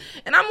going on?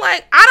 And I'm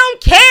like, I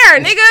don't care,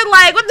 nigga.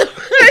 Like, what the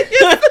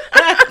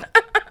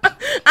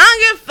I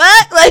don't give a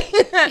fuck. Like,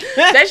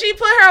 that she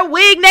put her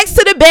wig next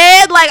to the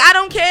bed. Like, I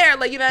don't care.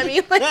 Like, you know what I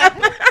mean? Like,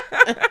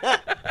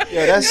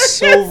 Yeah, that's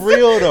so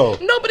real though.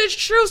 no, but it's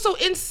true. So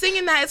in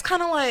singing that, it's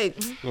kind of like,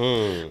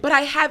 but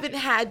I haven't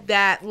had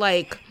that,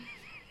 like,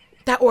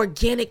 that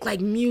organic, like,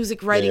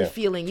 music writing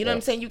feeling. You know what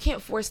I'm saying? You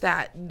can't force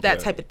that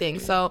type of thing.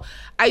 So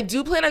I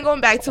do plan on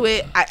going back to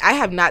it. I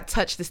have not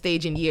touched the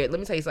stage in years. Let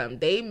me tell you something.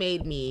 They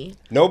made me.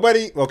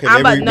 Nobody? Okay,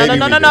 I'm maybe, no.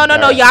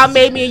 Right. Y'all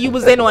made me and you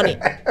was in on it.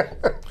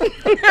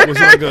 Was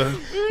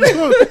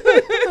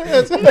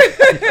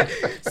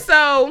like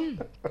So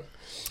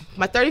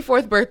my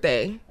 34th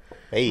birthday.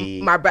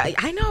 Hey.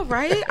 I know,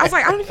 right? I was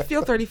like, I don't even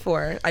feel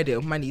 34. I do.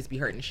 My knees be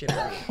hurting shit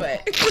already.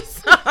 But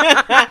it's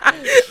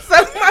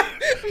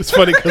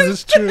funny because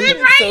it's true.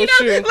 Right? So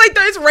true. Like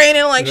it's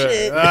raining like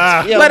shit. Yo,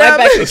 But, my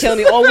back been killing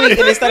me all week,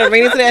 and it started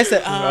raining today. I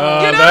said, you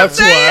know that's what I'm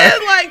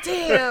saying? why. Like,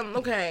 damn,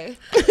 okay.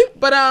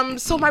 But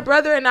so my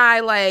brother and I,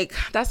 like,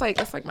 that's like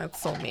my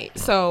soulmate.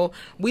 So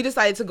we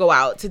decided to go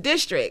out to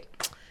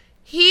District.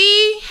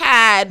 He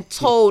had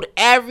told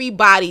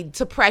everybody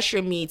to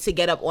pressure me to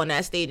get up on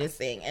that stage and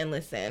sing. And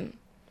listen,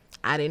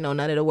 I didn't know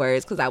none of the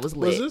words because I was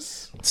lit. Was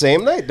this?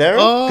 Same night, Darren.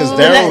 Oh. Because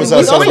Darren was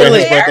Was celebrating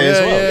his there? birthday as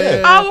well.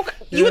 Yeah. Oh, okay.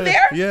 You were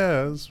there?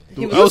 Yeah.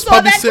 You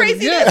saw that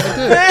craziness? Yeah, I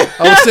did.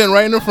 I was sitting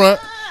right in the front.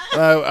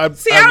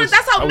 See,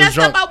 that's how messed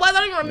up I was. I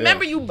don't even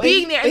remember you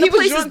being there. And he the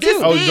was place is drunk, this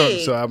too. I was drunk,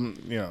 big. so I'm.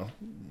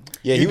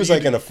 Yeah, he was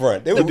like in the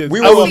front. We We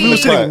were were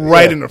sitting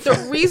right in the The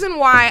front. reason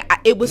why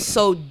it was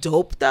so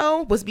dope,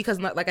 though, was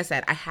because, like I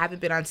said, I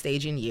haven't been on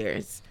stage in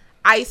years.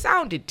 I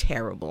sounded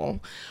terrible,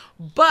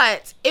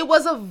 but it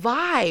was a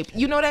vibe.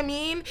 You know what I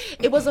mean?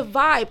 It was a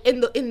vibe.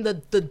 And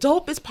the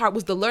dopest part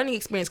was the learning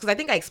experience, because I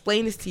think I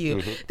explained this to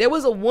you. There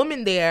was a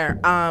woman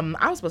there. I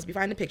was supposed to be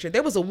finding a picture.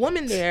 There was a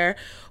woman there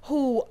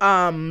who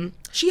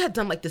she had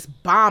done like this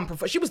bomb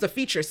performance. She was the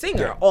feature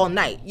singer all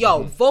night.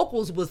 Yo,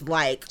 vocals was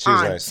like She was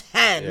on nice.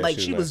 10. Yeah, Like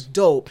she she was was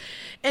dope.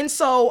 And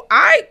so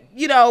I,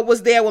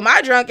 was there with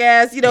my drunk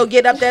ass,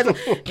 get up there,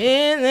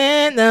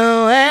 you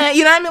know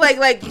what I mean?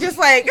 Like just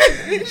like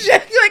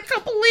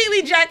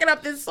completely jacking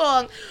up this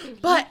song.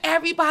 But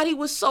everybody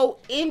was so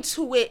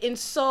into it, and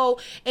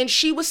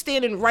she was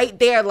standing right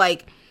there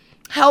like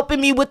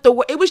helping me with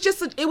it was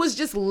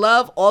just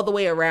love all the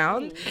way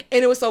around.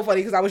 And it was so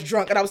funny because I was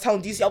drunk and I was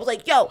telling DC, I was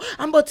like, yo,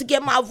 I'm about to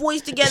get my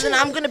voice together and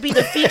I'm gonna be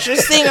the feature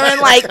singer in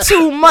like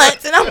 2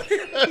 months. And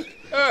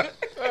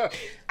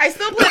I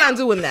still plan on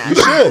doing that. You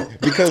should,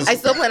 because I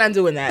still plan on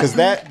doing that. Because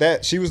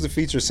that she was the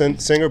feature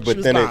singer, but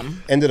was then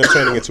bomb. it ended up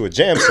turning into a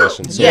jam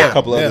session. So Yeah. a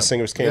couple Yeah. other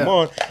singers came Yeah.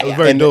 on. It was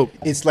very and dope.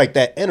 It's like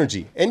that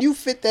energy, and you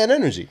fit that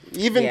energy.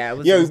 Even Yeah, it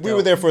was we were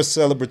dope. there for a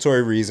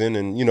celebratory reason,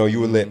 and you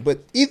were lit. But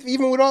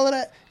even with all of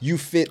that, you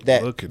fit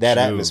that Look at that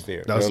you.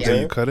 atmosphere. That was you the know day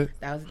what you cut it.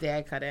 That was the day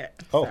I cut it.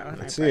 Oh, and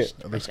let's I see it. brushed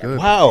That looks it. good. I'm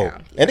saying? Wow, Yeah.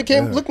 and it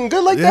came Yeah. looking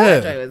good like Yeah.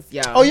 that. It was,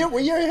 yo. Oh,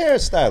 you're a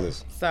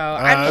hairstylist. So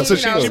I mean, so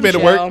she some made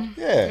it work? gel.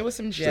 Yeah. It was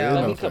some you gel.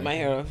 know. Let me cut my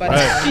hair off. But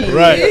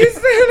Right.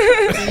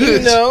 You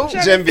know,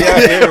 Jen be out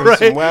here with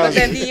some wild. But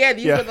then these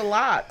Yeah. were the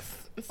locks.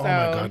 So Oh my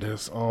god,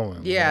 that's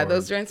yeah, Lord.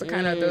 those drinks are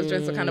kind of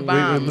Wait,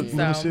 bomb. let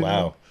me see.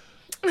 Wow.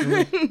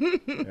 Yeah,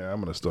 I'm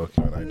gonna stalk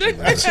you on IG. Yo,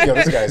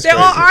 this guy's They're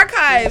all crazy.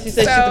 archived. She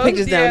said she put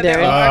pictures down, they're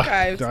Darren. all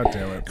archived. God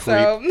damn it, creep.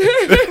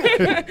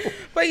 So,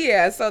 but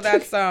yeah, so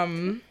that's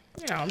the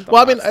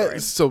Well, I mean, long story.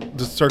 so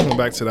just circling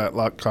back to that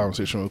lock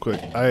conversation real quick.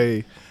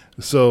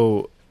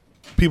 So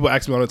people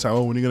ask me all the time,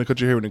 "Oh, when are you gonna cut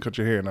your hair? When are you gonna cut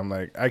your hair?" And I'm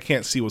like, I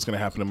can't see what's gonna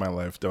happen in my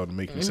life that would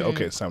make me say,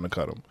 "Okay, it's time to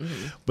cut them."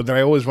 But then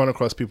I always run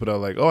across people that are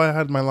like, "Oh, I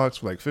had my locks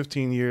for like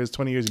 15 years,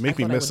 20 years. You make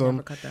me thought I miss would them."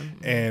 never cut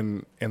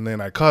them. And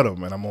then I cut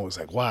them, and I'm always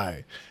like,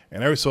 "Why?"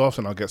 And every so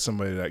often I'll get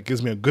somebody that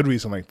gives me a good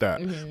reason like that.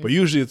 But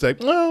usually it's like,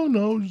 "Oh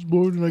no, I'm just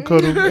bored and I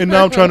cut them," and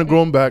now I'm trying to grow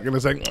them back, and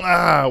it's like,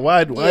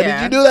 why did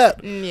Yeah. you do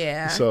that?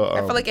 Yeah. So, I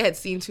felt like I had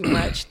seen too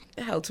much,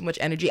 held too much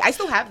energy. I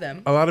still have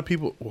them. A lot of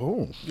people,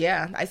 whoa.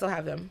 Yeah, I still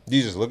have them. Do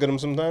you just look at them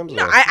sometimes?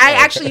 No, or- I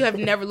actually have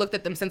never looked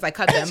at them since I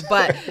cut them,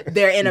 but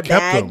they're in a kept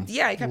bag. them?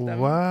 Yeah, I kept them.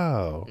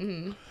 Wow.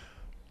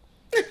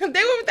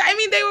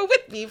 they were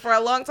with me for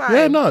a long time.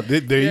 Yeah, no,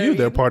 they're you.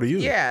 They're part of you.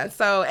 Yeah.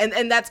 So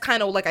and that's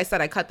kind of like I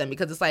said, I cut them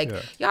because it's like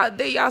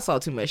y'all saw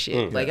too much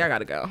shit. Like y'all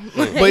gotta go.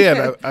 But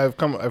yeah, I've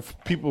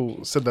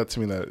people said that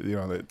to me that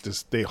that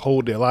just they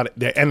hold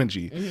their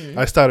energy.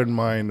 I started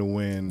mine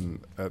when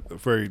at a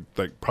very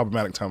like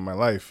problematic time in my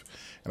life,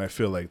 and I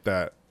feel like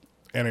that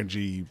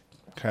energy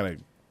kind of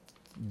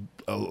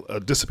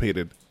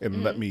dissipated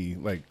and let me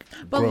like.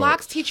 But grow.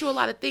 locks teach you a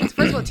lot of things.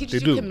 First of all, it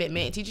teaches They you do.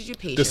 commitment, it teaches you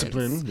patience,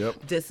 Discipline,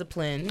 yep.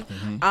 discipline.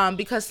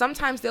 Because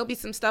sometimes there'll be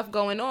some stuff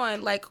going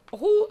on. Like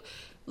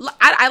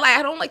I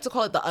don't like to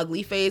call it the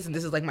ugly phase, and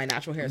this is like my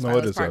natural No, it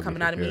hairstylist is part ugly.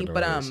 coming out of Yeah, me. no,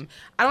 But it is.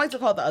 I don't like to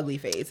call it the ugly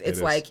phase. It's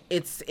is. like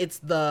it's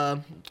the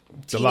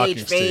locking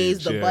teenage phase,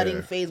 stage, the yeah.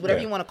 budding phase, whatever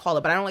Yeah. you want to call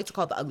it. But I don't like to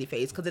call it the ugly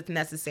phase because it's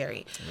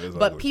necessary. It is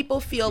But ugly. people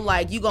feel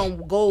like you gonna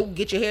go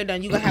get your hair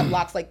done, you gonna have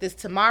locks like this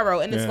tomorrow,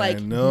 and it's Yeah, like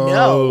no.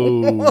 no.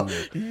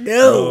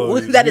 No,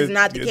 that is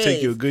not the It'll case.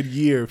 take you a good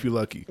year if you're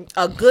lucky.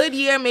 A good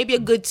year, maybe a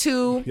good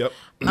 2. Yep.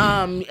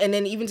 And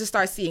then even to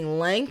start seeing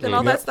length and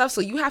all that Yep. stuff.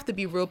 So you have to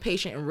be real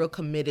patient and real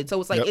committed. So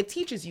it's like Yep. it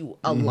teaches you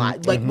a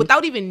lot, like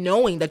without even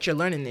knowing that you're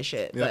learning this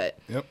shit. Yep.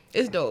 But Yep.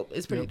 it's dope.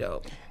 It's pretty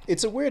dope.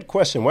 It's a weird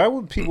question. Why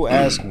would people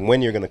ask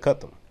when you're gonna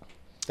cut them?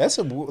 That's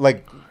The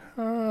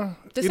You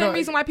same know,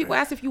 reason why people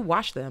ask if you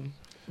wash them.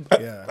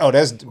 Yeah. oh,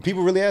 that's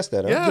people really ask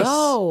that. Huh? Yes.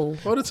 Yo.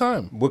 All the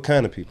time. What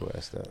kind of people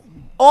ask that?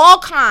 All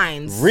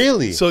kinds.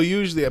 Really? So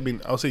usually, I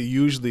mean, I'll say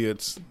usually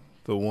it's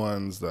the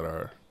ones that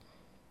are.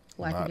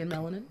 Lacking in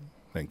melanin.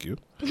 Thank you.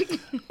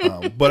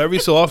 But every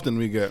so often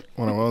we get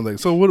one of them like,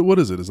 so what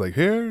is it? It's like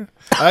hair.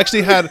 I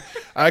actually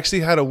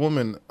had a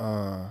woman.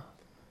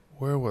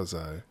 Where was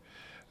I?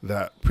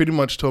 That pretty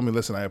much told me,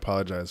 listen, I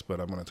apologize, but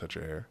I'm gonna touch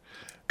your hair.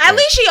 At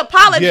least she Yeah.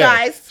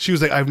 apologized. She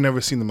was like, I've never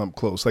seen them up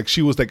close. Like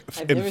she was like,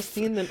 I've never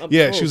seen them up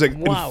Yeah, close. she was like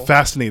Wow.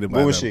 fascinated by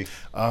What was them.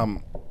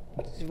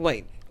 she?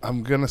 Wait,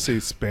 I'm gonna say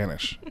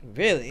Spanish.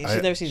 really?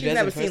 She's never seen She's dreads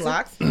never in seen person?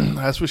 locks.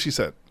 That's what she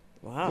said.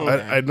 Wow.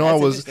 I know I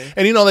That's was, interesting.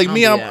 and you know, like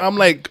me, I'll I'm, do that. I'm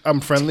like, I'm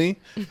friendly,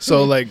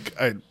 so like,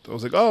 I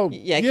was like, oh,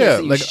 Yeah, I can't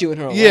see you like, shooing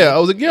her away. yeah, I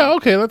was like, yeah,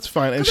 okay, that's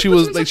fine, and Because she it puts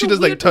was you in like, such she a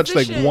just like weird touched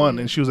like position. one,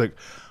 and she was like,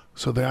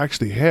 so they're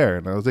actually hair,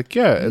 and I was like,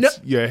 yeah, it's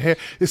your hair.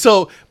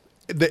 So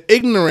the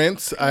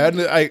ignorance,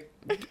 I,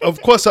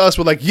 of course, to us,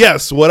 we're like,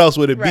 yes, what else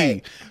would it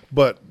Right. be?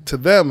 But to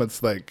them,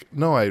 it's like,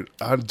 no, I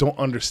don't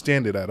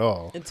understand it at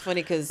all, It's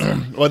funny because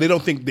or they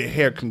don't think their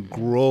hair can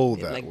grow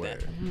that like way.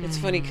 that. It's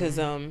funny because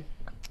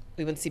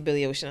we went to see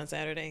Billy Ocean on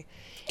Saturday.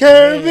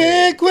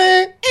 Curvy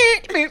Quinn.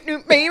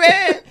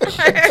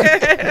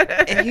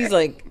 And he's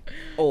like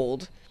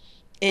old,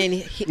 and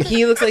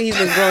he looks like he's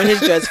been growing his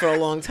dreads for a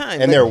long time.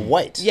 And But- they're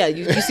white. yeah,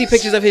 you see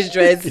pictures of his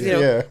dreads, you know.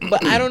 Yeah.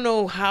 But I don't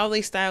know how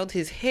they styled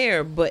his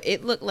hair, but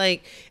it looked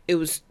like it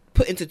was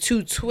put into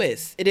 2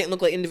 twists. It didn't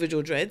look like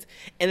individual dreads,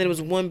 and then it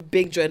was one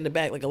big dread in the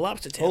back, like a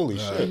lobster tail. Holy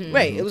shit.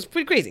 Right, it was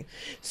pretty crazy.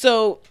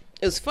 So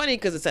it was funny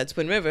because it's at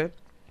Twin River.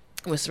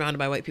 We're surrounded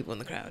by white people in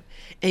the crowd,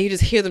 and you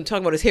just hear them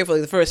talking about his hair for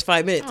like the first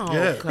 5 minutes, Oh,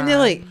 Yeah. God. and they're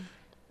like,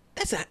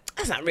 "That's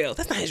not real.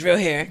 That's not his real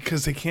hair."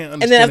 Because they can't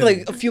understand. And then after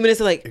it. like a few minutes,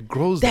 they're like, It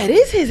grows "That that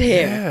is his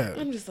hair." Yeah.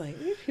 I'm just like,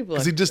 these people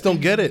because are they just don't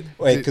get it.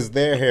 Wait, because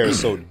their hair is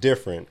so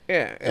different.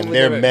 Yeah, And and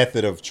their whatever.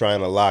 method of trying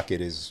to lock it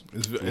is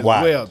It's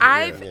wild. way out there.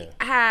 I've Yeah.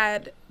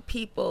 had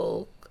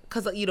people,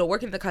 because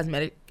working in the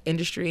cosmetic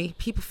industry,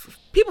 people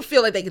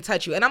feel like they can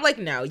touch you, and I'm like,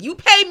 no, you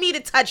pay me to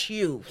touch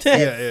you.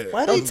 Yeah.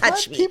 Why Don't they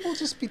touch why me. people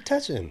just be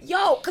touching?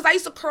 Yo, because I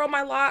used to curl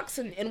my locks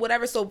and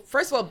whatever. So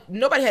first of all,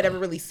 nobody had ever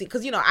really seen,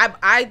 because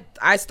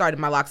I started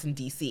my locks in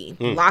DC.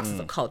 Locks is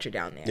a culture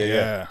down there.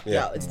 Yeah.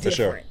 Yo, it's for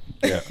sure. different.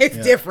 Yeah. It's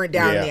different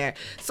down Yeah. there.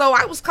 So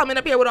I was coming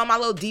up here with all my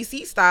little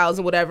DC styles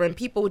and whatever, and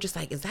people were just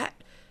like, "Is that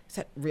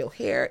real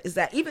hair? Is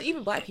that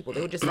even black people?"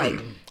 They were just like,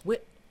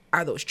 "What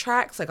are those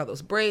tracks? Like, are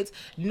those braids?"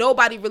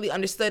 Nobody really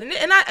understood,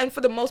 and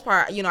for the most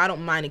part, I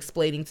don't mind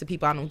explaining to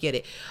people I don't get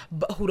it,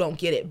 but who don't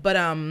get it. But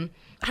I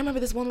remember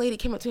this one lady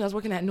came up to me. I was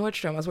working at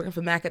Nordstrom. I was working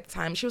for MAC at the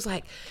time. She was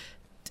like,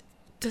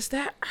 "Does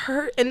that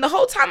hurt?" And the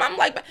whole time I'm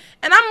like,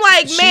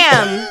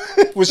 "Ma'am,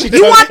 Was she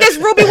you want this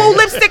Ruby Woo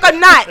lipstick or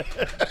not?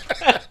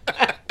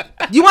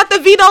 You want the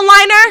Vito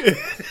liner,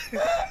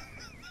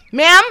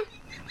 ma'am?"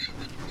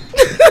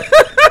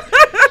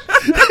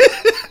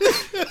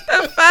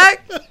 The fuck?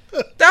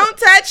 Don't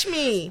touch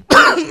me.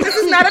 This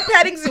is not a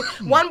petting zoo.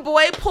 One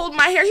boy pulled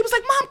my hair. He was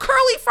like, "Mom,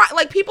 curly fries."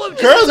 Like, people have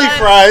just curly done-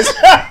 fries?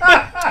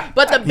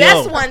 But the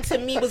best Yo. one to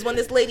me was when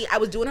this lady, I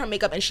was doing her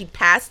makeup and she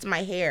passed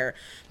my hair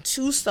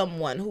to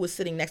someone who was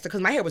sitting next to her,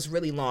 because my hair was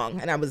really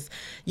long and I was,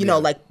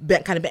 like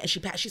bent, kind of bent. And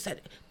she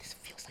said, "This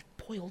feels like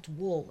boiled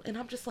wool." And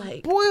I'm just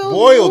like, Boiled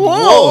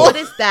wool. what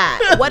is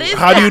that? What is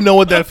How that? do you know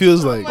what that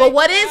feels like? But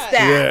what is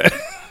that? Yeah.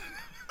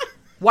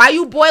 Why are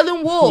you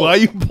boiling wool? Why are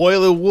you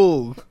boiling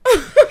wool?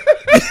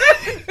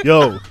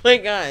 Yo, my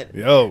God.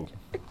 yo.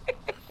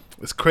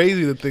 It's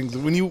crazy the things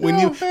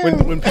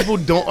when people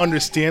don't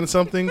understand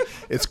something,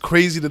 it's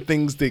crazy the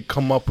things they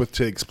come up with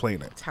to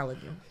explain it. Telling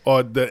you.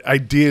 Or the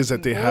ideas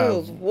that they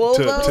have Wool,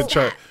 to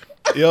try.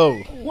 Yo,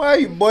 Why are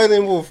you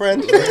boiling wool,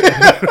 friend?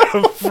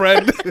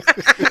 friend,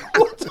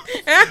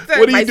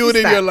 what are you doing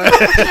in your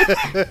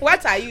life?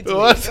 What are you doing?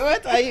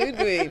 What are you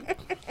doing?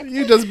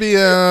 You just be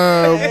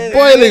It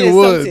boiling is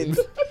wood.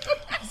 something.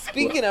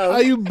 Speaking of,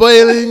 Are you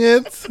boiling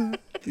it?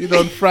 You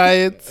don't fry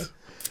it.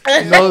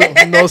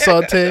 No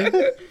saute.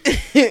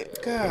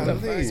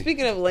 God,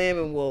 speaking of lamb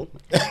and wool,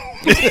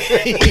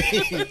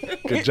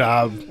 Good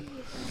job.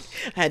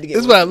 I had to get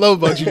This is one. what I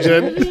love about you,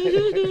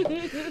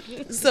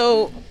 Jen.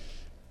 So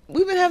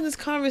we've been having this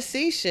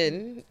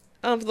conversation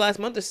for the last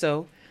month or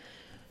so.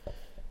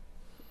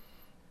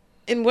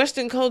 In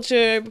Western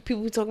culture,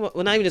 people talk about,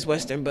 well, not even just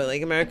Western, but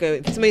like America,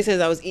 if somebody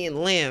says I was eating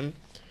lamb,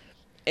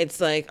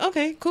 it's like,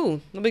 okay, cool,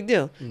 no big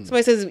deal.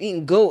 Somebody says I'm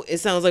eating goat, it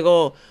sounds like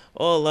all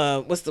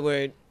what's the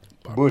word?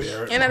 Bush.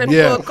 And at a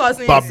Yeah. book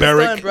causing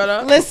Barbaric. son,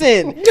 brother.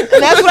 Listen, and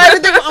that's what I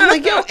would think. I'm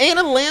like, yo, ain't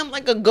a lamb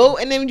like a goat?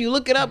 And then when you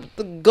look it up,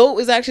 the goat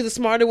is actually the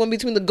smarter one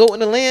between the goat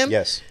and the lamb.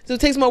 Yes. So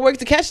it takes more work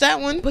to catch that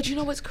one. But you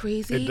know what's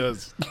crazy? It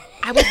does.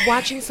 I was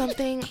watching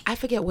something. I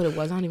forget what it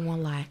was. I don't even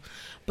want to lie.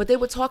 But they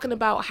were talking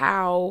about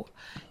how,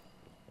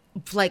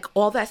 like,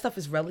 all that stuff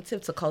is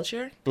relative to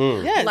culture.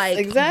 Yes, Like,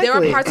 exactly. there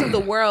are parts of the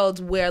world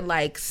where,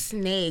 like,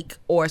 snake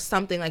or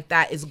something like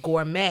that is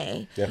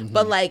gourmet. Yeah.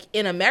 But, like,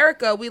 in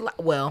America,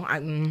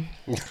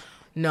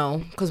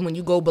 no, because when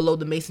you go below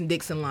the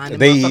Mason-Dixon line,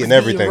 They motherfuckers eating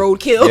everything.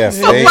 roadkill. Yeah,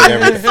 so, they eating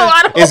everything. so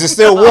I don't Is it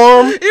still know.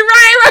 warm? You're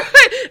right.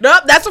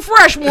 Nope, that's a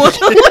fresh one.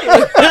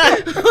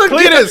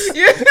 Cletus.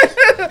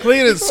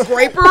 Cletus.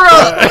 Scrape her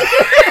up.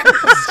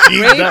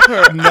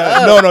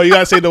 No, you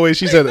gotta say the way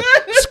she said it.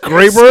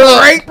 Scrape her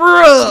up. Scrape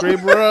her up. Scrape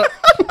her up.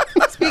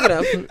 Speaking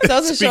of,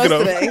 sales and shows Speaking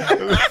of, today.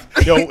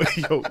 yo,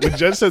 when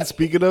Jen said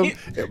speaking of,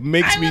 it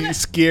makes me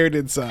scared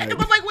inside. I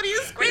was like, what are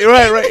you screaming?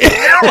 Right, right.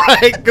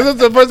 Because that's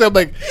the first time I'm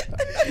like,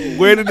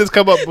 where did this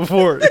come up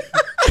before? But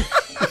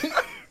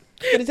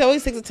it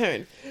always takes a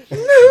turn.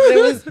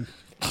 There was, so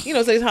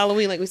it's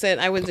Halloween, like we said.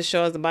 I went to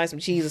Shaw's to buy some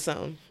cheese or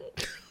something.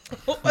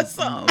 What's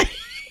up?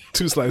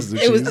 2 slices of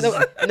It was cheese.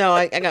 no,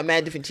 I got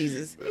mad different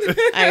cheeses.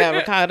 I got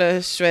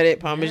ricotta, shredded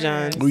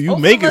Parmesan. Well, you Oh,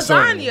 making for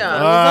something. lasagna.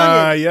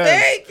 Ah, yes.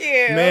 Thank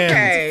you. Man,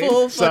 Okay.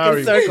 Full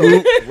Sorry. fucking circle.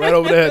 Oop, right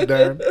over the head,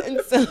 Darren.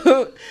 And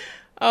so,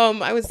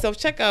 I was self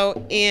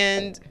checkout,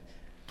 and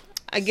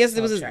I guess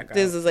there was Self-checkout.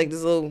 there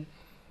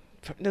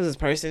was this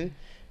person.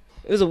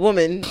 It was a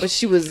woman, but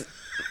she was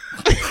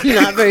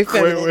not very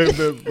feminine. Wait.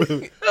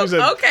 You said,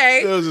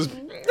 Okay. There was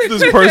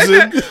this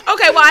person.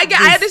 Okay, well,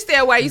 I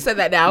understand why you said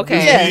that now.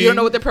 Okay. Yeah. You don't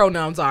know what the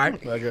pronouns are.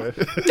 Like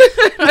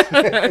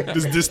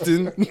this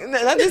distant.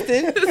 Not this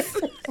thing.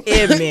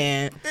 Yeah,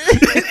 man.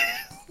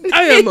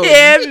 I am a,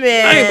 Yeah,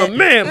 man. I am a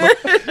man.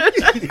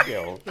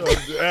 Yo.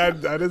 I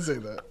didn't say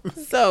that.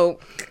 So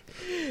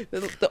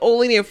the old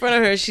lady in front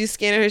of her, she's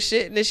scanning her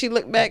shit, and then she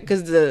looked back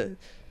because the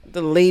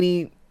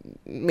lady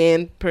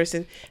man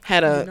person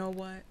had a You know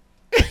what?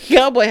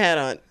 cowboy hat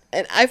on.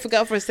 And I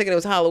forgot for a second it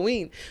was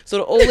Halloween. So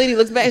the old lady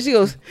looks back and she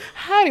goes,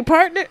 "Howdy,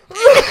 partner."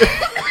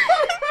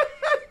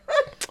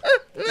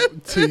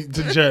 To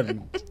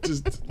Jen.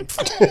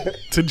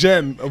 To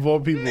Jen, of all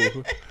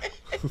people.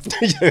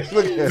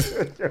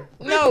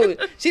 No,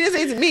 she didn't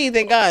say it to me,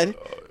 thank God.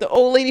 The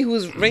old lady who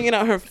was ringing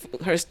out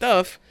her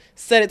stuff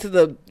said it to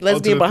the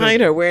lesbian the behind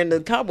thing. her wearing the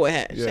cowboy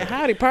hat. She Yeah. said,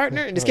 "Howdy,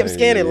 partner," and just kept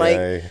scanning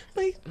Aye,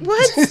 like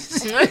what?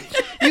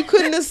 You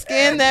couldn't have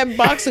scanned that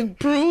box of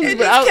prunes It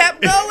without. just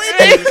kept going.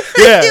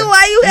 Yeah.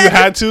 Why you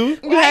had to?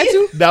 You had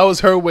to. That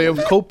was her way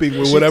of coping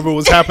with whatever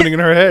was happening in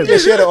her head. Yeah,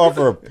 she had to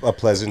offer a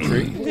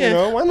pleasantry. You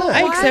know, why not?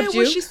 I Why accept you.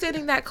 was she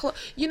sitting that close?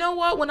 You know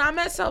what? When I'm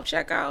at self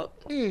checkout,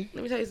 let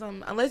me tell you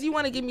something. Unless you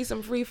want to give me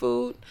some free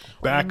food,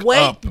 back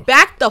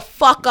the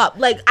fuck up.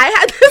 Like I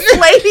had this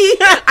lady,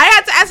 I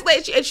had to ask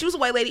lady, and she was a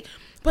white lady,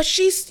 but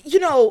she's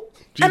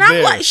and I'm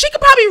there. like, she could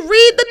probably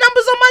read the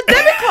numbers on my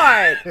debit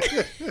card.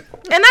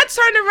 And I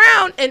turned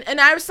around, and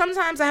I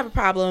sometimes I have a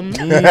problem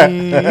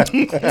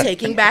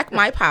taking back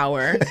my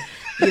power.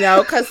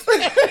 Because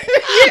sometimes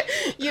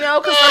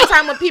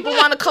when people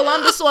want to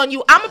Columbus on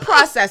you, I'm a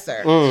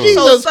processor.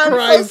 Jesus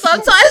Christ. So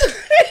sometimes,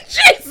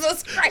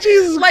 Jesus Christ.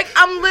 Like,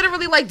 I'm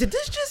literally like, did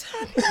this just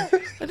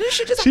happen? Or did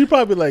she just She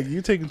probably like,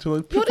 you taking too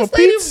long. Yo, For this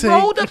lady Pete's sake.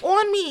 rolled up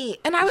on me.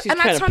 And I She's turned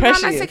trying to around and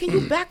pressure I you. said, can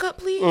you back up,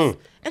 please?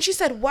 And she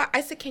said, what?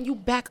 I said, can you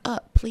back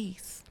up,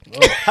 please?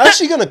 How's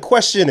she gonna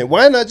question it?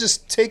 Why not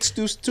just take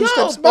two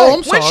steps back? I'm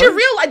When sorry. she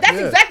realized, that's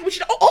Yeah. exactly what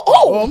she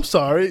Oh, I'm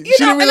sorry. She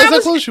didn't and realize I how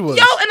was- close she was.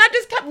 Yo, and I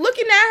just kept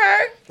looking at her.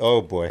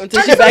 Oh boy.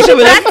 Until she backed up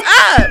with Back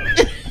that.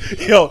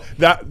 up. Yo,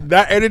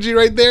 that energy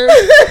right there,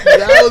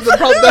 that was the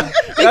problem.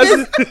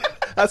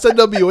 That's a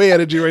WA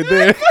energy right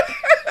there.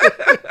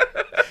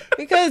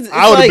 Because it's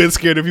I would have like- been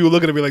scared if you were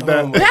looking at me like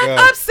that. Oh my Back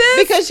God. up,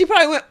 sis. Because she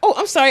probably went, "Oh,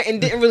 I'm sorry," and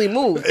didn't really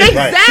move.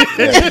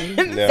 Exactly.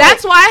 Yeah.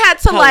 That's why I had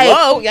to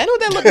Hello, yeah, I know what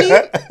that look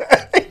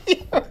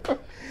mean.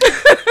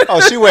 Oh,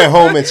 she went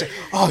home and said,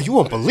 "Oh, you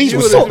won't believe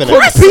what's For happening."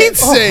 Pete's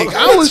sake,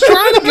 I was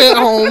trying to get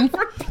home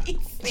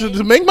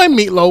to make my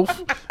meatloaf,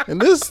 and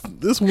this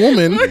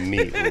woman.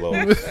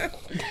 Meatloaf.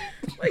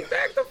 like,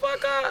 back the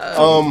fuck up.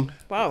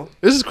 Wow.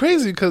 This is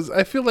crazy because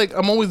I feel like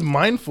I'm always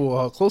mindful of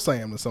how close I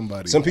am to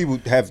somebody. Some people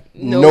have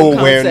No no concept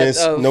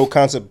awareness, of- no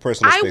concept of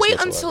personal I space wait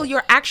whatsoever. until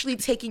you're actually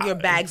taking your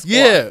bags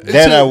Yeah. off.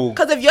 Then I will.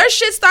 Because if your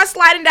shit starts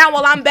sliding down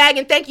while I'm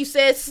bagging, thank you,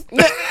 sis.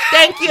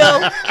 Thank you.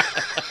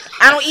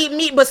 I don't eat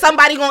meat, but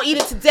somebody gonna eat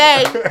it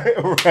today.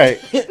 Right.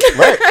 No,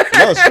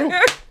 it's true.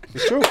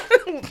 It's true.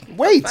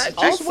 Wait. Just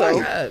Also-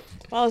 wait.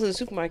 While I was in the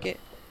supermarket,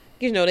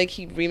 you know they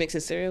keep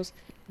remixing cereals.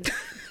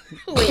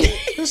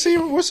 Let's see,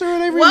 what's her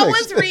they remix? What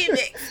was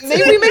remix? They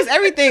remix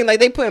everything. Like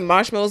they put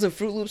marshmallows and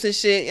Fruit Loops and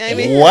shit. You know what I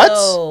mean?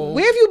 What?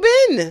 Where have you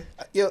been?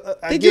 Yo,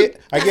 I get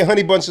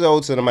Honey Bunches of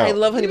Oats and I'm out. I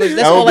love Honey Bunches.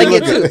 That's I all I don't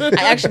get be too.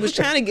 I actually was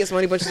trying to get some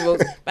Honey Bunches of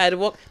Oats, but I had to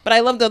walk. But I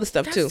love the other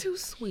stuff That's too. too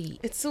sweet.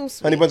 It's so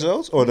sweet. Honey Bunches of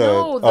Oats or the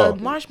No, the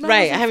marshmallows.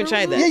 Right, I and haven't Fruit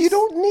tried that. Yeah, you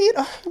don't need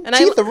And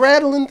teeth the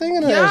rattling thing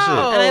in that shit.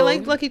 And I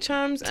like Lucky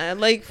Charms. I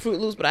like Fruit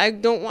Loops, but I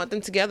don't want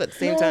them together at the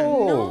same time.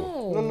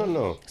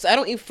 No. So I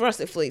don't eat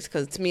Frosted Flakes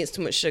because to me it's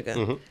too much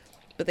sugar.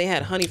 But they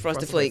had honey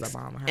Frosted Flakes, Flakes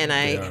are bomb. and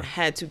I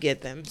had to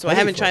get them. So I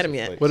haven't tried them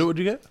yet. Flakes. What would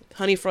you get?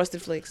 Honey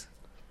Frosted Flakes.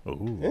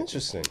 Ooh.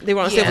 Interesting. They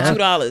were on sale Yeah. for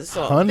 $2.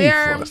 So Honey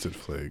They're- frosted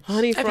flakes.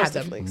 honey I've had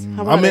Frosted them. Flakes.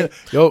 How I are mean,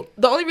 they? yo,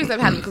 The only reason I've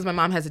had them because my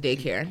mom has a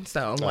daycare,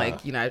 so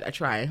like I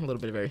try a little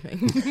bit of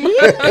everything.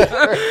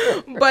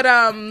 But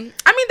I mean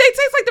they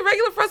taste like the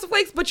regular Frosted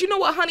Flakes, but you know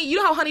what honey? You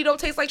know how honey don't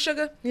taste like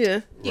sugar?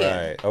 Yeah.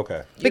 Yeah. Right.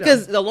 Okay.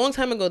 Because a long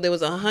time ago there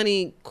was a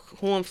honey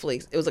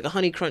cornflakes. It was like a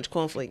honey crunch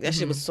cornflake. That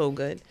shit was so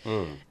good.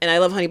 And I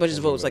love Honey Bunches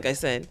of Oats, like I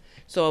said.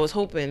 So I was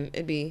hoping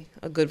it'd be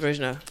a good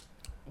version of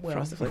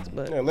Frosted Flakes,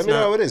 but Yeah, let it's me know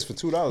not. how it is for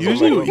 $2.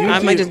 Usually- I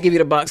might just give you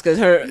the box because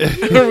her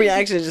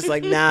reaction is just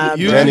like, nah.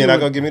 You- bro. Jenny, you're not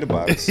gonna give me the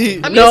box.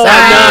 You I mean, No,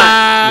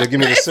 I'm not. give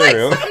me the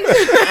cereal.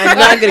 I'm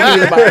not gonna give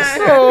you the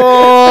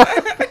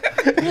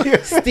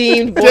box.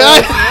 Steamed, boiled,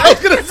 I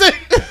was gonna say,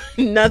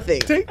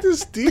 nothing. take the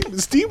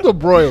steamed or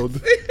broiled?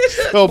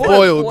 Oh,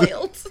 boiled.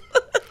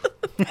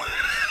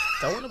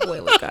 Don't want to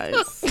boil it,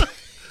 guys.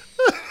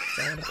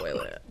 Don't want to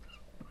boil it.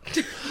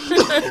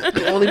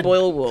 Only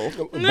boiled wool.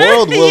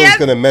 Boiled Will Yes. is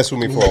gonna mess with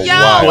me for a Yo,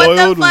 while. what the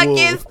Boiled fuck wool.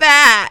 is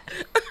that?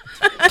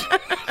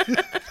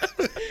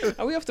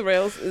 Are we off the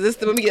rails? Is this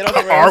the when we get off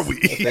the Are rails? we?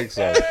 I think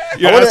so.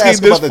 You're I want to asking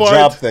ask this about the part?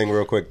 job thing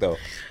real quick though.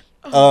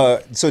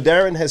 So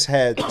Darren has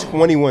had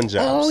 21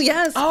 jobs. Oh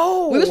yes.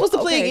 Oh, we were supposed to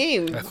play okay.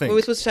 a game. I think. We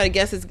were supposed to try to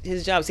guess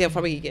his job, see how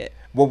far we could get.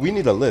 Well, we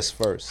need a list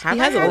first. Have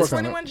He I hasn't had worked on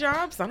 21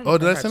 jobs? I don't Oh, know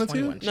did if I I've send had it to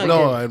you? No, 21 No,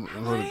 jobs. I'm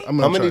How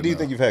gonna many try do you now.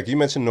 think you've had? You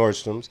mentioned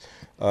Nordstrom's.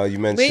 You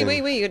mentioned.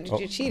 Wait.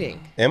 You're cheating.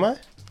 Am I?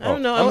 I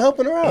don't know. I'm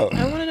helping her out.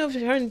 I want to know if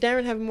her and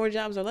Darren have more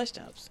jobs or less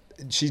jobs.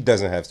 She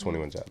doesn't have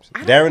 21 jobs. I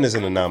don't- Darren is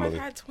an I don't know if anomaly.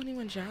 I've had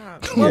 21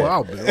 jobs. Oh,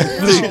 wow, Bill.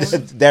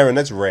 Darren,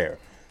 that's rare.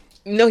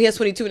 No, he has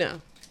 22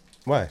 now.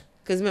 Why?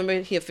 Because remember,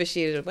 he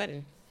officiated a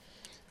wedding.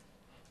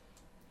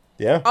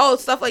 Yeah. Oh,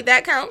 stuff like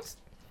that counts?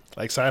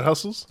 Like side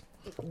hustles?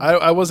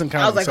 I wasn't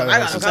counting like, side I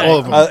got- hustles. okay. All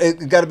of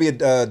them. It got to be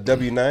a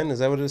W-9. Is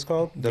that what it's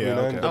called? W-9,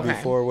 okay. W-4,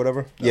 Okay.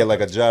 whatever. Yeah, like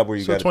a job where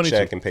you So got to 22.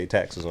 check and pay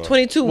taxes on.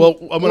 22. Well,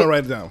 I'm gonna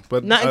write it down,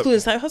 but Not I- including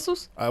side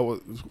hustles? I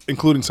was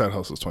including side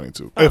hustles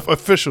 22. If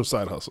official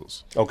side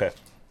hustles, Okay,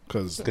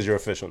 because because you're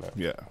official now.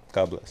 yeah,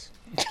 God bless.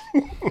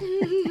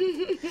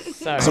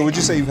 Sorry. So would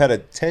you say you've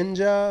had 10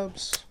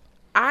 jobs?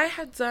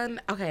 I've done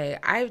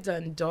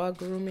dog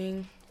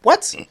grooming.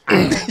 What?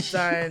 I've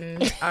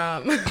done,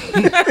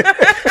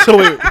 So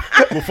wait,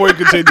 before you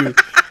continue,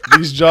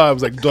 these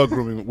jobs like dog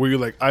grooming, where you're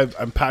like,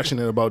 I'm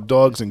passionate about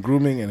dogs and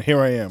grooming, and here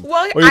I am.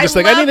 well, or you're just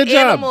like, I love need a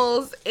job.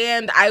 animals,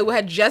 and I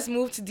had just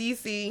moved to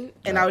DC,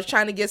 and I was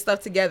trying to get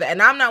stuff together,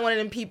 and I'm not one of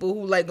them people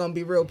who like gonna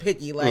be real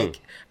picky. Like,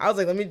 I was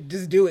like, let me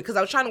just do it, because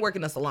I was trying to work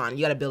in a salon.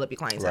 You got to build up your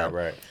clientele.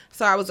 Right.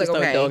 So I was like,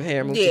 start okay, dog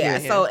hair, move to yeah.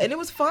 human So hair. and it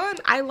was fun.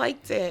 I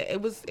liked it.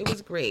 It was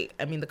great.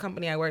 I mean, the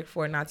company I worked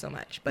for, not so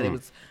much, but it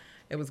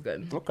was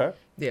good. Okay.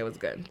 Yeah, it was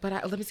good. But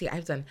let me see.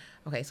 I've done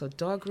so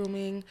dog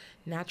grooming,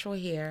 natural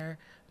hair,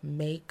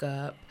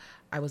 makeup.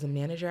 I was a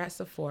manager at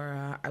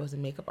Sephora. I was a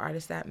makeup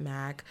artist at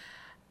MAC.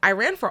 I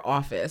ran for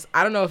office.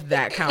 I don't know if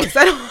that counts.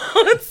 I don't.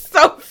 It's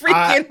so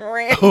freaking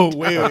random. Oh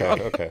wait,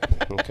 Okay.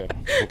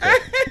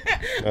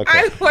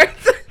 I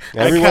worked.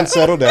 Everyone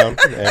settle down.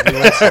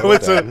 Everyone settle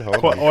what's a down.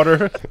 Hold on.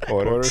 order?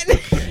 Order.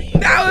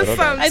 That was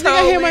some. I think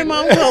I hear my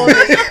mom calling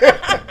me.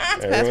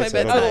 Past Everyone my settle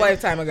That was a down.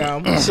 lifetime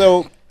ago.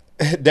 So,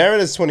 Darren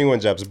has 21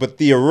 jobs, but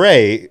the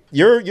array,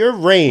 your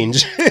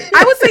range.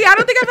 I would say I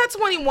don't think I've had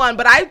 21,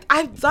 but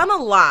I've done a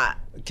lot.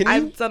 Can you-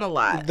 I've done a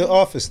lot. The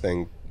office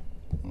thing.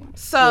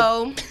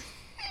 So,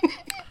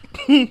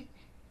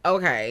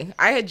 okay,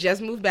 I had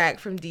just moved back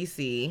from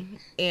DC,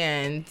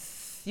 and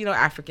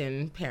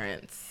African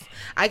parents.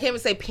 I can't even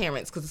say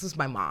parents because this was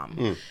my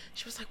mom.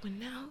 She was like, "Well,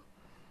 now,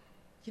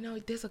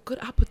 there's a good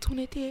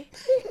opportunity,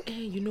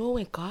 and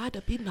when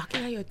God be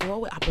knocking at your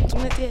door with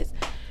opportunities,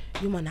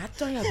 you might not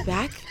turn your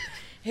back."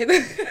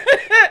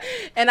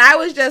 And I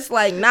was just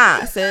like,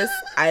 nah, sis,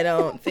 I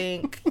don't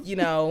think, because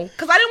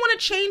I didn't want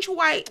to change who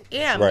I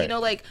am. Right.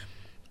 Like,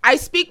 I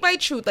speak my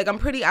truth. Like, I'm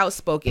pretty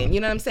outspoken.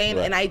 You know what I'm saying?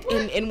 Right.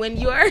 And when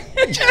you're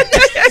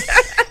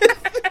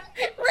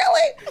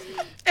really,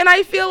 and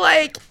I feel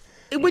like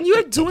when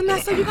you're doing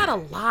that stuff, you gotta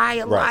lie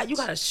a lot. You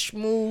gotta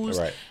schmooze.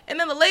 Right. And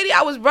then the lady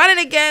I was running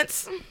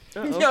against,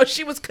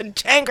 she was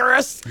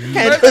cantankerous.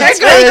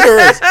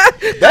 Cantankerous.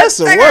 That's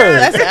a word.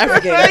 That's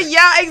African.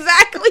 Yeah,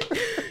 exactly.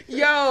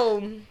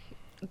 Yo,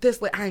 this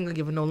I ain't gonna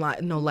give her no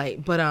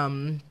light, but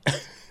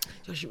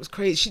yo, she was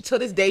crazy. To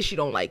this day, she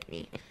don't like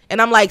me,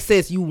 and I'm like,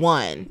 sis, you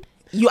won.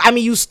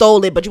 You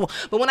stole it, but you won't.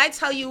 But when I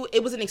tell you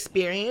it was an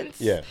experience,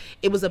 Yeah.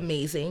 it was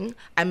amazing.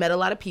 I met a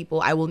lot of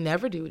people. I will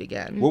never do it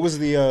again. What was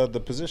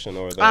the position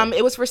or the?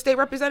 It was for state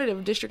representative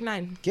of District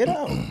 9. Get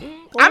out.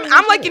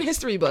 I'm like in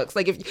history books.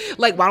 Like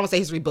well, I don't want to say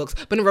history books,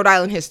 but in Rhode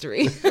Island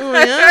history.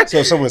 So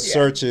if someone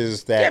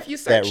searches that if you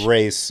search. that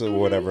race or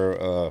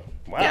whatever,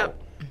 wow. Yeah.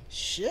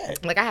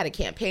 Shit. Like I had a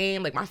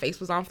campaign, like my face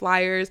was on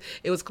flyers.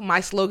 It was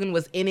my slogan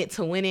was "In it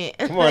to win it."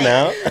 Come on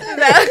now.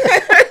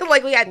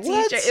 Like we had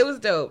t-shirts. It was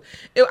dope.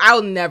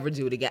 I'll never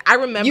do it again. I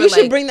remember You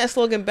should like, bring that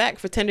slogan back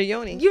for Tender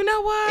Yoni. You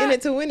know what? In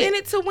it to win it. In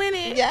it to win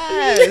it.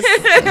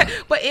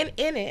 Yes. But in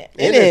it.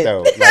 In it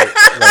though.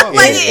 Like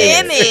Like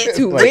in it.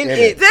 To Like win in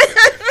it.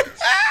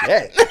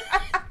 Shit.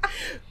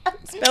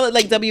 Spell it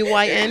like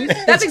WYN.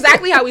 That's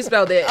exactly how we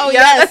spelled it. Oh, yeah,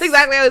 yes. that's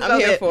exactly how we spelled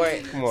I'm it. here for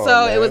it. Come on,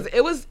 So man.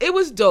 it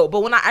was dope.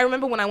 But when I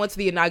remember when I went to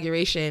the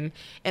inauguration,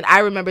 and I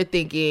remember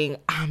thinking,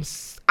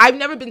 I've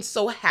never been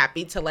so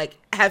happy to like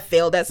have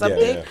failed at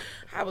something. Yeah.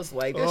 I was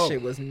like, this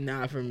shit was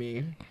not for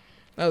me.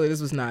 Oh, this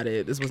was not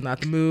it. This was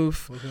not the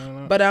move.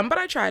 But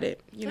I tried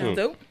it. You know,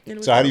 dope. And it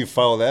was So how do dope. you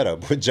follow that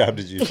up? What job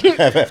did you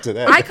have after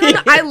that?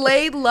 I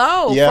laid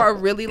low Yeah. for a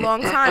really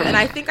long time, and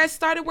I think I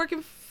started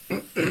working.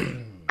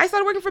 I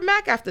started working for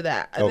Mac after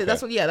that. I think Okay.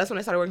 that's when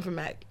I started working for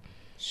Mac.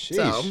 Sheesh.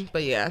 So,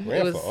 but yeah,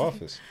 Ran it was. for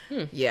office.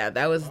 Yeah,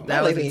 that was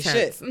My life ain't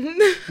intense. shit.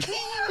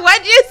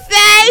 What'd you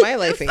say? My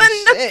life ain't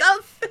shit.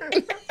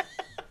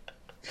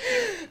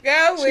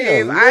 Go She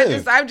with. done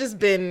lived. I've just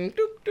been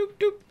doop doop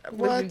doop. I've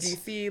lived in What?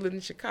 DC, lived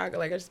in Chicago.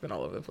 Like I've just been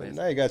all over the place.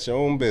 Now you got your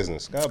own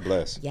business. God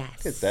bless. Yes.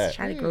 Look at that.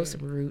 Trying to grow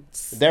some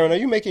roots. Darren, are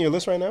you making your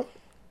list right now?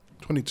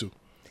 22.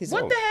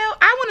 What the hell?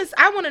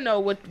 I want to know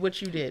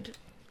what you did.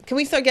 Can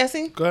we start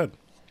guessing? Go ahead.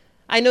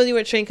 I know you were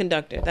a train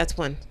conductor. That's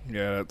one.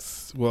 Yeah,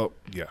 that's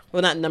yeah.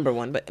 Well, not number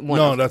one, but one.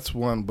 No, of- that's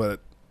one,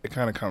 but it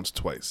kind of counts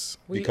twice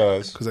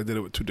Because because I did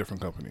it with two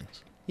different companies.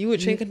 You were a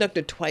train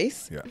conductor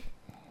twice? Yeah.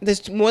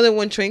 There's more than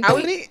one train I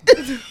was- company?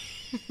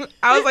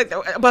 I was like,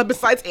 but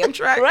besides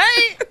Amtrak,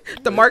 Right?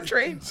 the Mark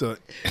train. So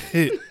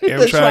trolley?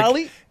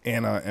 Amtrak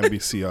and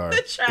NBCR in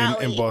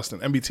trolley. Boston.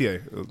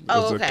 MBTA. It was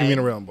Oh, a okay.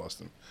 commuter rail in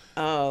Boston.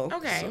 Oh.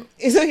 Okay.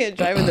 He's out here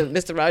driving the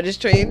Mr. Rogers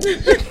train through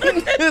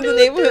the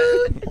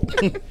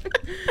neighborhood.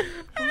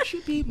 Won't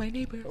you be my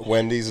neighbor?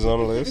 Wendy's is on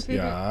the list.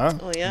 Yeah.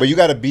 Oh, yeah. But you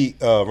got to beat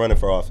running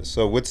for office.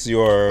 So what's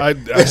your? I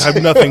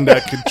have nothing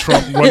that could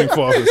trump running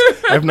for office.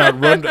 I have not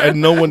run,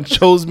 and no one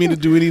chose me to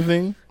do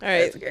anything. All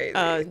right. That's crazy.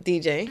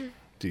 DJ.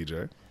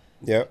 DJ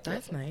Yep.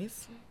 That's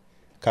nice.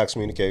 Cox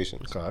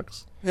Communications.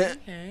 Cox.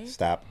 Okay.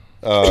 Stop.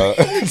 You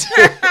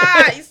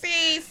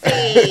see,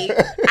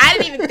 I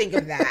didn't even think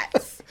of that.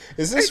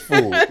 Is this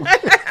fool?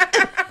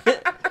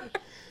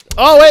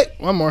 Oh wait,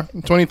 one more.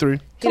 I'm 23.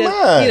 Come He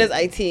on. does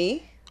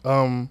IT.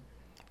 What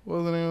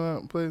was the name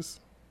of that place?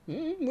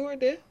 We weren't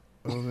there.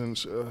 I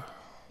was in,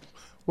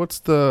 what's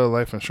the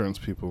life insurance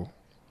people?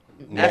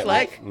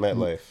 Aflac?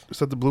 MetLife. Is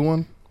that the blue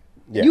one?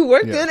 Yeah. You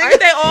worked Yeah. there, Aren't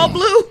they all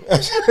blue?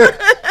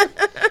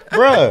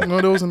 Bruh.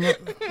 No, there was another.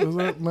 Was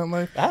that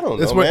MetLife? I don't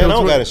know, It's where- man. I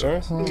don't it's got where-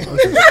 insurance. Oh, okay.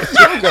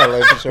 I don't got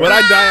life insurance. When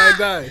I die, I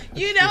die.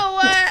 You know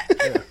what?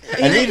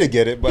 I need to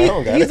get it, but I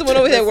don't got He's it. the one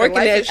over there working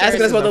Life there insurance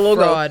asking us is about the a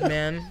logo. fraud,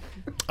 man.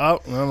 Oh,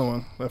 another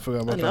one. I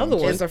forgot about Another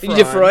that one. It's a You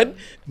did fraud. fraud?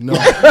 No.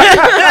 But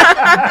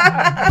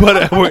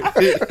I worked.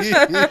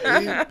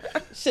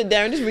 Shit,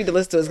 Darren, just read the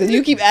list to us because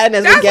you keep adding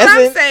as That's we're what I'm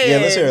guessing. saying. Yeah,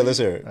 let's hear it. Let's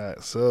hear it. All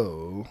right,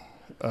 so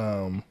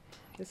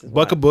This is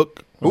Buck a wild.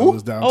 Book. When I Who?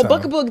 was downtown. Oh,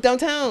 Buck a Book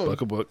downtown.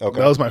 Buck a Book. Okay.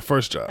 That was my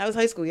first job. That was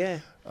high school, yeah.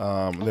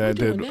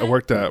 Then I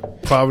worked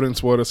at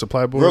Providence Water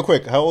Supply Board. Real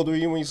quick, how old were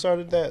you when you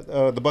started that?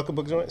 The Bucket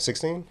Book joint?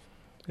 16?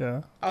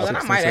 Yeah. Oh, then I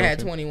 16, might have had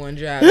 17. 21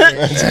 jobs.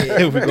 Yeah,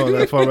 shit. If we're going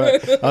that far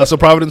back. So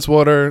Providence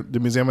Water, the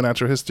Museum of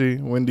Natural History,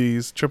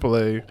 Wendy's,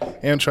 AAA,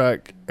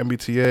 Amtrak,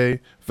 MBTA,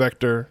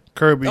 Vector,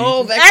 Kirby.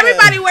 Oh, Vector.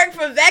 Everybody worked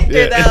for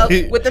Vector Yeah.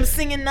 though, with them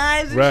singing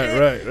knives and right,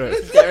 shit. right.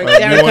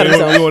 Darren cut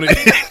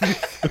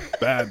himself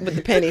Bad. with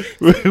the penny.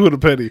 With a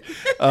penny.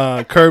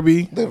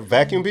 Kirby, The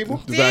vacuum people?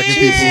 the vacuum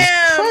people.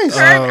 Damn, Christ.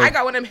 Kirk, I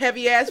got one of them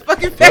heavy ass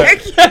fucking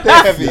vacuums. They're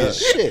heavy as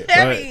shit.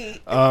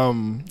 Heavy. I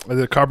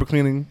did carpet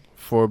cleaning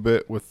for a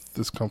bit with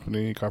this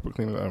company, carpet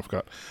cleaning. I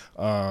forgot.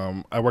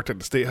 I worked at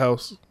the State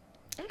House.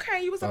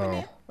 Okay, you was up in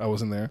there. I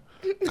was in there.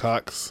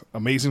 Cox,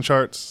 Amazing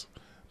Charts,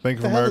 Bank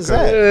of The hell is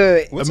America.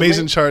 that? What's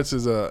Amazing Charts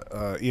is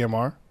a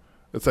EMR.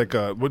 It's like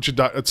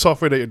it's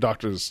software that your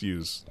doctors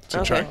use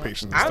to track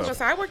patients and I was stuff.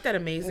 just I worked at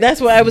Amazing. That's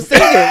what I was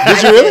thinking.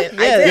 Did you really? I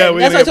did. Yeah, we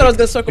That's gotta why I get- told I was going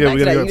to circle yeah, back we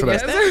to gotta that. get You to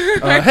missed that.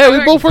 that? Hey,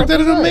 we both worked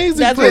at an amazing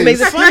That's what place.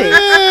 makes it funny.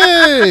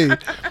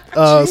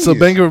 Hey! So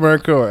Bank of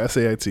America or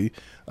SAIT,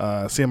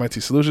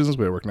 CMIT Solutions,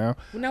 where I work now.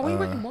 Now, were you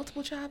working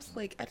multiple jobs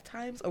like at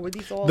times, or were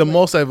these all The like,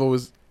 most I've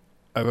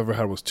ever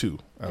had was 2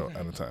 at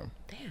a time.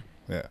 Damn.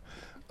 Yeah.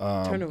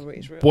 Turnover rate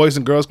is real. Boys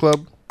and Girls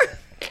Club.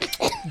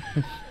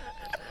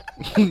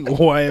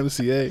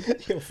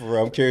 YMCA. Yo, for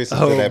real, I'm curious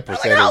Oh. into that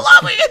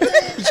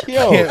percentage.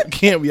 Yo,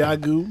 Camp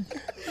Yagu.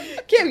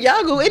 Camp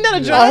Yagu, ain't that a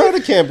I drive? heard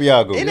of Camp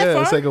Yago. Ain't that Yeah,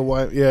 far? it's like a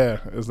Y. Yeah,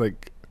 it's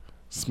like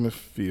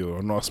Smithfield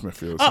or North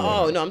Smithfield.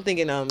 Oh, no, I'm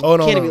thinking no,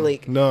 Canopy no.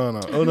 Lake.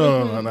 No. Oh,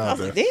 no, I not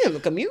was like, there. damn, a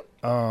commute.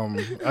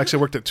 Actually,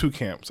 I worked at 2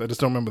 camps. I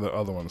just don't remember the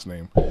other one's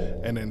name.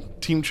 And then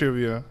Team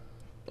Trivia.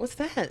 What's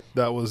that?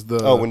 That was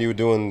the. Oh, when you were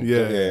doing. Yeah.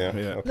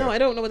 Okay. No, I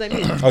don't know what that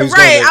means. Oh, he was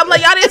Right. going to- I'm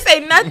like, y'all didn't say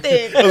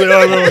nothing.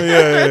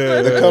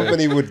 the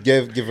company would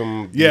give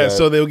him. Yeah,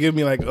 so they would give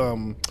me like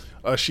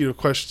a sheet of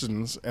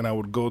questions, and I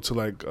would go to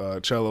like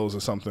cellos or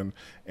something,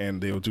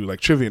 and they would do like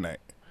trivia night.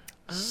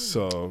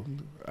 So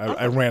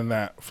I ran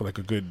that for like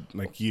a good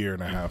like year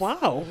and a half.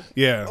 Wow.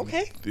 Yeah.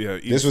 Okay. Yeah.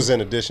 This was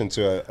in addition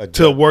to a to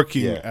job.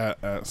 working Yeah.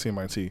 at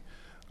CMIT,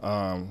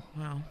 Wow.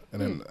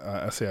 and then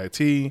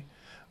SAIT,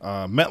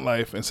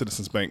 MetLife, and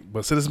Citizens Bank.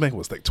 But Citizens Bank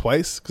was like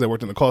twice because I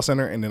worked in the call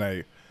center, and then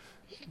I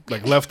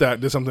like left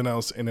that, did something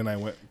else, and then I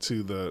went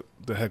to the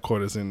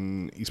headquarters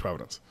in East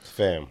Providence.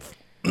 Fam.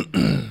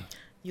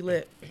 You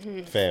lit.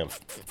 Fam.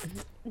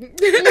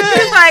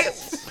 Like,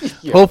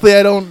 Hopefully,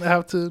 I don't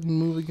have to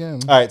move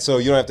again. All right, so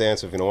you don't have to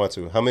answer if you don't want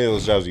to. How many of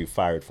those jobs were you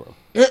fired from?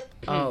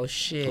 oh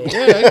shit.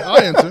 Yeah, I'll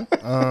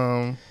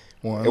answer.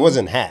 One. It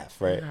wasn't half,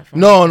 right?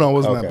 No, it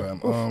wasn't Okay.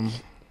 that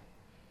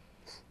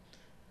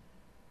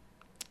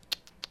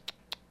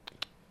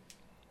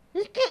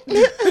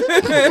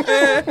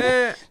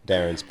bad.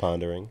 Darren's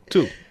pondering.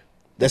 2.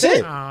 That's it.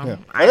 Yeah.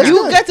 I that's You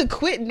good. got to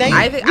quit. Now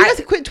I you think got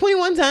to quit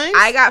 21 times.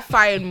 I got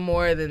fired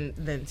more than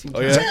 2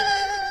 Oh times.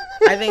 yeah.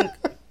 I think,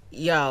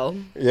 yo.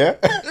 Yeah.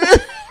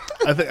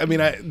 I mean,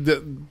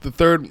 the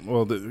third.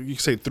 Well, you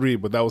say 3,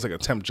 but that was like a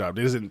temp job.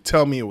 They didn't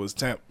tell me it was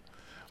temp.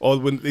 Or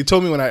when they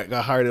told me when I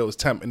got hired it was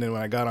temp, and then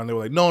when I got on, they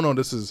were like, "No,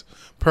 this is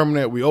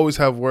permanent. We always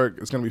have work.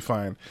 It's gonna be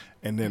fine."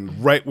 And then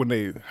right when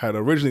they had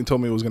originally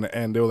told me it was gonna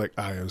end, they were like,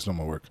 "Ah, there's no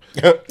more work."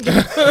 And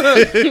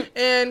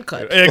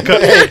cut. And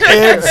cut.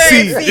 And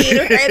see.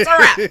 It's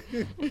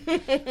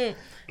a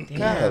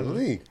wrap.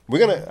 Golly.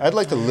 I'd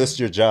like to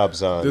list your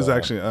jobs on. This is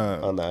actually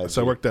on the IG.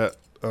 so I worked at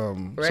so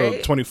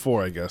Right?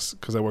 24, I guess,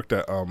 because I worked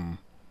at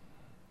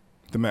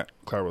the Met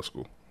Claremont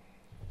School.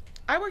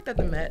 I worked at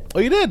the Met. Oh,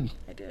 you did?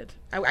 I did.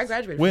 I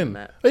graduated from When? the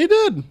Met. Oh, you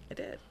did? I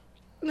did.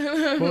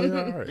 Well,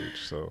 you're our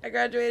age, so. I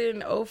graduated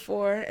in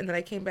 2004, and then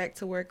I came back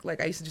to work.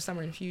 Like, I used to do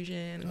summer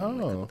infusion. And like,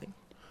 Oh. everything.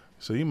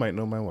 So you might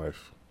know my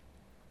wife.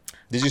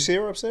 Did you see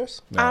her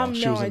upstairs? No,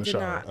 she no, was in I the did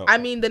shower. not. Okay. I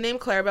mean, the name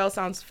Clarabelle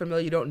sounds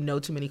familiar. You don't know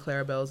too many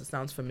Clarabelles. It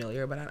sounds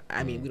familiar, but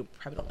I mean, we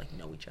probably don't like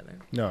know each other.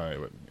 No,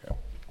 but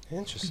yeah.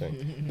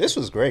 Interesting. This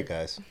was great,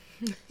 guys.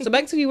 So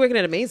back to you working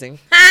at Amazing.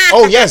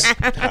 Oh yes.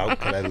 How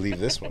can I leave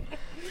this one?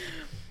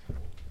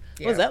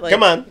 What was that like?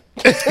 Come on.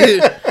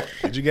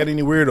 Did you get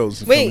any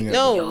weirdos? Wait, filming it?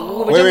 no.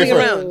 We're Wait, jumping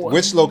first. around.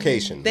 Which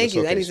location? Thank Which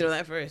you. I need to location? know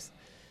that first.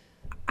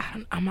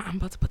 I'm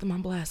about to put them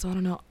on blast, so I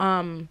don't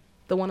know.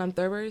 The one on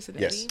Thurber's and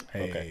Yes.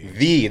 Eddie?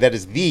 Okay. That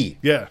is the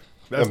Yeah.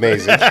 That's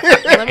amazing.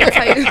 Let me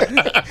tell you.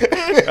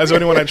 That's the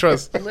only one I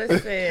trust.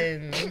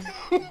 Listen.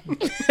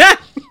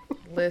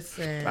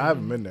 Listen. I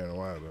haven't been there in a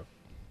while though.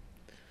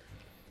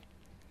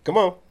 Come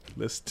on.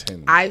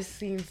 Listen. I've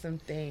seen some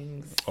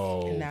things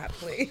Oh. in that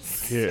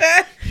place.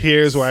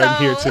 Here's why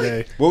I'm here So-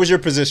 today. What was your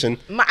position?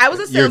 I was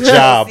a Your sales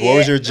job. associate. What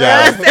was your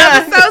job?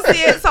 Sales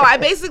associate. So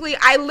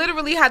I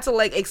literally had to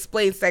like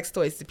explain sex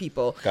toys to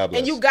people. God bless.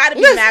 And you gotta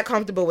be mad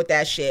comfortable with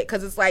that shit.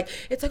 Cause it's like,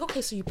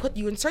 okay, so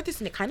you insert this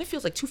and it kind of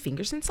feels like 2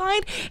 fingers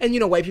inside. And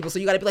white people, so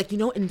you gotta be like,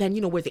 and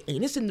then where the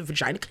anus and the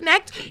vagina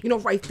connect,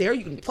 right there,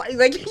 you can play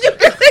like you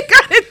really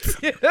gotta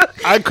do.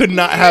 I could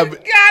not have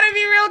Gotta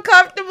be real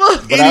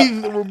comfortable.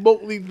 any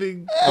remotely thing.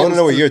 I want to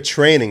know what your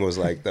training was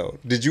like, though.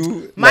 Did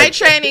you? My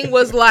training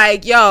was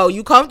like, yo,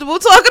 you comfortable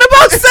talking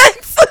about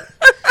sex?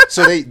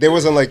 So they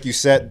wasn't like you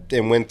sat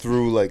and went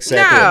through like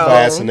sample No.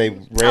 class and they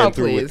ran Oh,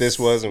 through what please. this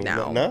was and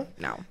No. no.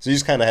 No. So you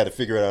just kind of had to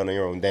figure it out on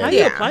your own. Damn. How do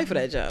you Yeah. apply for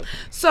that job?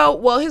 So,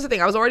 well, here's the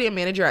thing. I was already a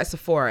manager at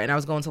Sephora, and I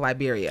was going to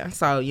Liberia.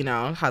 So,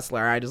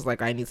 hustler. I just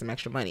I need some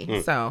extra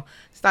money. So,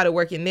 started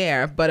working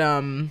there. But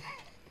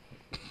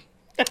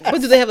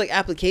But do they have like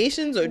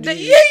applications or do yeah,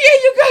 you?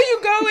 you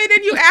go in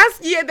and you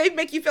ask. Yeah, they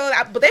make you fill it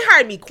out. But they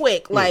hired me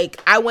quick. Like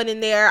I went in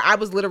there. I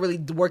was literally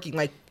working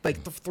like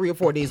 3 or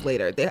 4 days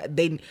later.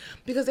 They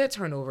because their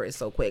turnover is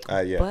so quick.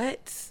 Yeah.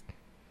 But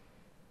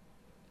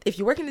if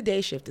you're working the day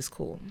shift, it's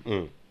cool.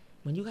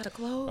 When you gotta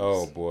close.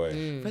 Oh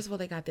boy. First of all,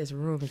 they got this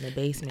room in the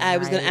basement. I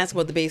was going right? to ask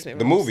about the basement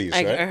The rooms. movies,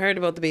 I right? heard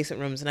about the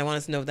basement rooms, and I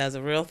wanted to know if that's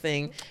a real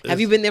thing. Have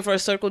you been there for a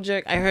circle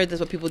jerk? I heard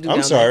that's what people do I'm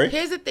down sorry.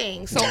 Here's the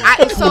thing. So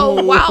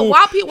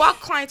while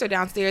clients are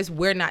downstairs,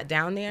 we're not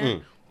down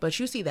there. But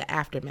you see the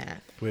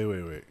aftermath.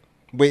 Wait.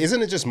 Wait,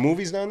 isn't it just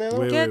movies down there?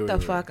 Though? Wait. Get the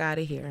fuck out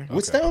of here.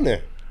 What's down there?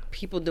 there.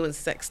 People doing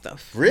sex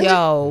stuff. Really?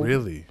 Yo,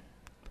 Really?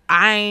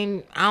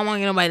 I don't want to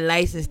get nobody's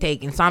license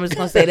taken, so I'm just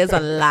gonna say there's a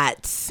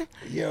lot.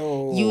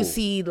 Yo. You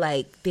see,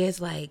 there's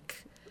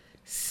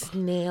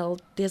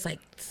there's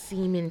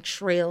semen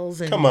trails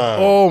and Come on.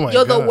 Oh my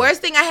Yo, god. the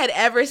worst thing I had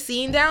ever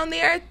seen down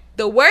there.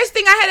 The worst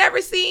thing I had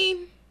ever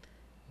seen.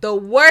 The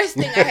worst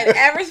thing I had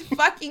ever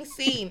fucking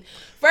seen.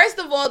 First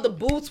of all, the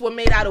boots were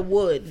made out of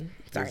wood.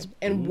 Sorry.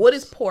 And wood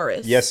is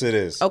porous. Yes, it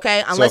is.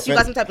 Okay? So Unless you if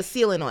got it- some type of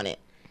sealant on it.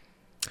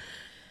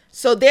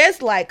 So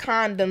there's like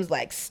condoms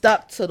like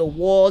stuck to the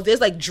walls.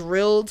 There's like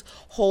drilled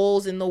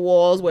holes in the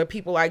walls where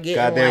people are getting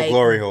Goddamn like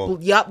glory hole.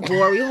 Yup,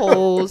 glory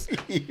holes.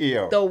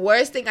 Yo. The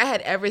worst thing I had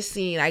ever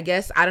seen, I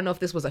guess, I don't know if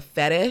this was a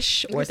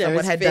fetish or Look at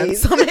someone his had done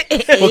face. some Well,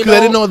 because I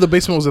didn't know the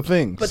basement was a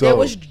thing. but so. there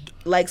was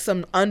like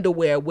some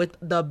underwear with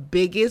the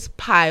biggest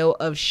pile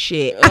of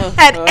shit I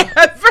had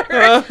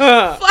ever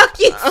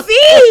fucking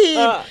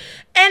seen.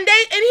 And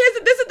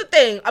this is the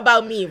thing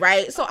about me,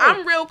 right? So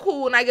I'm real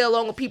cool and I get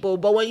along with people,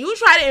 but when you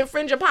try to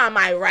infringe upon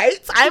my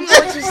rights, I'm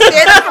going to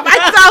stand up for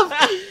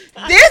myself.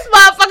 This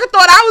motherfucker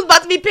thought I was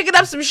about to be picking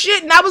up some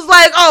shit, and I was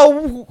like,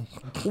 oh,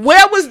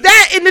 where was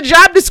that in the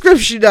job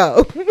description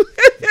though?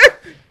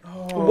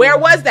 Where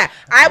was that?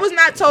 I was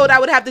not told I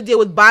would have to deal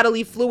with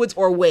bodily fluids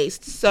or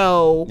waste.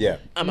 So Yeah.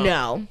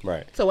 no.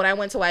 Right. So when I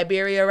went to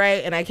Liberia,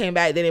 right, and I came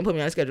back, they didn't put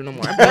me on a schedule no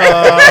more.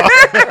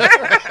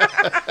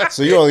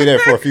 So you're only there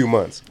for a few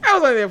months. I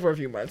was only there for a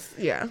few months.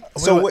 Yeah.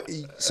 So what?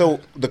 So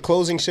the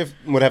closing shift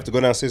would have to go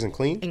downstairs and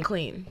clean. And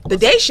clean. The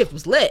day shift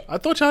was lit. I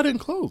thought y'all didn't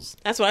close.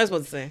 That's what I was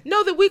supposed to say.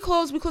 No, that we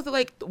closed at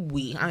like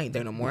I ain't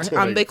there no more.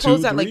 Like They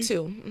closed 2, at like 3?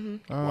 2.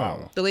 Mm-hmm.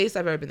 Wow. The latest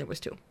I've ever been there was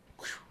 2.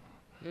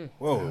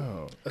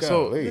 Whoa. So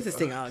Golly. This is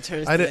taking all the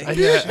turns I today.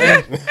 didn't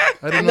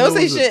know Don't there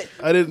say was shit.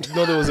 I didn't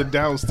know there was a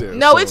downstairs.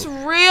 No, so- it's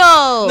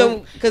real.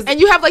 No, 'cause- and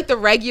you have like the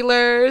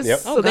regulars. Yep.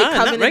 So Oh, they God,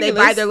 come not in and they buy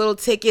regulars. their little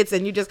tickets,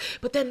 and you just.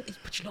 But you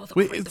know the,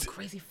 Wait, the it's-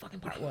 crazy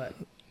fucking part what?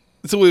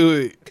 So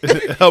wait.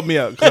 Help me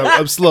out, 'cause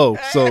I'm slow.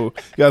 So you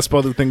gotta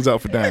spell the things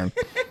out for Darren.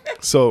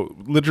 So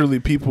literally,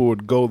 people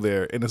would go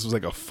there, and this was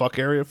like a fuck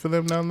area for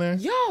them down there.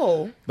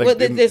 Yo. Like, well,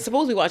 in- they're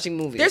supposed to be watching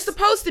movies. They're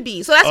supposed to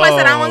be. So that's why I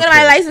said I don't want to get my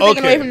okay. license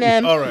taken away Okay. from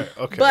them. All right,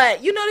 okay.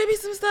 But you know there be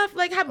some stuff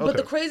like but Okay.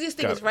 the craziest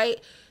thing Got is it. right.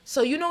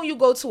 So you know you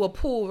go to a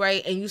pool,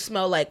 right, and you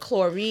smell like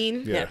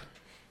chlorine. Yeah.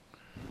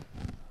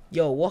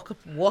 Yo,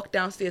 walk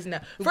downstairs now.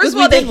 Because First of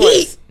we all, the did once.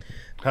 heat.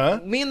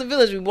 Huh? Me in the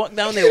village, we walked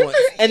down there once,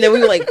 and then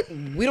we were like,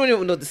 we don't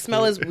even know what the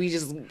smell is. We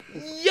just Yo.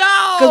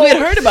 because we had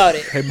heard about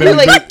it. Hey, We baby, were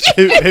like,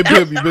 hey,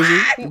 babe, you busy?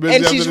 You busy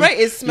and after she's this? right.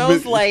 It You smells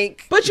busy?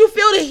 like But you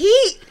feel the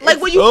heat. Like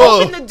when you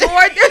Oh. open the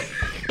door, there's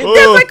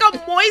Oh. like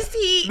a moist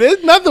heat.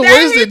 There's nothing That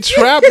worse than hits you.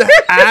 trapped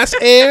ass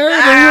air in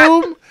the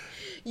room.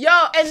 Yo,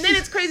 and then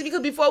it's crazy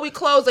because before we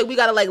close, like we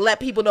gotta like let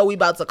people know we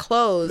about to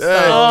close. So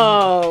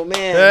oh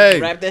man, Hey.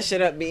 wrap that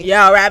shit up, B.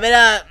 yo, wrap it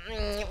up.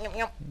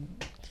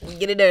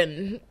 Get it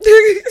done.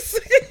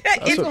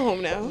 Let's go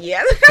home now.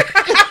 Yeah.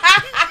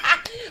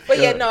 But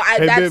yeah, no,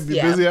 Hey, that's babe, you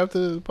yeah. busy after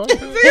the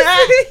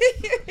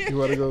podcast? You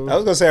want to go I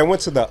was gonna say I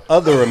went to the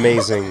other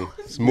amazing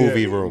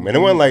movie room, and it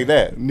wasn't like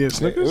that. near It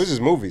Snickers? was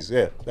just movies.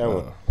 Yeah, that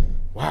one.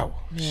 Wow.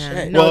 Yeah.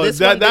 Shit. No, well, this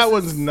that one-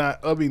 one's not.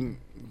 I mean,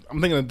 I'm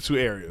thinking of the 2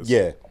 areas.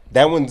 Yeah,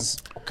 that one's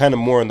kind of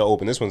more in the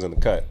open. This one's in the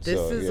cut. This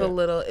so, is yeah. a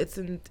little. It's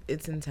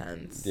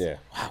intense. Yeah.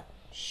 Wow.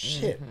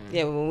 Shit.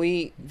 Yeah, when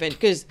we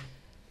because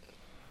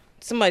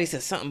somebody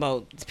said something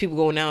about people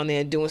going down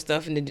there and doing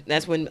stuff, and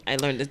that's when I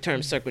learned the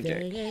term circle jerk.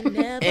 They ain't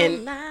never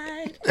And- lied.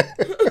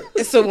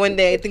 And so one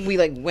day I think we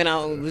like went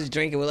out and was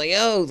drinking. We're like,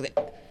 yo,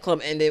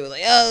 club ended. We're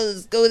like, yo,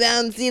 let's go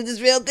down and see if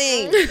this real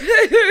thing.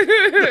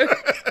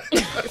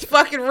 It's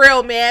fucking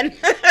real, man.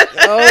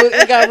 Oh,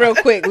 it got real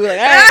quick. We were like,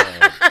 all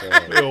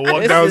right, We'll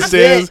walk This is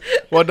downstairs.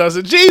 Walk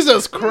downstairs.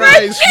 Jesus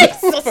Christ!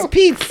 for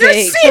Pete's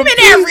There's sake, semen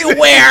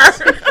everywhere.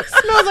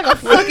 smells like a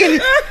fucking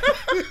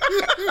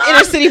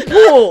inner city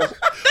pool.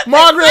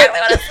 Margaret,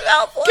 What it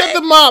smells get like.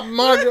 the mop,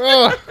 Margaret.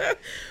 Oh.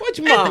 What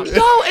your mom? Yo,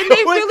 and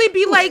they really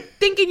be like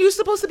thinking you're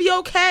supposed to be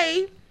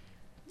okay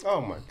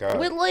Oh my god.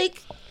 with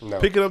like No.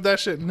 Picking up that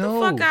shit.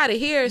 No. fuck out of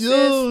here, sis.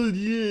 Yo,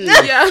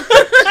 yeah. Yeah.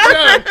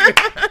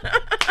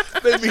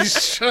 Baby,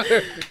 shut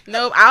her.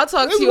 Nope. I'll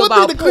talk There's to you one thing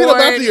about to clean up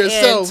porn after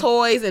yourself. and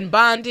toys and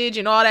bondage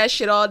and all that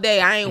shit all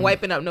day. I ain't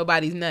wiping up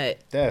nobody's nut.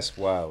 That's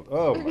wild.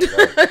 Oh my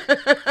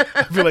god.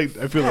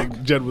 I feel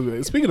like Jen was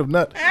like, speaking of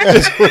nut.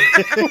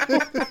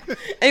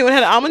 Anyone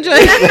had an almond joy?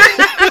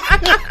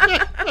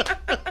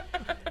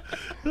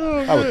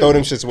 I would throw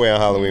them shits away on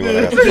Halloween when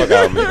I got the fuck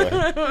out of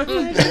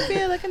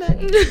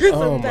me.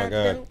 Oh my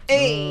god.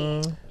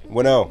 Hey.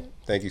 Well,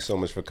 thank you so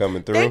much for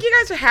coming through. Thank you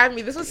guys for having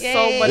me. This was so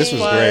Yay. much This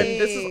was fun. great.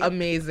 This is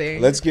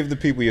amazing. Let's give the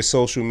people your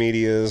social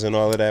medias and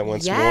all of that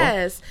once more.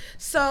 Yes.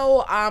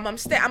 So I'm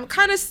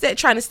kind of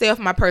trying to stay off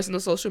my personal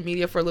social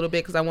media for a little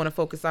bit because I want to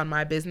focus on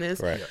my business.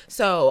 Right.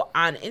 So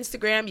on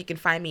Instagram, you can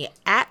find me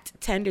at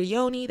Tender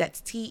Yoni.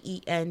 That's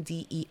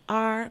TENDER.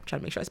 I'm trying to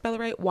make sure I spell it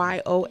right.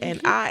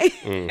 YONI.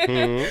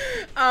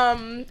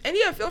 And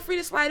yeah, feel free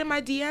to slide in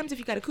my DMs if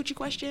you got a coochie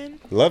question.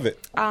 Love it.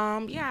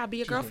 Yeah, I'll be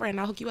your girlfriend.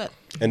 I'll hook you up.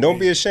 And don't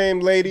be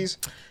ashamed, ladies.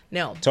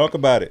 No. Talk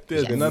about it.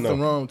 There's It's good to nothing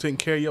know. wrong with taking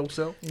care of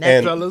yourself.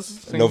 And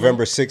fellas.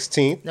 November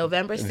 16th.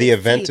 November 16th, The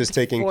event is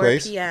taking 4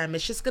 place. p.m.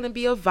 It's just going to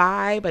be a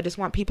vibe. I just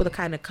want people to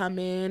kind of come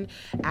in,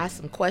 ask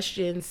some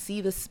questions,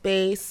 see the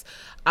space.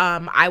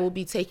 I will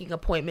be taking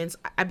appointments.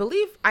 I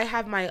believe I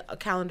have my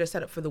calendar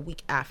set up for the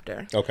week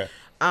after. Okay.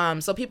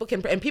 So people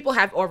can, and people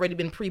have already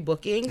been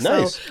pre-booking.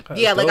 Nice. So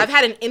yeah, like dope. I've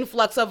had an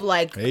influx of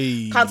like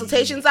Hey.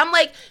 consultations. I'm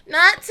like,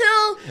 not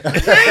till.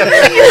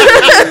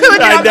 That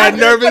But I'm not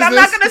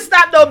nervousness. gonna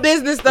stop no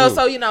business though.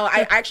 So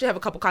I actually have a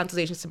couple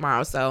consultations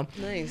tomorrow. So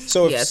Nice.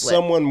 So if Yes, lit.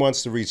 someone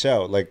wants to reach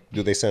out, like,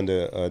 do they send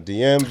a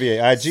DM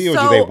via IG or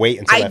do they wait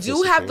until I after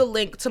do have 16? the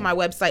link to my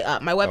website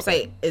up. My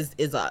website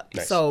is up,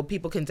 Nice. so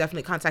people can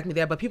definitely contact me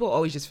there. But people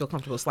always just feel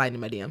comfortable sliding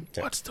in my DM.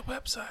 What's the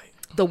website?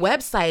 The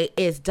website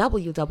is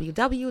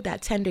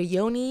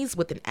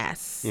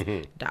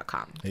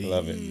www.tenderyonis.com.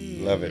 Love it.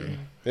 Love it.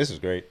 This is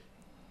great.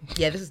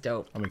 Yeah, this is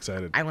dope. I'm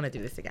excited. I want to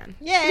do this again.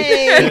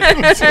 Yay! You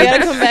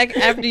gotta come back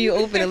after you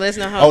open and let us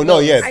know how. Oh, it no,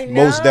 goes. yeah. I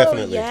Most know,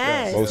 definitely.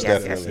 yes, Most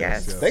yes, definitely.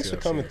 yes, yes. Thanks for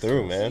Yes, coming yes,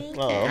 through, man. Thank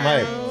Oh, you. I'm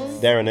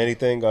hyped. Darren,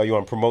 anything? You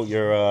want to promote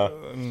your...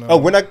 Oh,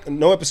 we're not...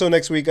 No episode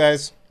next week,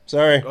 guys.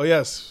 Sorry. Oh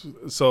yes.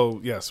 So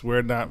yes,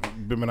 we're not.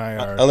 Bim and I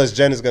are. Unless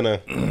Jen is going to...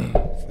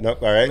 No,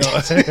 all right.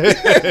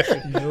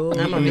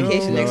 I'm on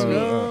vacation next week,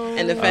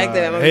 and the fact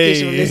that I'm on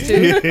vacation from this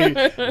too.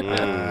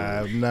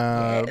 I'm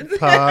not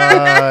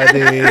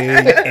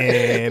partying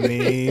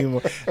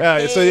anymore. All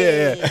right, so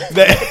yeah.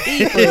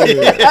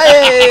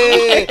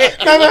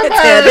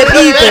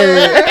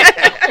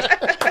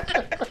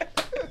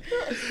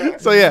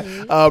 So yeah,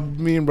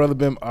 me and Brother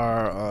Bim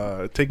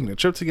are taking a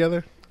trip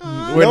together.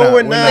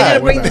 we're not. Gotta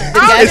bring the Oh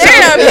guys.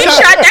 damn! He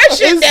shot that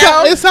shit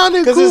down. It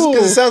sounded Because cool.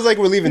 it sounds like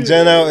we're leaving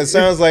Jen out. It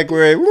sounds like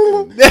we're...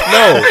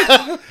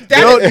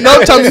 No.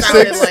 no tummy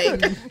Sounded sticks. like-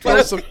 They're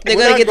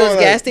We're gonna not get those going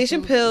gas like-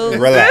 station pills.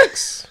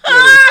 Relax.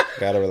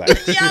 Gotta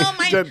relax. Yo,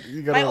 Jen,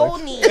 you gotta my relax.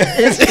 old knee.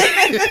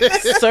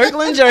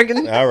 Circling,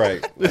 jerking. All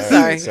right.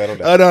 Sorry. Settle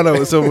down.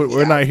 No. So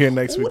we're not here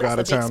next Ooh, week. We're out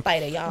that's of a big town.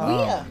 spider,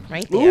 y'all.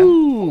 Right there.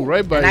 Ooh,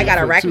 right by. And I you got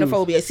for two.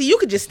 arachnophobia. See, you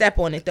could just step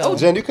on it though.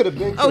 Jen, you could have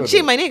been... Oh,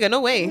 gee, my nigga, no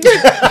way.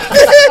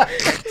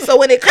 So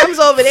when it comes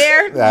over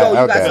there, yo, you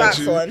okay. got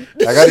socks on.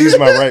 I got to use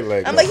my right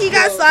leg. I'm though. like, he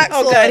got socks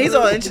on. Oh God, he's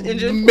on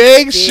injured.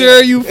 Make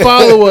sure you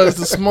follow us.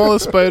 The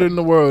smallest spider in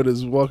the world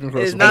is walking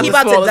across It's the not He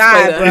road. about to smallest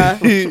die,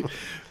 spider. bruh.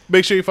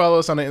 Make sure you follow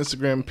us on the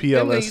Instagram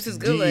Remember, use his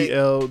good leg.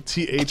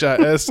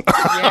 PLSDELTHIS.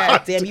 Yeah,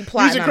 damn, you Use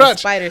plotting your on a crutch.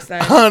 spider, son.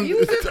 on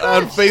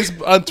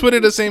Facebook, on Twitter,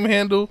 the same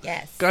handle.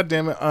 Yes. God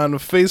damn it. On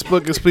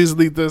Facebook is Please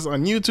Delete This.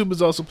 On YouTube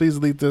is also Please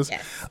Delete This.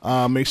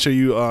 Yes. Make sure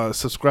you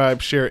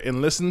subscribe, share,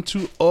 and listen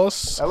to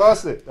us. I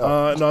lost it.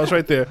 Oh. No, it's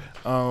right there.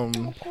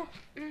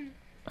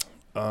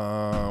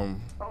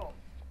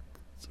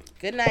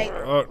 Good night.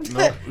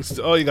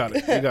 No, you got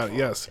it. You got it.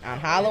 Yes. On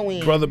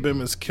Halloween. Brother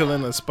Bim is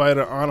killing a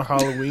spider on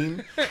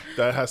Halloween.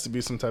 That has to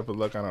be some type of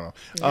luck. I don't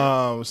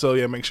know. So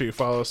yeah, make sure you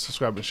follow us,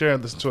 subscribe, and share.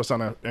 Listen to us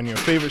on your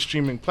favorite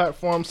streaming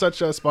platforms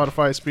such as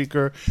Spotify,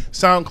 Speaker,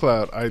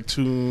 SoundCloud,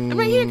 iTunes, I'm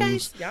right here,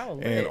 guys. Y'all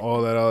lit. and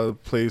all that other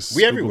place.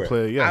 We Google everywhere.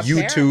 Play. Yes.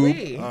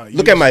 Apparently. YouTube.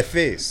 Look at my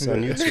face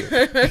on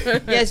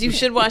YouTube. Yes, you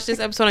should watch this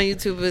episode on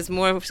YouTube. It's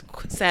more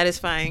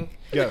satisfying.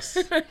 Yes.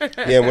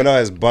 Yeah, when I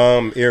has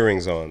bomb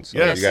earrings on. So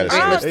Yes. you gotta see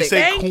Oh, that. They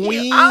say Thank you.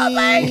 queen. Oh,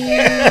 thank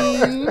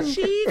you.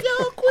 She's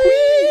your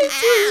queen.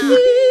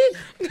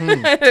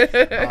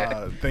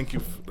 Thank you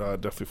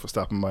definitely for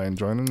stopping by and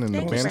joining in the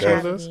Thank you band for show with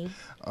having us. me.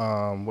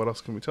 What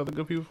else can we tell the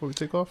good people before we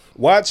take off?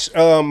 Watch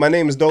My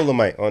Name is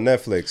Dolomite on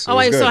Netflix. Oh,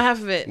 I It was saw good.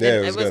 half of it.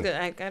 Yeah, it was good. good.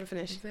 I gotta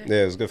finish.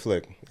 Yeah, it was a good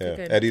flick. Yeah,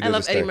 Good. Eddie did I love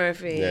his Eddie thing.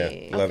 Murphy.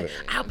 Yeah, love it.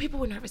 Oh, people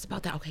were nervous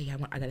about that. Okay, yeah,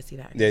 I gotta see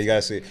that. Yeah, you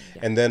gotta see it.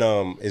 And then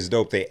it's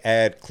dope. They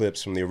add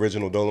clips from the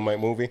original Dolomite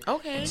movie.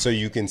 Okay. So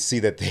you can see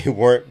that they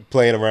weren't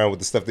playing around with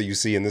the stuff that you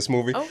see in this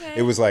movie. Okay.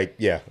 It was like,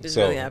 yeah. It's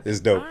So really happened. it's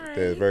dope. All right.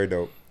 Yeah, very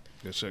dope.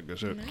 Good shit. Good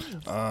shit.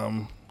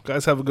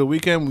 Guys, have a good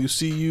weekend. We'll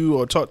see you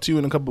or talk to you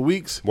in a couple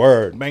weeks.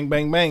 Word. Bang,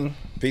 bang, bang.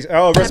 Peace.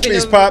 Oh, rest in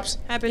peace, November. Pops.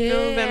 Happy Yeah.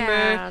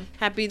 November.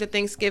 Happy the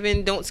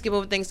Thanksgiving. Don't skip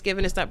over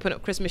Thanksgiving and start putting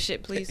up Christmas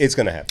shit, please. It's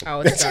gonna happen.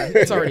 Oh, it's done.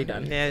 It's already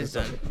done. Yeah, it's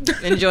done.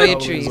 Enjoy your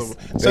trees.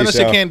 Send us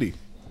your y'all. candy.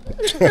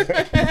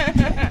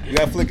 You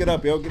gotta flick it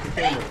up, yo. Get the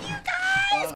camera.